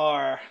guys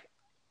are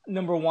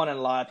number one in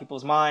a lot of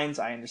people's minds.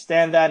 I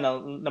understand that.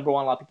 Number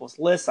one in a lot of people's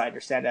lists. I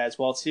understand that as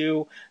well,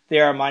 too. They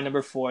are my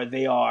number 4.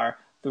 They are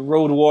the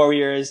Road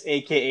Warriors,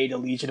 a.k.a. the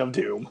Legion of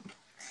Doom.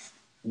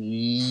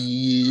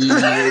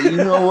 Yeah, you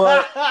know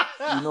what?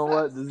 You know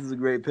what? This is a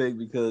great pick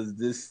because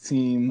this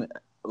team,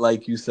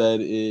 like you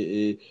said,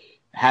 it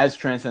has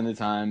transcended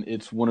time.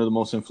 It's one of the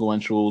most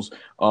influential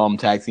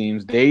tag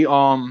teams. They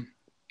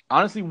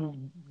honestly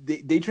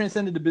they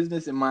transcended the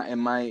business in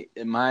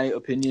my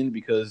opinion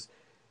because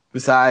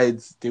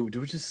besides they were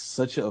just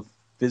such a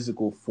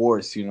physical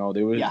force, you know.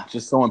 They were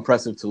just so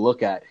impressive to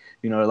look at.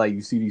 You know, like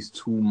you see these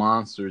two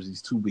monsters,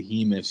 these two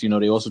behemoths, you know,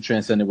 they also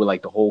transcended with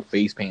like the whole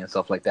face paint and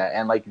stuff like that.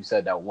 And like you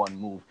said, that one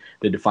move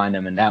that defined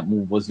them, and that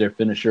move was their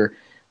finisher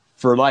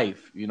for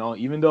life, you know,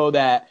 even though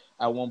that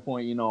at one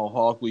point, you know,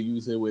 Hawk would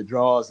use it with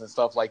draws and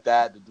stuff like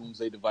that. The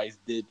Doomsday Device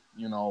did,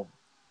 you know,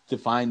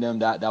 define them.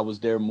 That was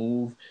their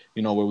move,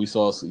 you know, where we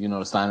saw, you know,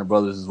 the Steiner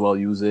brothers as well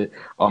use it.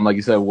 Like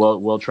you said,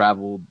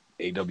 well-traveled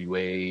AWA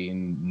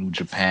in New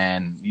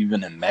Japan,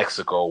 even in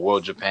Mexico,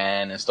 World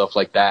Japan and stuff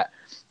like that.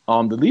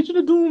 The Legion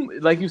of Doom,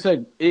 like you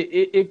said,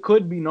 it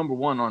could be number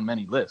 1 on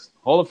many lists.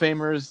 Hall of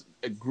Famers,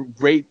 a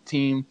great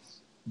team,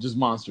 just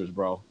monsters,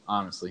 bro.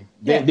 Honestly,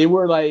 they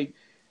were like,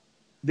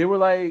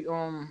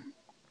 oh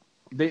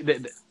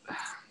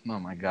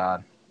my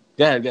god,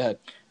 go ahead.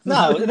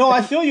 No,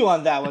 I feel you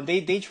on that one.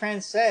 They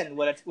transcend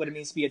what it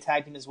means to be a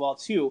tag team as well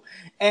too,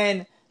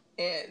 and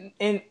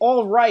in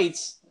all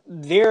rights,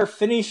 their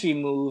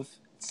finishing move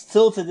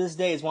still to this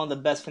day is one of the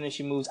best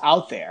finishing moves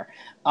out there.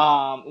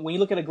 When you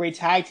look at a great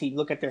tag team,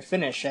 look at their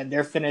finish, and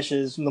their finish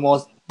is the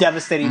most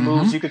devastating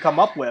moves you could come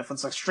up with.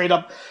 It's a straight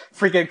up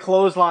freaking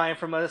clothesline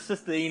from an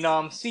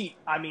assisting seat.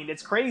 I mean,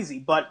 it's crazy,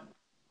 but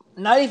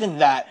not even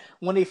that.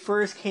 When they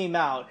first came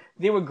out,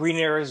 they were green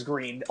as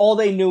green. All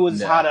they knew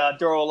was how to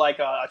throw like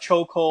a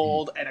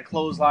chokehold and a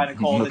clothesline and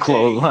call it a day.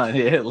 Clothesline,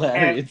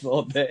 hilarious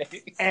all day.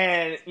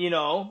 And, you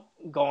know,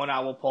 going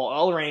out with Paul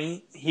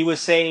Ellering, he was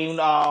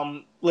saying,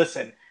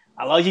 listen,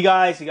 I love you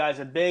guys. You guys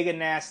are big and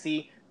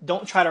nasty.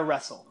 Don't try to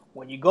wrestle.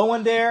 When you go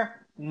in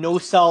there, no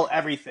sell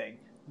everything.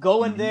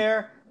 Go in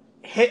there,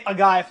 hit a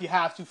guy if you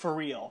have to for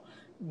real.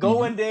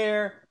 Go in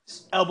there,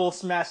 elbow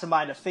smash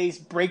somebody in the face,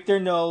 break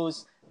their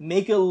nose,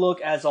 make it look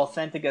as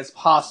authentic as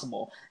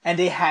possible. And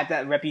they had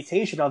that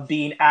reputation of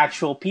being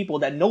actual people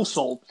that no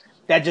sold.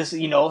 That just,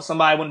 you know,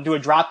 somebody would do a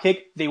drop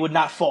kick, they would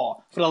not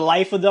fall. For the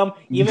life of them,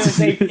 even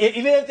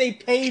if they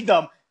paid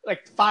them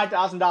like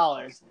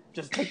 $5,000,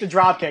 just take the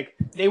drop kick,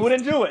 they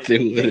wouldn't do it. They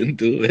wouldn't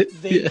do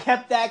it. They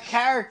kept that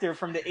character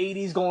from the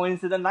 80s going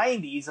into the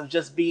 90s of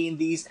just being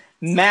these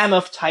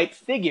mammoth-type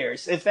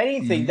figures. If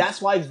anything,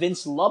 that's why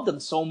Vince loved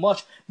them so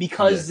much,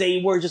 because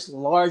they were just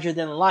larger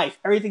than life.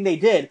 Everything they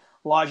did,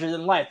 larger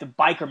than life. The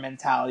biker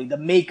mentality, the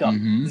makeup,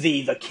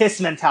 the Kiss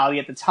mentality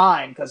at the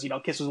time, because, you know,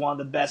 Kiss was one of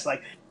the best,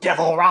 like,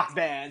 devil rock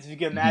bands, if you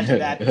can imagine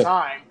that at the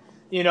time.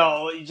 You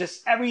know,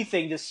 just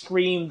everything just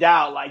screamed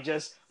out, like,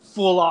 just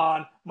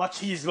full-on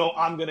machismo,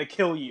 I'm gonna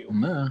kill you.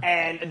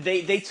 And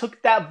they took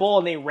that ball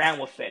and they ran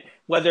with it.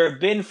 Whether it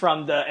been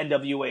from the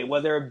NWA,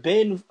 whether it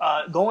been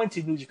going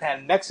to New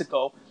Japan,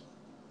 Mexico,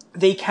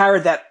 they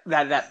carried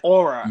that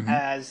aura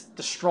as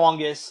the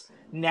strongest,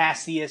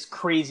 nastiest,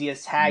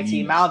 craziest tag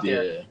team out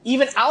there.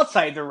 Even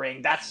outside the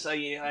ring. That's,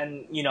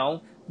 and, you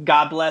know,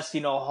 God bless,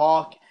 you know,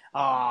 Hawk,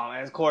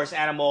 and of course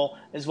Animal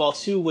as well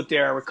too, with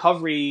their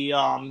recovery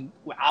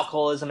with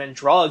alcoholism and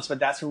drugs, but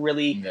that's what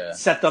really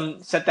set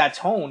that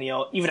tone, you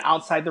know, even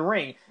outside the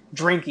ring.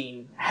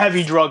 Drinking,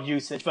 heavy drug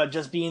usage, but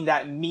just being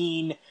that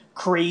mean,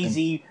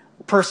 crazy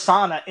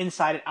persona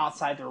inside and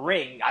outside the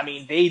ring. I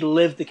mean, they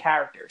lived the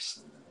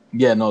characters.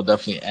 Yeah, no,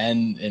 definitely.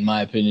 And in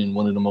my opinion,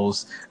 one of the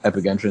most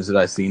epic entrances that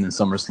I've seen in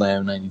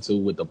SummerSlam 92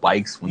 with the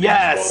bikes when they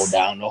roll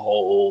down the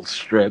whole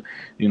strip,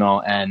 you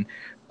know, and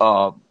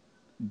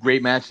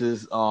great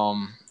matches,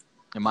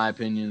 in my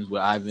opinion,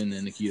 with Ivan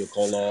and Nikita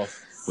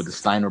Koloff, with the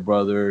Steiner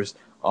brothers,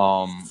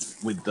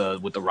 with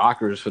the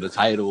Rockers for the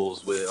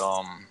titles, with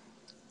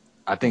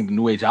I think the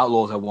New Age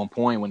Outlaws at one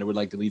point when they were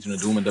like the Legion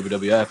of Doom in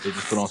WWF, they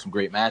just put on some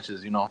great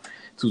matches, you know,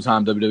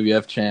 2-time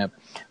WWF champ,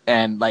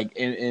 and like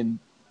in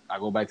I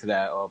go back to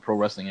that Pro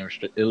Wrestling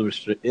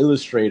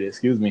Illustrated,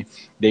 excuse me,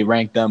 they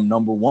ranked them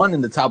number 1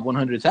 in the top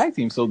 100 tag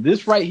teams. So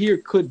this right here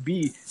could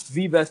be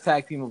the best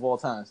tag team of all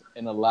times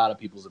in a lot of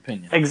people's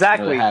opinion.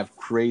 Exactly. You know, they have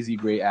crazy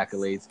great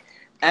accolades.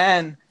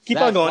 And keep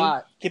on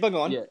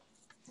going. Yeah,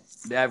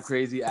 they have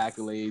crazy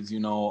accolades,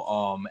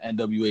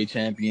 NWA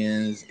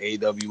champions,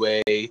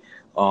 AWA,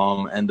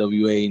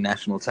 NWA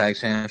national tag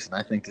champs, and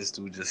I think this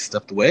dude just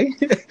stepped away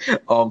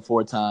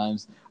 4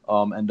 times.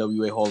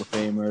 NWA Hall of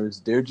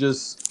Famers. They're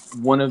just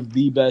one of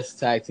the best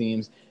tag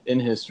teams in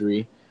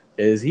history.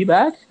 Is he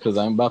back? Because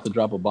I'm about to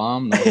drop a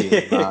bomb. No, he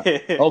is not.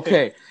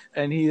 Okay,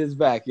 and he is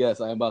back. Yes,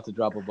 I am about to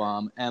drop a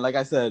bomb. And like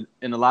I said,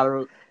 in a lot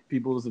of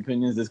people's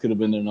opinions, this could have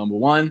been their number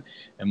 1.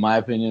 In my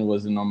opinion,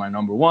 wasn't on my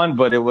number 1,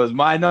 but it was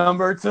my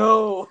number 2.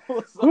 So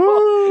the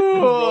Road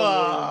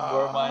Warriors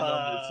were my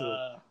number 2.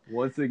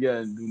 Once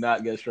again, do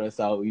not get stressed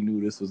out. We knew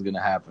this was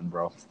gonna happen,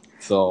 bro.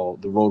 So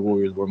the Road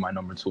Warriors were my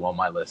number 2 on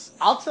my list.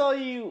 I'll tell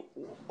you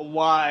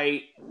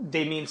why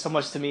they mean so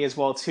much to me as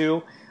well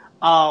too.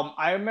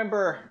 I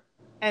remember,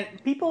 and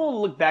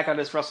people look back on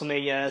this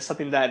WrestleMania as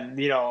something that,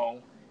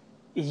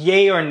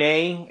 yay or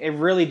nay, it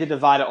really did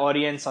divide the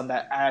audience on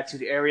that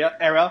Attitude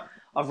era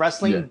of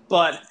wrestling. Yeah.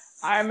 But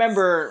I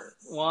remember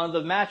one of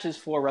the matches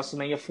for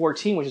WrestleMania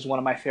 14, which is one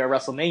of my favorite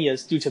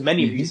WrestleManias due to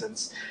many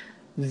reasons.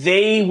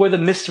 They were the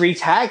mystery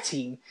tag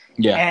team.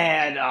 Yeah.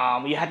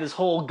 And you had this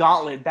whole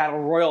gauntlet battle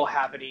royal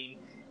happening,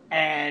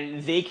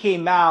 and they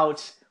came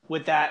out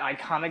with that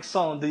iconic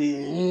song, and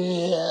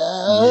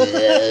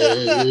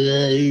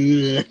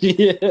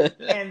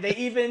they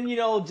even,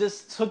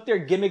 just took their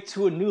gimmick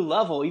to a new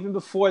level. Even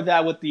before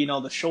that, with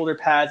the shoulder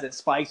pads and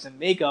spikes and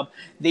makeup,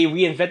 they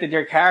reinvented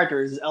their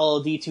characters.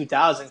 LLD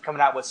 2000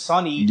 coming out with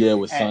Sonny,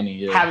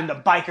 having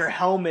the biker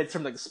helmets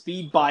from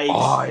speed bikes.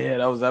 Oh yeah,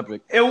 that was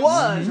epic. It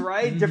was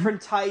right,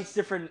 different tights,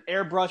 different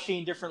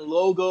airbrushing, different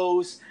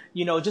logos.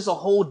 Just a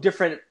whole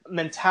different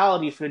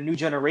mentality for the new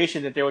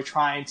generation that they were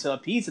trying to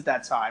appease at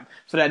that time,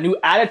 for that new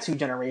attitude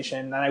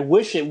generation. And I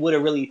wish it would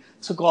have really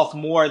took off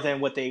more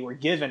than what they were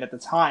given at the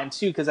time,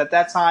 too, because at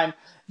that time,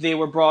 they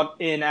were brought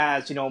in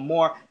as,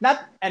 more,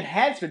 not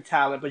enhancement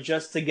talent, but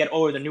just to get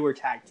over the newer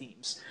tag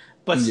teams.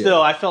 But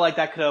still, I feel like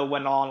that could have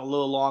went on a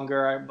little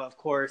longer. But of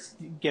course,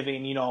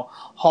 giving,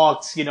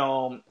 Hawks,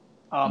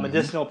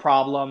 medicinal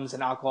problems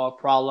and alcohol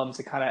problems,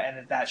 it kind of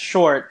ended that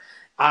short.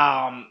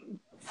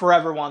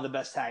 Forever one of the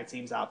best tag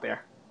teams out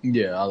there.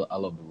 Yeah, I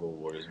love the Road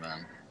Warriors,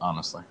 man.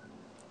 Honestly.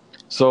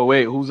 So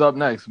wait, who's up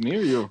next? Me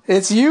or you?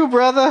 It's you,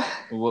 brother.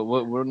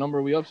 What number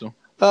are we up to?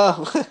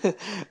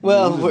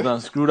 Well, you done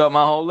screwed up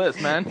my whole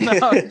list, man.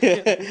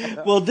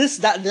 Well,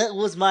 that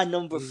was my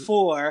number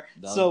 4.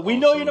 So we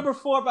know you're number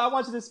 4, but I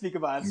want you to speak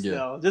about it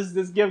still. Yeah.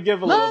 Just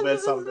give a little bit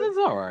something. It's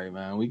all right,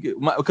 man.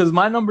 Because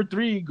my number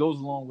 3 goes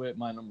along with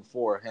my number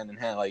 4 hand in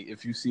hand. Like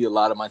if you see a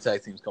lot of my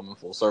tag teams coming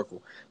full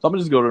circle, so I'm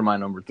gonna just go to my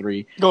number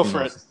 3. Go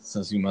for it.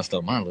 Since you messed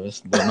up my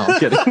list, but no, I'm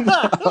kidding.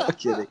 I'm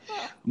kidding.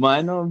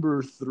 My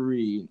number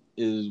 3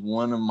 is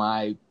one of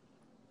my.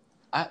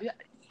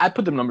 I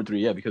put them number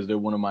 3, because they're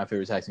one of my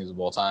favorite tag teams of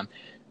all time.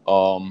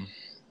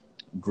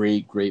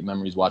 Great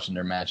memories watching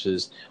their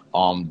matches.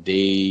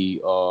 They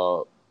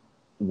were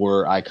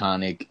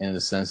iconic in the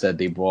sense that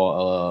they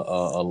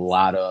brought a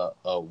lot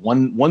of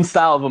one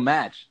style of a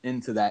match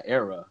into that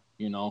era.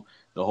 The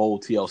whole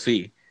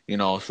TLC.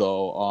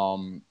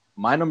 So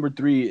my number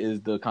 3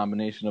 is the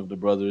combination of the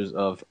brothers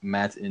of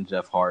Matt and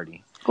Jeff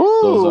Hardy. Ooh.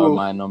 Those are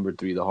my number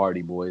 3, the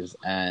Hardy Boys,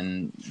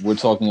 and we're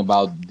talking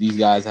about these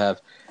guys have,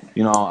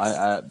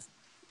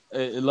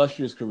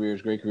 illustrious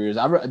careers, great careers.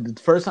 The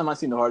first time I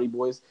seen the Hardy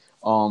Boys,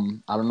 I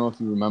don't know if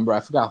you remember,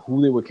 I forgot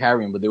who they were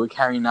carrying, but they were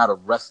carrying out a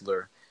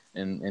wrestler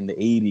in the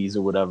 80s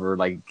or whatever.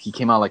 Like he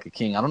came out like a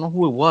king. I don't know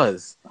who it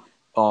was.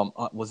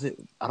 Was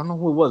it? I don't know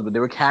who it was, but they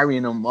were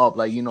carrying him up,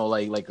 like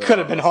could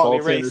have been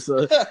Harley Race,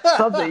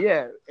 something.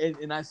 Yeah,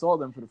 and I saw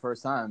them for the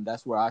first time.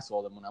 That's where I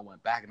saw them when I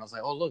went back, and I was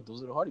like, oh look,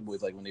 those are the Hardy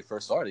Boys. Like when they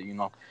first started,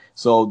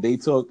 So they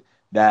took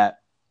that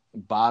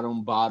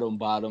bottom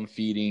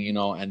feeding,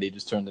 and they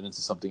just turned it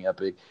into something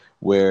epic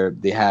where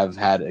they have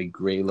had a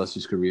great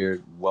illustrious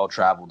career, well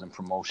traveled in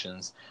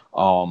promotions,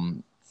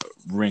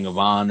 Ring of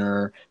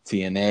Honor,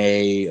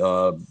 TNA,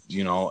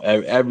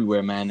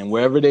 everywhere, man. And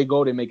wherever they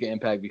go, they make an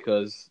impact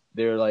because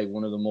they're like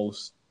one of the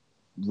most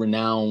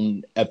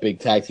renowned epic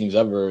tag teams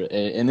ever.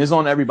 And it's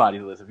on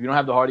everybody's list. If you don't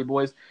have the Hardy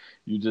Boys,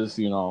 you just,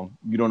 you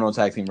don't know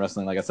tag team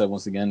wrestling. Like I said,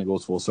 once again, it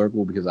goes full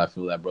circle because I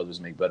feel that brothers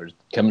make better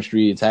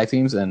chemistry in tag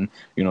teams and,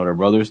 they're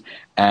brothers.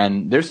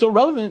 And they're still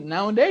relevant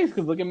nowadays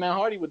because look at Matt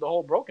Hardy with the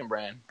whole Broken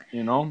brand,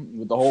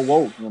 with the whole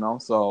woke,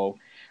 So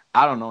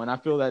I don't know. And I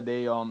feel that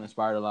they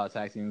inspired a lot of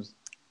tag teams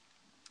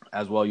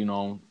as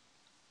well,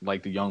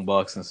 like the Young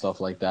Bucks and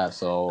stuff like that.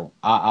 So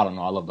I don't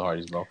know. I love the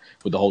Hardys, bro.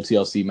 With the whole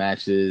TLC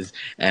matches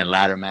and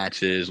ladder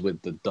matches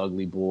with the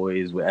Dudley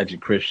Boys, with Edge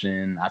and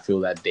Christian, I feel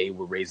that they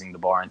were raising the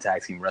bar in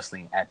tag team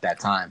wrestling at that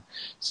time.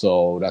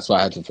 So that's why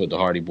I had to put the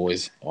Hardy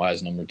Boys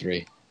as number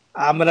 3.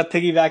 I'm gonna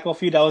piggyback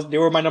off you. They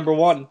were my number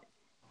 1.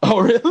 Oh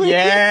really?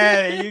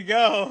 Yeah, there you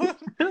go.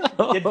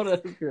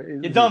 That's crazy.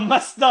 You done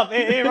messed up,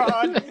 hey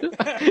Ron.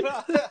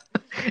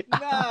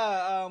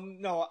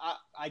 No,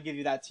 I give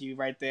you that to you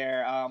right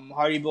there.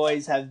 Hardy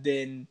Boys have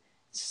been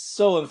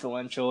so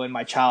influential in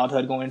my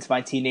childhood, going into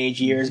my teenage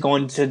years,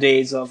 going to the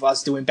days of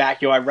us doing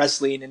backyard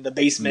wrestling in the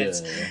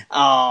basements,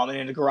 and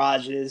in the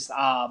garages.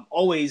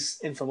 Always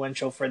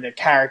influential for their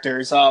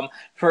characters.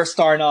 First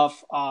starting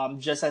off,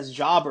 just as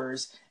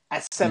jobbers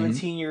at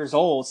 17 years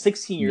old,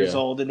 16 years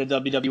old in the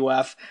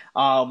WWF,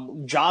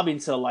 jobbing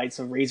to the likes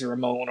of Razor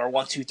Ramon or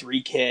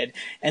 1-2-3 Kid,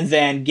 and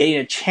then getting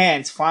a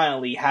chance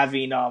finally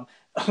having,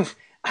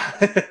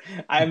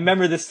 I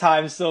remember this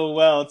time so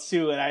well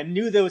too, and I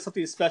knew there was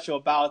something special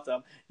about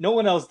them. No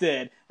one else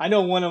did. I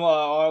know one of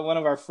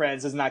our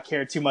friends does not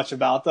care too much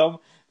about them,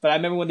 but I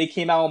remember when they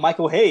came out with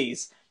Michael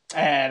Hayes,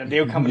 and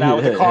they were coming out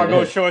with the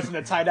cargo shorts and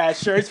the tight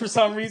ass shirts for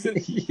some reason.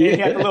 And he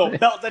had the little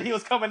belt that he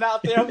was coming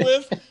out there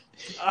with.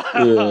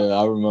 Yeah,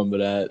 I remember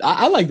that.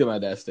 I liked them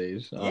at that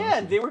stage. Honestly.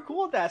 Yeah, they were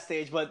cool at that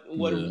stage, but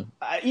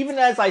even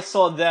as I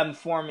saw them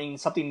forming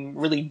something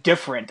really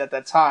different at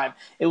that time,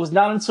 it was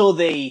not until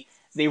they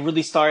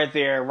really started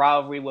their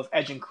rivalry with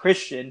Edge and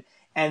Christian,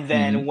 and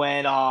then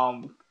when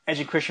Edge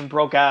and Christian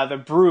broke out of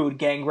the Brood,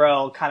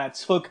 Gangrel kind of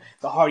took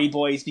the Hardy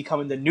Boys,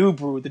 becoming the new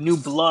Brood, the new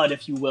blood,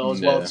 if you will, as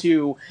well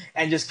too,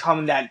 and just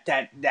coming that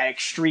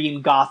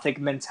extreme gothic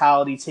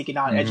mentality, taking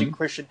on Edge and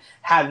Christian,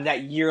 having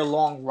that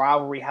year-long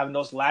rivalry, having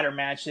those ladder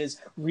matches,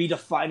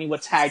 redefining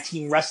what tag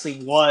team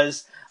wrestling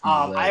was.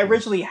 I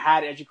originally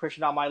had Edge and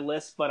Christian on my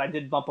list, but I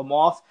did bump them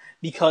off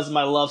because of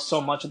my love so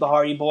much of the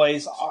Hardy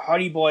Boys.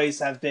 Hardy Boys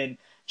have been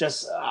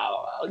just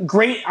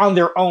great on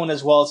their own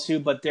as well too,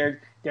 but their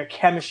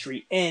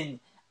chemistry in,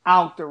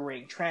 out the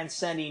ring,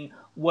 transcending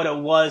what it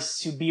was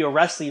to be a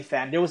wrestling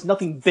fan. There was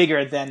nothing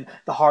bigger than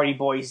the Hardy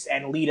Boys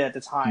and Lita at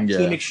the time. Yeah,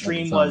 Team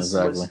Extreme was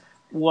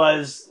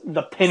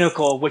the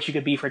pinnacle of what you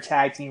could be for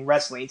tag team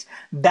wrestling.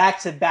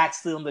 Back to back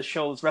stealing the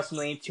shows,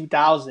 WrestleMania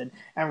 2000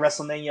 and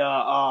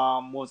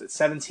WrestleMania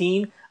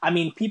 17. I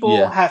mean,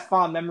 people have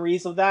fond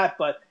memories of that,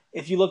 but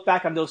if you look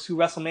back on those two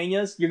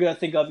WrestleManias, you're going to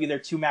think of either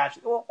two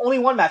matches, well, only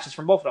one matches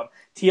from both of them,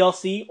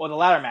 TLC or the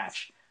ladder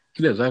match.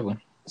 Yeah, exactly.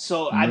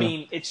 So, I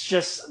mean, it's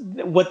just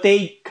what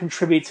they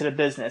contribute to the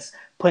business,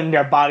 putting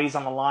their bodies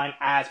on the line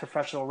as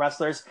professional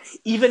wrestlers.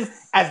 Even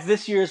at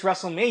this year's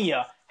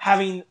WrestleMania,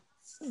 having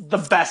the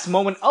best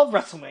moment of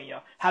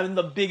WrestleMania, having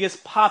the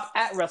biggest pop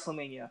at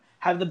WrestleMania,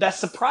 having the best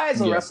surprise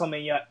of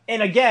WrestleMania,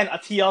 and again, a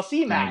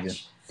TLC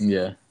match.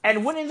 Yeah.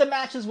 And winning the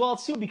match as well,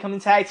 too,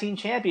 becoming tag team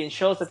champions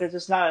shows that they're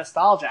just not a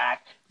nostalgia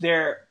act.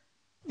 They're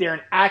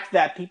an act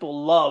that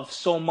people love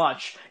so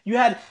much. You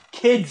had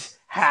kids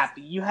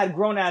happy. You had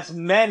grown-ass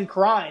men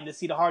crying to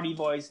see the Hardy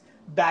Boys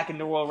back in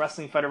the World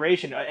Wrestling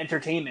Federation,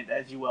 entertainment,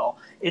 as you will.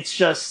 It's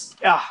just,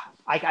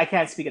 I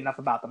can't speak enough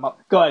about them.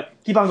 Go ahead.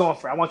 Keep on going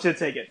for it. I want you to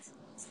take it.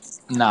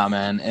 Nah,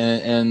 man.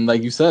 And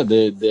like you said,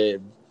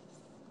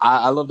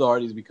 I love the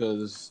Hardys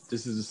because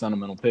this is a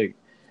sentimental pick.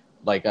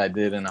 Like I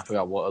did, and I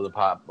forgot what other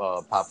pop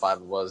five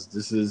it was.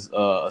 This is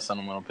a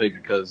sentimental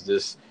pick because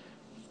this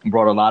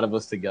brought a lot of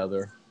us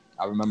together.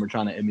 I remember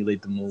trying to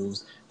emulate the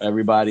moves.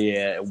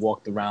 Everybody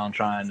walked around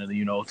trying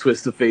to,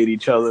 twist to fade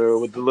each other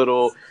with the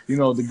little,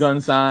 the gun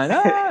sign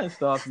and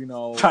stuff,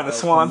 Trying to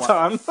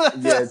swanton.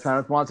 Yeah,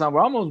 trying to swanton. I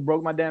almost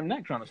broke my damn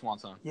neck trying to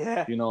swanton.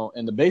 Yeah.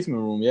 In the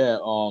basement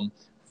room,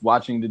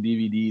 watching the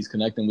DVDs,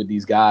 connecting with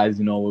these guys,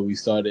 where we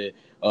started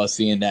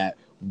seeing that.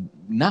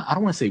 I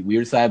don't want to say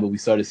weird side, but we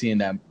started seeing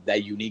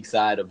that unique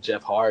side of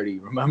Jeff Hardy.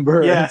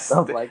 Remember? Yes,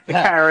 stuff like the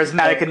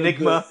charismatic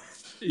enigma.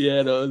 The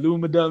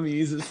Illuma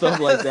dummies and stuff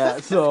like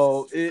that.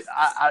 So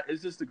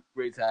it's just a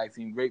great tag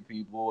team, great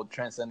people,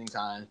 transcending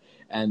time,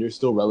 and they're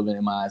still relevant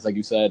in my eyes, like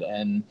you said.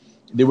 And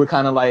they were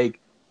kind of like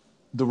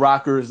the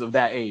rockers of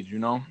that age,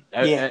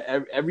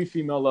 Every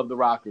female loved the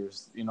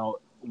rockers.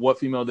 What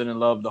female didn't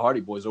love the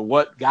Hardy Boys, or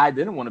what guy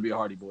didn't want to be a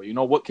Hardy Boy?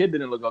 What kid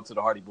didn't look up to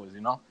the Hardy Boys?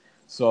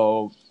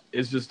 So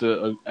it's just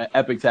an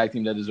epic tag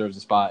team that deserves a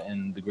spot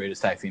in the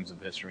greatest tag teams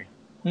of history.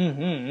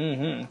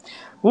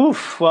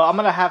 Oof. Well, I'm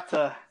gonna have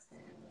to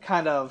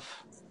kind of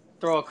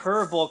throw a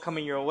curveball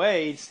coming your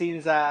way. It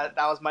seems that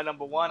was my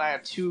number one. I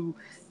have two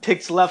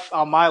picks left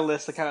on my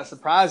list to kind of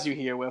surprise you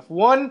here with.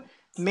 One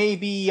may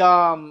be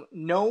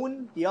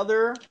known. The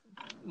other,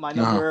 my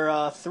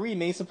number three,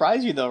 may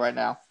surprise you though right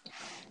now.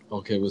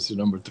 Okay, what's your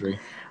number three?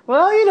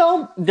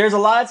 Well, there's a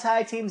lot of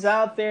tag teams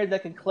out there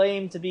that can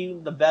claim to be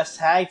the best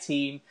tag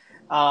team.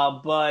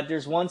 But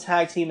there's one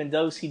tag team in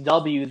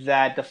WCW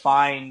that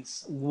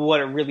defines what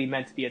it really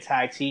meant to be a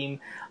tag team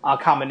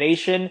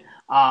combination.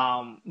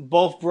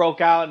 Both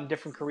broke out in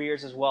different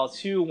careers as well,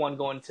 too. One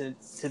going to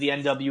the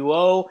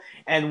NWO,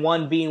 and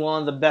one being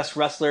one of the best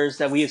wrestlers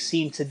that we have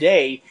seen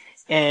today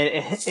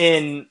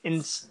in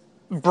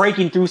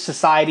breaking through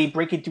society,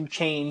 breaking through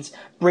chains,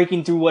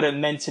 breaking through what it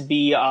meant to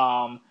be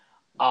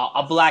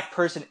a black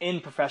person in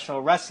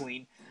professional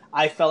wrestling.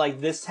 I felt like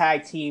this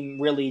tag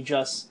team really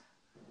just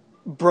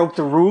broke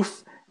the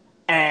roof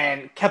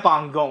and kept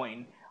on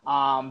going.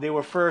 They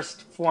were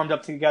first formed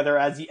up together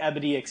as the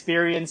Ebony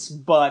Experience,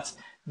 but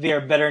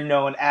they're better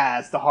known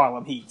as the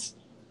Harlem Heat.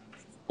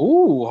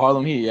 Ooh,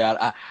 Harlem Heat.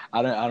 Yeah,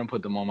 I don't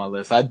put them on my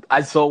list.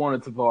 I so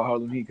wanted to put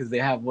Harlem Heat because they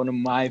have one of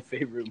my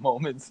favorite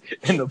moments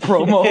in the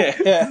promo.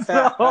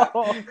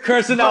 So,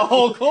 Cursing out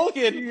Hulk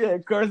Hogan. Yeah,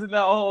 cursing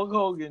out Hulk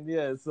Hogan.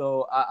 Yeah,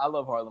 so I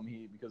love Harlem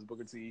Heat because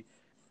Booker T.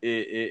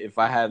 If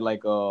I had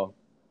like a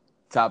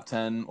top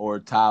 10 or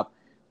top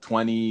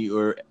 20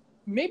 or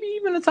maybe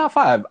even a top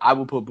 5, I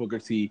would put Booker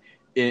T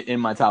in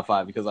my top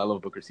 5 because I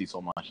love Booker T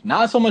so much.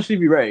 Not so much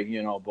Stevie Ray,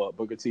 but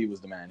Booker T was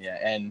the man. Yeah,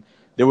 and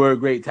they were a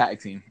great tag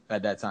team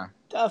at that time.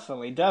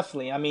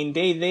 Definitely. I mean,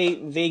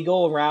 they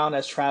go around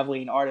as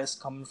traveling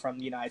artists coming from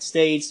the United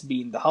States,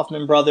 being the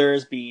Huffman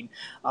Brothers, being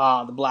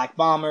the Black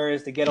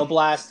Bombers, the Ghetto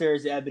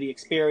Blasters, the Ebony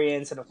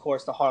Experience, and of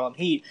course the Harlem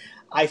Heat.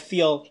 I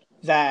feel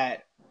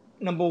that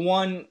number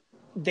one,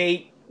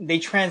 they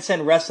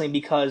transcend wrestling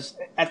because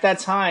at that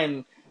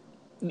time,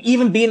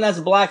 even being as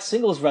a black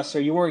singles wrestler,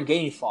 you weren't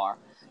getting far.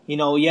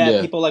 You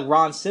had people like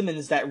Ron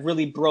Simmons that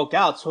really broke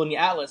out. Tony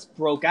Atlas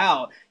broke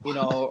out.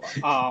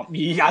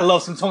 I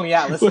love some Tony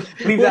Atlas.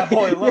 Leave that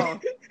boy alone.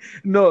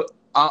 No,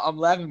 I'm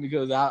laughing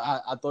because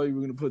I thought you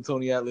were going to put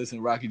Tony Atlas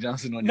and Rocky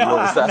Johnson on your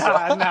list.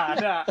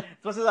 Nah. As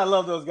much as I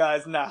love those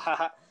guys,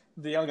 nah.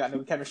 They don't got no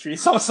chemistry,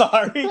 so I'm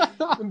sorry.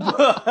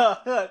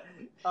 But,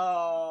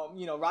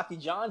 Rocky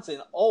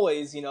Johnson,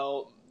 always,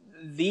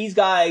 these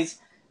guys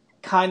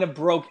kind of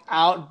broke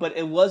out, but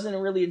it wasn't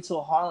really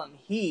until Harlem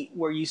Heat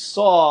where you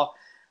saw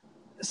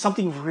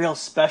something real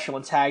special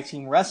in tag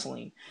team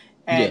wrestling.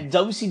 And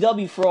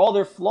WCW, for all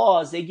their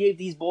flaws, they gave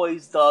these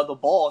boys the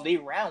ball and they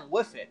ran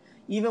with it.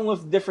 Even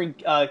with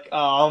different,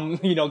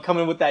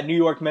 coming with that New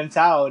York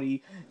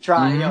mentality,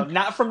 trying,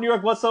 not from New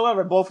York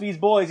whatsoever. Both of these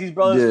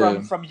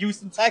brothers from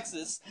Houston,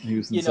 Texas,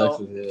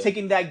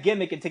 taking that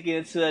gimmick and taking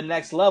it to the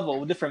next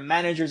level with different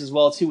managers as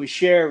well too, with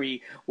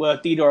Sherry,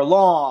 with Theodore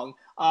Long.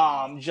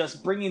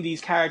 Just bringing these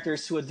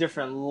characters to a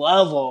different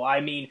level. I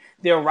mean,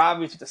 their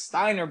rivalries with the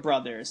Steiner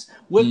brothers,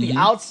 with the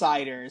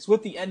Outsiders,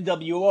 with the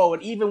NWO,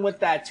 and even with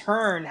that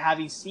turn,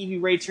 having Stevie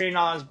Ray turning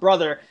on his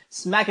brother,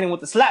 smacking him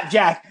with the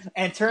slapjack,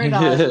 and turning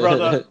on his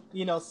brother.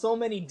 So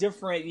many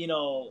different,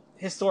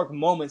 historic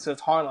moments with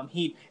Harlem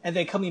Heat, and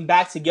then coming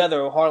back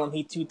together with Harlem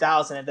Heat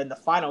 2000, and then the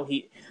final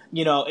Heat.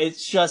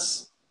 It's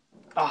just...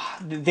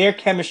 their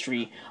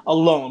chemistry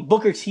alone,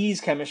 Booker T's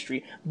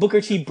chemistry,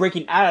 Booker T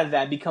breaking out of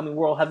that, becoming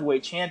world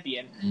heavyweight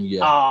champion. In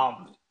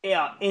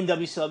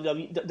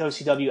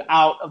WCW,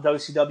 out of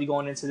WCW,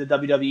 going into the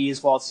WWE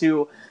as well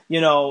too.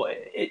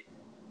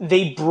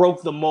 They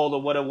broke the mold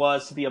of what it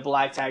was to be a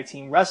black tag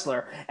team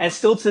wrestler, and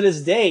still to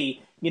this day,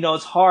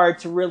 it's hard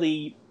to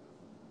really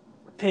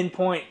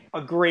pinpoint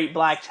a great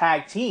black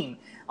tag team.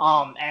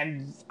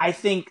 And I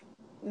think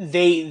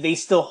they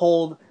still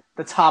hold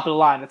the top of the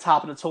line, the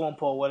top of the totem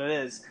pole, what it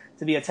is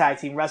to be a tag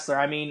team wrestler.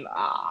 I mean,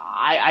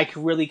 I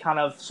could really kind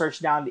of search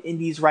down the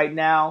indies right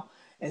now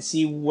and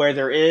see where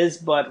there is,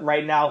 but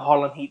right now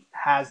Harlem Heat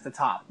has the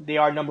top. They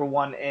are number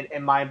one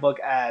in my book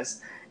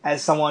as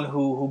someone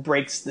who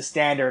breaks the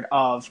standard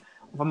of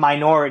a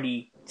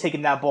minority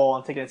taking that ball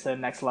and taking it to the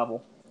next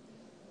level.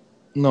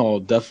 No,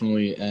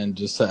 definitely. And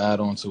just to add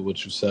on to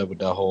what you said with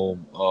that whole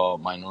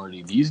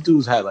minority, these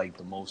dudes had like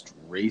the most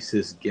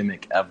racist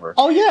gimmick ever.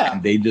 Oh yeah.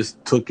 And they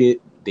just took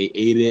it, they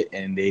ate it,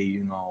 and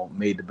they,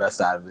 made the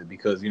best out of it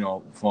because,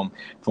 from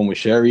with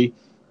Sherry,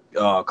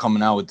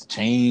 coming out with the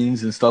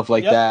chains and stuff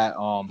like that. The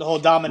whole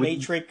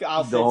dominatrix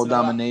outfit. The whole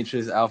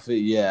dominatrix outfit,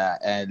 yeah.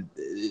 And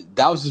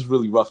that was just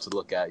really rough to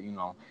look at,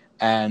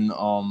 And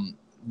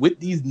with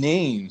these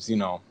names,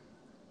 the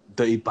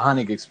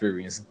Ebonic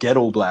Experience,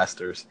 Ghetto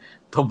Blasters,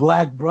 the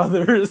Black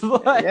Brothers.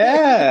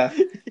 Yeah.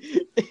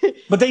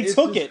 But they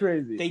took it.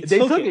 Crazy. They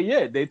took it.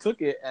 Yeah, they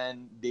took it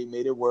and they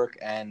made it work,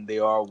 and they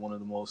are one of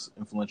the most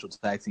influential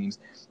tag teams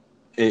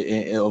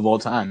of all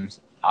times.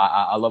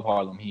 I love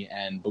Harlem Heat,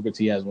 and Booker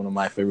T has one of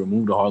my favorite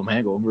moves, the Harlem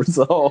Hangover.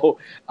 So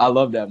I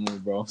love that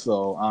move, bro.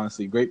 So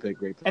honestly, great pick.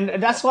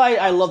 And that's why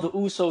I love the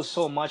Usos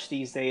so much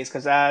these days,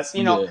 because as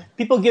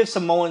people give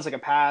Samoans like a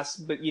pass,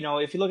 but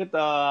if you look at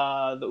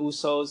the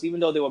Usos, even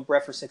though they were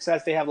bred for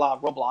success, they have a lot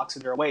of roadblocks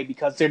in their way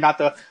because they're not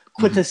the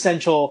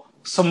quintessential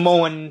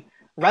Samoan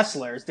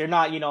wrestlers. They're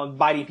not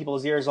biting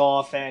people's ears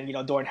off and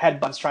doing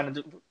headbutts trying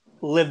to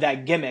live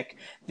that gimmick.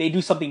 They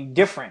do something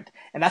different.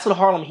 And that's what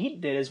Harlem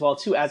Heat did as well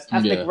too, as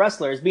ethnic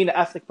wrestlers. Being an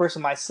ethnic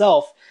person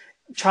myself,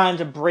 trying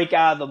to break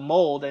out of the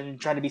mold and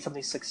trying to be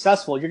something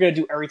successful, you're going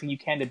to do everything you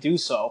can to do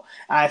so.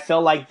 And I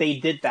felt like they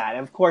did that.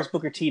 And of course,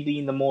 Booker T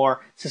being the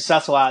more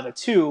successful out of the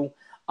two.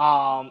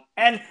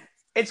 And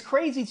it's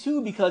crazy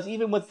too, because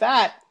even with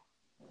that,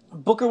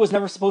 Booker was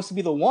never supposed to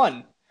be the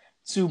one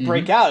to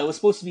break out. It was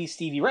supposed to be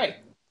Stevie Ray.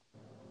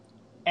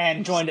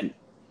 And joined,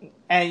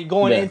 and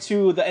going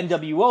into the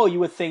NWO, you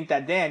would think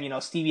that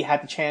Stevie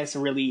had the chance to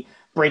really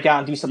break out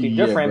and do something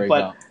different.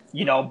 But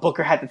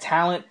Booker had the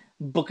talent,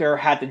 Booker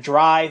had the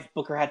drive,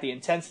 Booker had the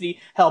intensity.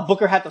 Hell,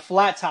 Booker had the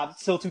flat top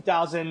till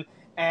 2000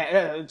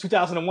 and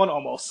 2001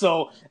 almost.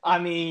 So I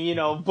mean,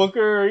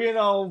 Booker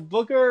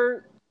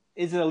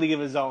is in a league of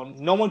his own.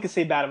 No one can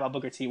say bad about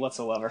Booker T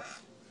whatsoever.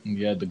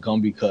 Yeah, the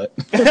Gumby cut.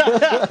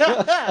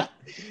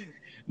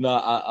 No,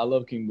 I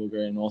love King Booker,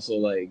 and also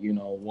like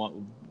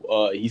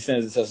he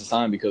stands the test of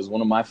time because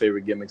one of my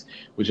favorite gimmicks,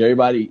 which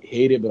everybody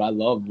hated but I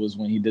loved, was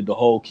when he did the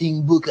whole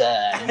King Booker.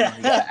 He got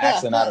an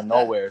accent out of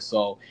nowhere.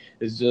 So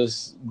it's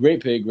just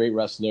great pick, great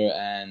wrestler,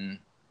 and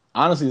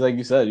honestly, like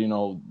you said,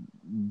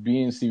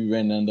 being Stevie Ray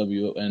in the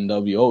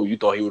NWO, you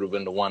thought he would have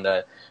been the one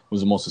that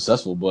was the most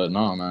successful, but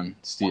no, man,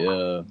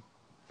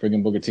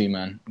 friggin' Booker T,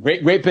 man,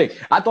 great pick.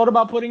 I thought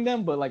about putting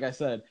them, but like I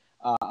said,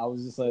 I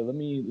was just like, let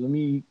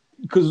me.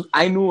 Because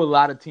I knew a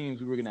lot of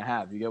teams we were gonna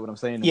have. You get what I'm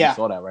saying? And Yeah. We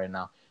saw that right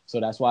now. So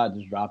that's why I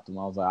just dropped him.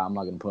 I was like, I'm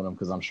not gonna put him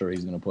because I'm sure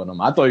he's gonna put him.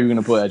 I thought you were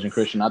gonna put Edge and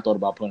Christian. I thought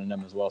about putting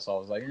them as well. So I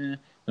was like,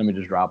 let me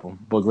just drop him.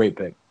 But great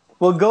pick.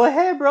 Well, go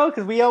ahead, bro,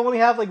 because we only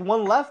have like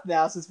one left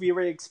now since we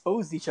already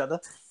exposed each other.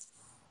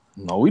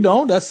 No, we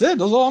don't. That's it.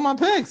 Those are all my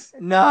picks.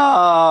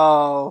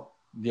 No.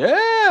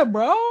 Yeah,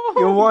 bro.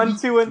 Your 1,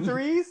 2, and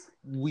 3s?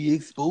 We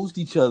exposed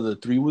each other.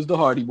 3 was the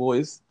Hardy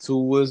Boys. 2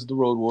 was the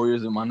Road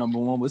Warriors, and my number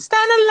 1 was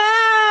Stand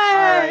Alive. All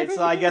right,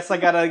 so I guess I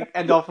gotta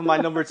end off with my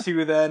number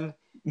 2 then.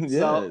 Yeah,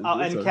 so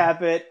I'll end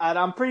cap it. And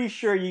I'm pretty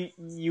sure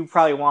you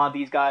probably want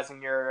these guys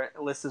on your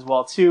list as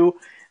well too.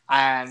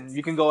 And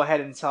you can go ahead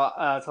and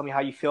tell me how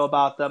you feel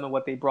about them and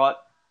what they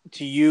brought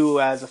to you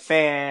as a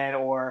fan,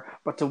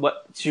 but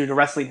to the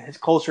wrestling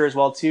culture as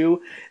well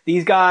too.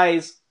 These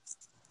guys,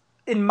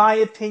 in my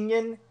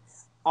opinion,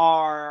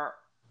 are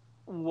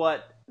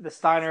what the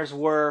Steiners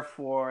were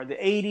for the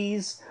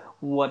 80s,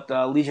 what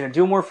the Legion of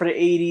Doom were for the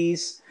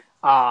 80s,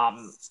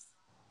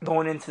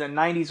 going into the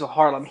 90s with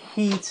Harlem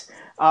Heat,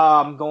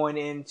 going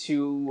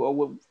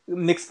into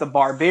Mix the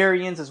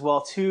Barbarians as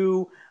well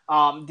too.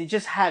 They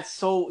just had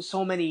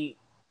so many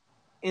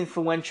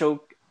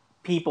influential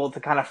people to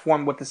kind of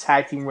form what this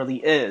tag team really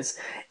is.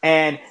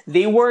 And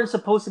they weren't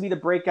supposed to be the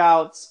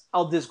breakouts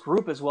of this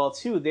group as well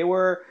too. They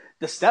were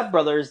the Step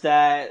Brothers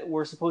that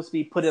were supposed to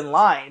be put in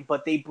line,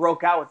 but they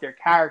broke out with their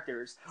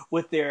characters,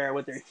 with their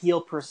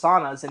heel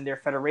personas and their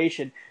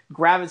federation,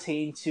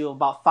 gravitating to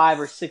about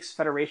 5 or 6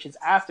 federations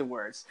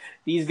afterwards.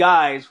 These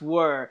guys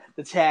were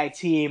the tag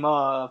team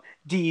of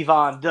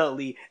Devon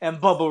Dudley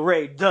and Bubba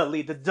Ray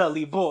Dudley, the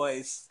Dudley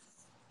Boys.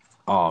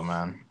 Oh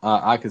man,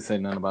 I could say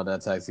nothing about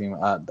that tag team.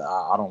 I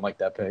don't like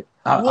that pick.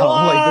 I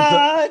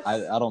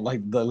don't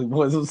like the Dudley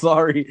Boys. I'm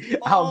sorry.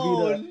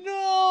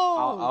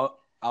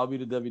 I'll be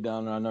the Debbie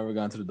Downer. I never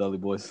got into the Dudley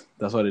Boys.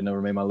 That's why they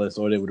never made my list,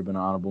 or they would have been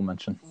an honorable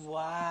mention.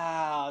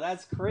 Wow,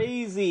 that's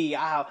crazy.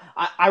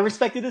 I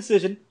respect the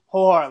decision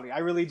wholeheartedly. I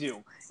really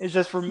do. It's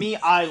just for me,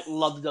 I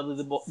love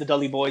the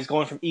Dudley Boys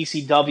going from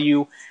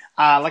ECW.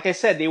 Like I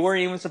said, they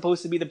weren't even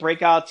supposed to be the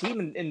breakout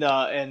team in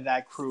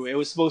that crew. It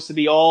was supposed to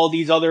be all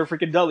these other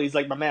freaking Dudleys,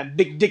 like my man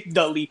Big Dick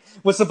Dudley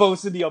was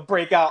supposed to be a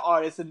breakout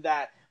artist in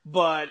that.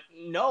 But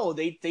no,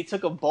 they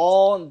took a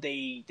ball and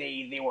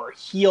they were a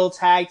heel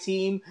tag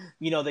team.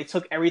 They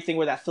took everything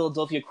where that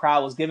Philadelphia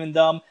crowd was giving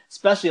them,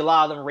 especially a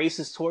lot of them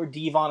racist toward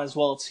Devon as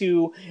well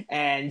too,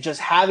 and just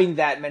having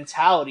that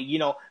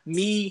mentality.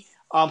 Me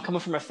coming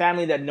from a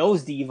family that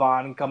knows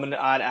Devon, coming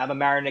out of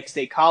Mamaroneck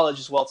State College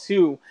as well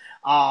too.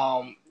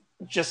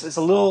 Just it's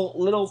a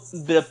little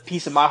bit of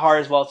peace in my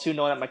heart as well too,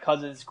 knowing that my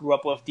cousins grew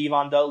up with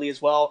Devon Dudley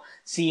as well,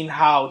 seeing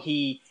how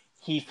he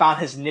found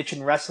his niche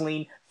in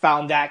wrestling,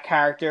 found that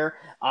character.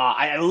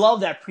 I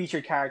love that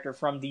preacher character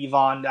from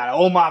Devon, that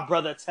 "Oh my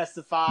brother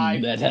testify."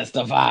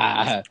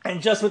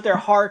 And just with their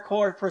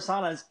hardcore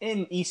personas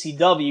in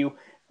ECW,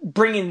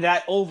 bringing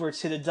that over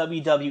to the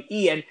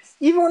WWE. And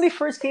even when they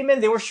first came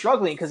in, they were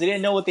struggling because they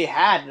didn't know what they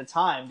had at the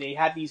time. They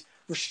had these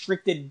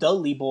restricted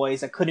Dudley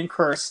boys that couldn't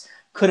curse,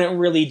 couldn't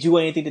really do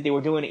anything that they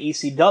were doing at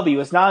ECW.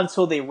 It's not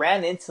until they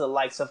ran into the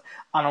likes of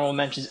honorable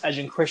mentions Edge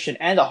and Christian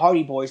and the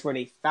Hardy Boys where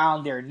they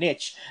found their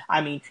niche. I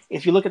mean,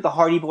 if you look at the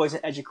Hardy Boys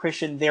and Edge and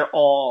Christian, they're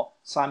all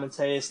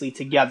simultaneously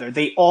together.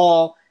 They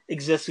all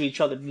exist with each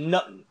other.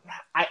 No,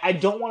 I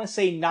don't want to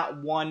say not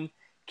one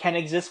can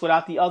exist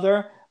without the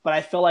other, but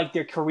I feel like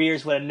their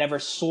careers would have never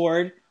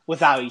soared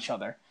without each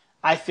other.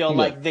 I feel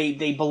like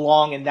they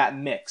belong in that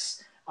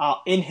mix.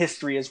 In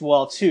history as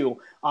well too.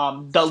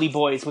 Dudley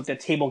Boys with their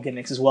table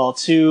gimmicks as well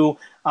too.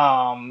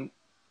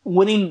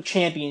 Winning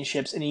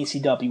championships in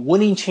ECW,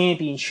 winning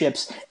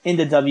championships in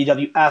the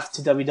WWF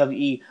to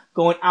WWE,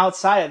 going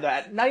outside of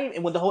that, not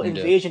even when the whole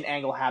invasion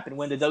angle happened,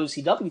 when the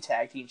WCW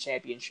tag team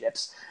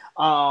championships,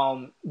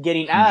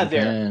 getting out of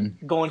there,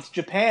 going to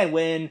Japan,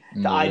 when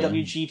the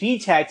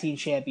IWGP tag team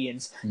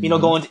champions,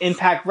 going to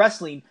Impact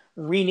Wrestling,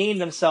 rename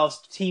themselves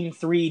Team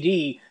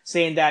 3D,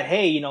 saying that,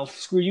 hey,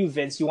 screw you,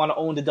 Vince, you want to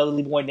own the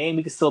Dudley Boy name,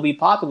 we can still be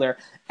popular.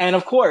 And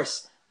of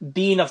course,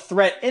 being a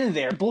threat in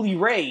there, Bully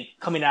Ray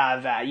coming out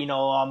of that,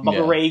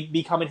 Bubba Ray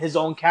becoming his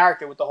own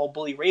character with the whole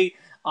Bully Ray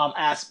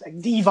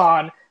aspect,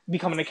 Devon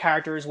becoming a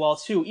character as well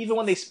too. Even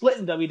when they split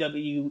in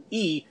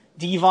WWE,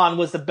 Devon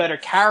was the better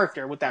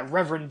character with that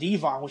Reverend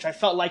Devon, which I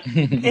felt like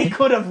it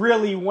could have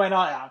really went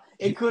on.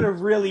 It could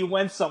have really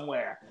went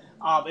somewhere,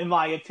 in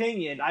my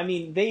opinion. I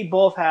mean, they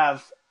both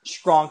have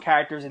strong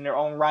characters in their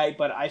own right,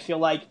 but I feel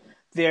like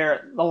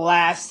they're the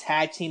last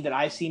tag team that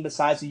I've seen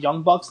besides the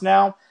Young Bucks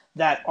now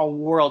that are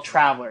world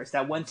travelers,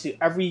 that went to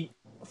every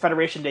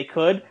federation they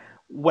could,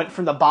 went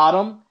from the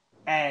bottom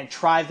and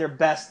tried their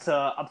best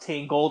to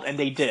obtain gold, and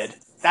they did.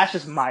 That's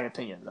just my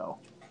opinion, though.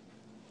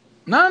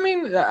 No, I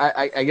mean,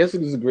 I guess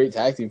it was a great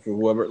tag team for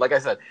whoever. Like I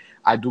said,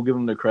 I do give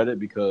them the credit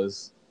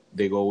because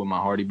they go with my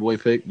Hardy Boy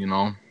pick,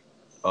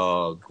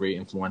 great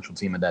influential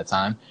team at that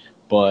time.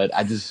 But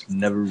I just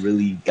never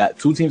really got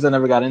two teams I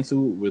never got into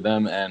with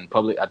them and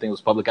Public. I think it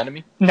was Public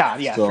Enemy. Nah,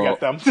 yeah,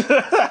 forget them.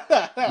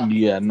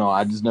 Yeah, no,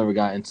 I just never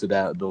got into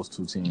those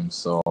two teams.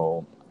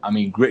 So I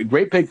mean,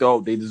 great pick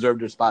though. They deserve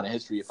their spot in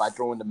history. If I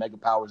throw in the Mega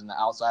Powers and the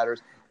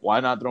Outsiders, why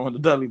not throw in the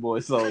Dudley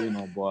Boys?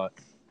 So but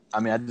I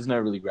mean, I just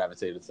never really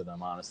gravitated to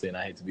them, honestly, and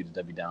I hate to be the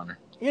Debbie Downer.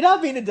 You're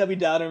not being a Debbie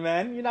Downer,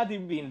 man. You're not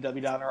even being a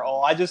Debbie Downer at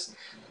all.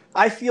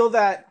 I feel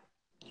that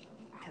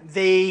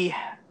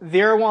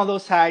they're one of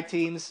those tag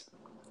teams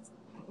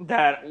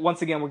that,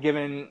 once again, were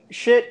given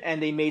shit and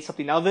they made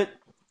something of it.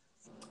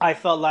 I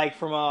felt like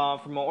from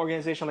an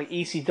organization like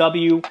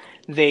ECW,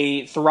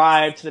 they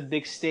thrived to the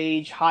big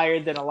stage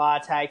higher than a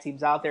lot of tag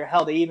teams out there.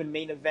 Hell, they even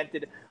main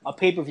evented a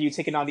pay-per-view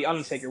taking on The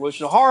Undertaker, which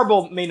was a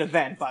horrible main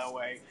event, by the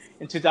way,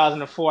 in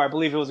 2004. I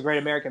believe it was a Great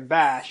American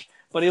Bash.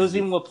 But it was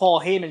even with Paul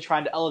Heyman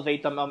trying to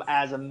elevate them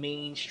as a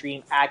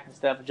mainstream act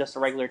instead of just a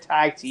regular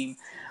tag team.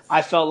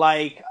 I felt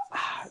like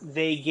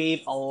they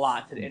gave a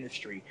lot to the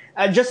industry.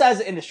 Just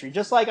as an industry.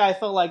 Just like I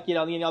felt like, the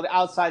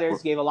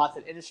Outsiders gave a lot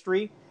to the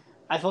industry.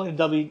 I feel like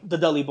the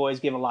Dudley Boys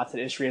gave a lot to the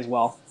industry as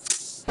well.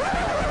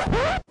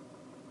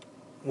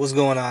 What's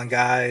going on,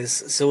 guys?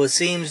 So it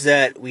seems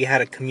that we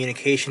had a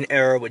communication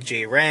error with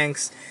Jay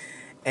Ranks,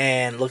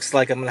 and looks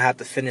like I'm going to have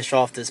to finish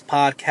off this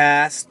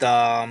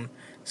podcast.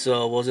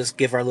 So we'll just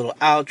give our little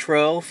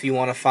outro. If you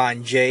want to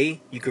find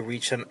Jay, you can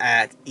reach him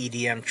at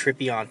EDM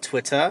Trippy on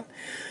Twitter.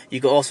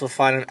 You can also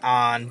find him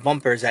on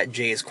Bumpers at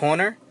Jay's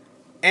Corner,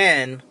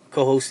 and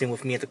co-hosting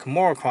with me at the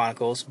Kimura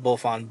Chronicles,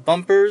 both on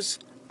Bumpers,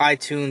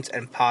 iTunes,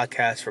 and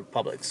Podcast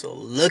Republic. So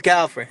look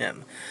out for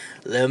him.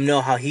 Let him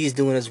know how he's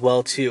doing as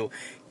well, too.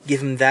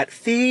 Give him that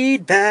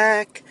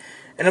feedback.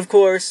 And of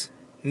course,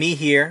 me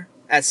here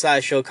at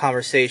Sideshow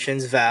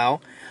Conversations,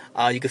 Val.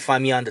 You can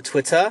find me on the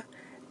Twitter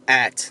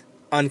at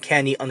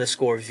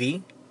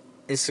uncanny_V.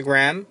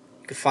 Instagram,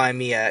 you can find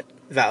me at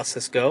Val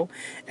Cisco.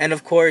 And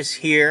of course,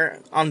 here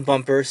on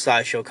Bumper,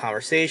 Sideshow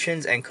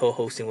Conversations, and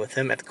co-hosting with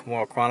him at the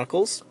Kimura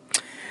Chronicles.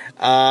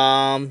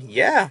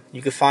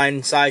 You can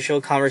find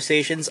Sideshow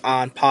Conversations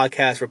on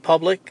Podcast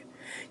Republic.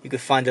 You can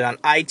find it on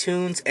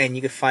iTunes, and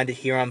you can find it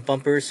here on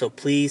Bumper. So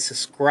please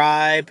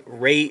subscribe,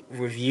 rate,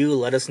 review,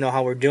 let us know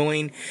how we're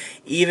doing.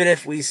 Even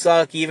if we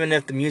suck, even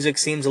if the music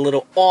seems a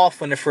little off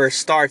when it first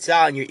starts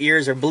out and your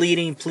ears are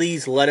bleeding,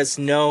 please let us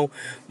know.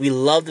 We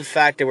love the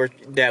fact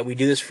that we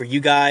do this for you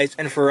guys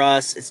and for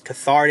us. It's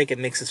cathartic. It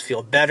makes us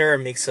feel better. It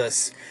makes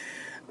us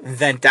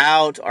vent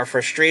out our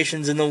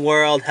frustrations in the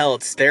world. Hell,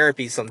 it's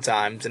therapy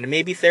sometimes, and it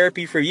may be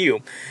therapy for you.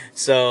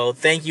 So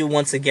thank you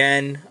once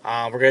again.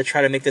 We're going to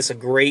try to make this a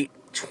great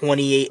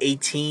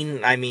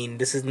 2818. I mean,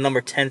 this is the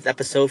number 10th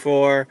episode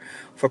for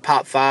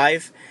Pop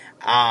 5.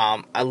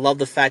 I love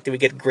the fact that we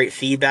get great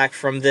feedback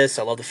from this.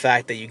 I love the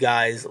fact that you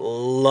guys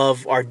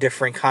love our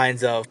different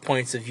kinds of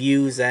points of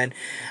views, and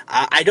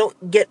I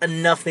don't get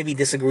enough maybe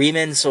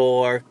disagreements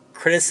or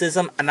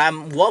criticism, and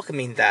I'm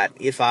welcoming that.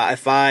 If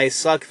I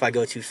suck, if I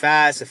go too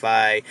fast, if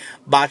I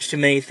botch too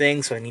many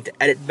things, so I need to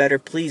edit better,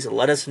 please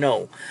let us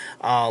know.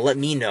 Let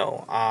me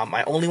know.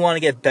 I only want to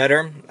get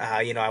better.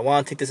 I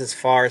want to take this as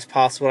far as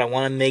possible. I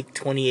want to make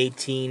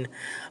 2018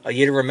 a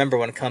year to remember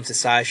when it comes to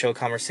Sideshow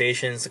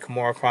Conversations, the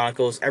Kimura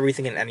Chronicles,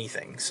 everything and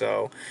anything.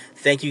 So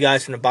thank you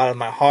guys from the bottom of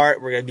my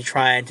heart. We're going to be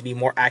trying to be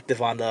more active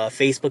on the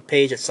Facebook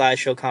page at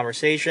Sideshow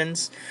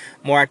Conversations,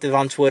 more active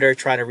on Twitter,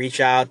 trying to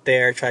reach out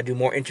there, try to do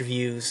more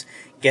interviews,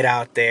 get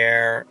out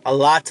there. A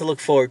lot to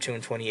look forward to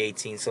in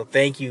 2018. So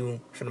thank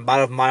you from the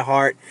bottom of my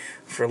heart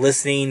for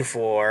listening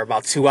for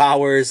about 2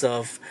 hours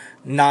of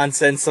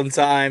nonsense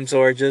sometimes,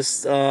 or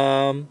just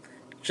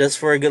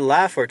for a good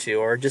laugh or two,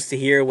 or just to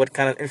hear what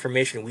kind of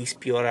information we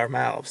spew out our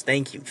mouths.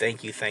 Thank you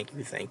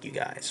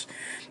guys.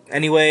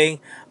 Anyway,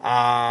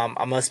 I'm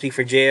going to speak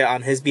for Jay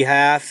on his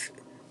behalf.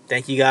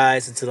 Thank you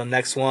guys. Until the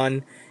next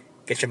one,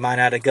 get your mind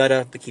out of the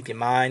gutter, but keep your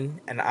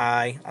mind and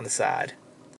eye on the side.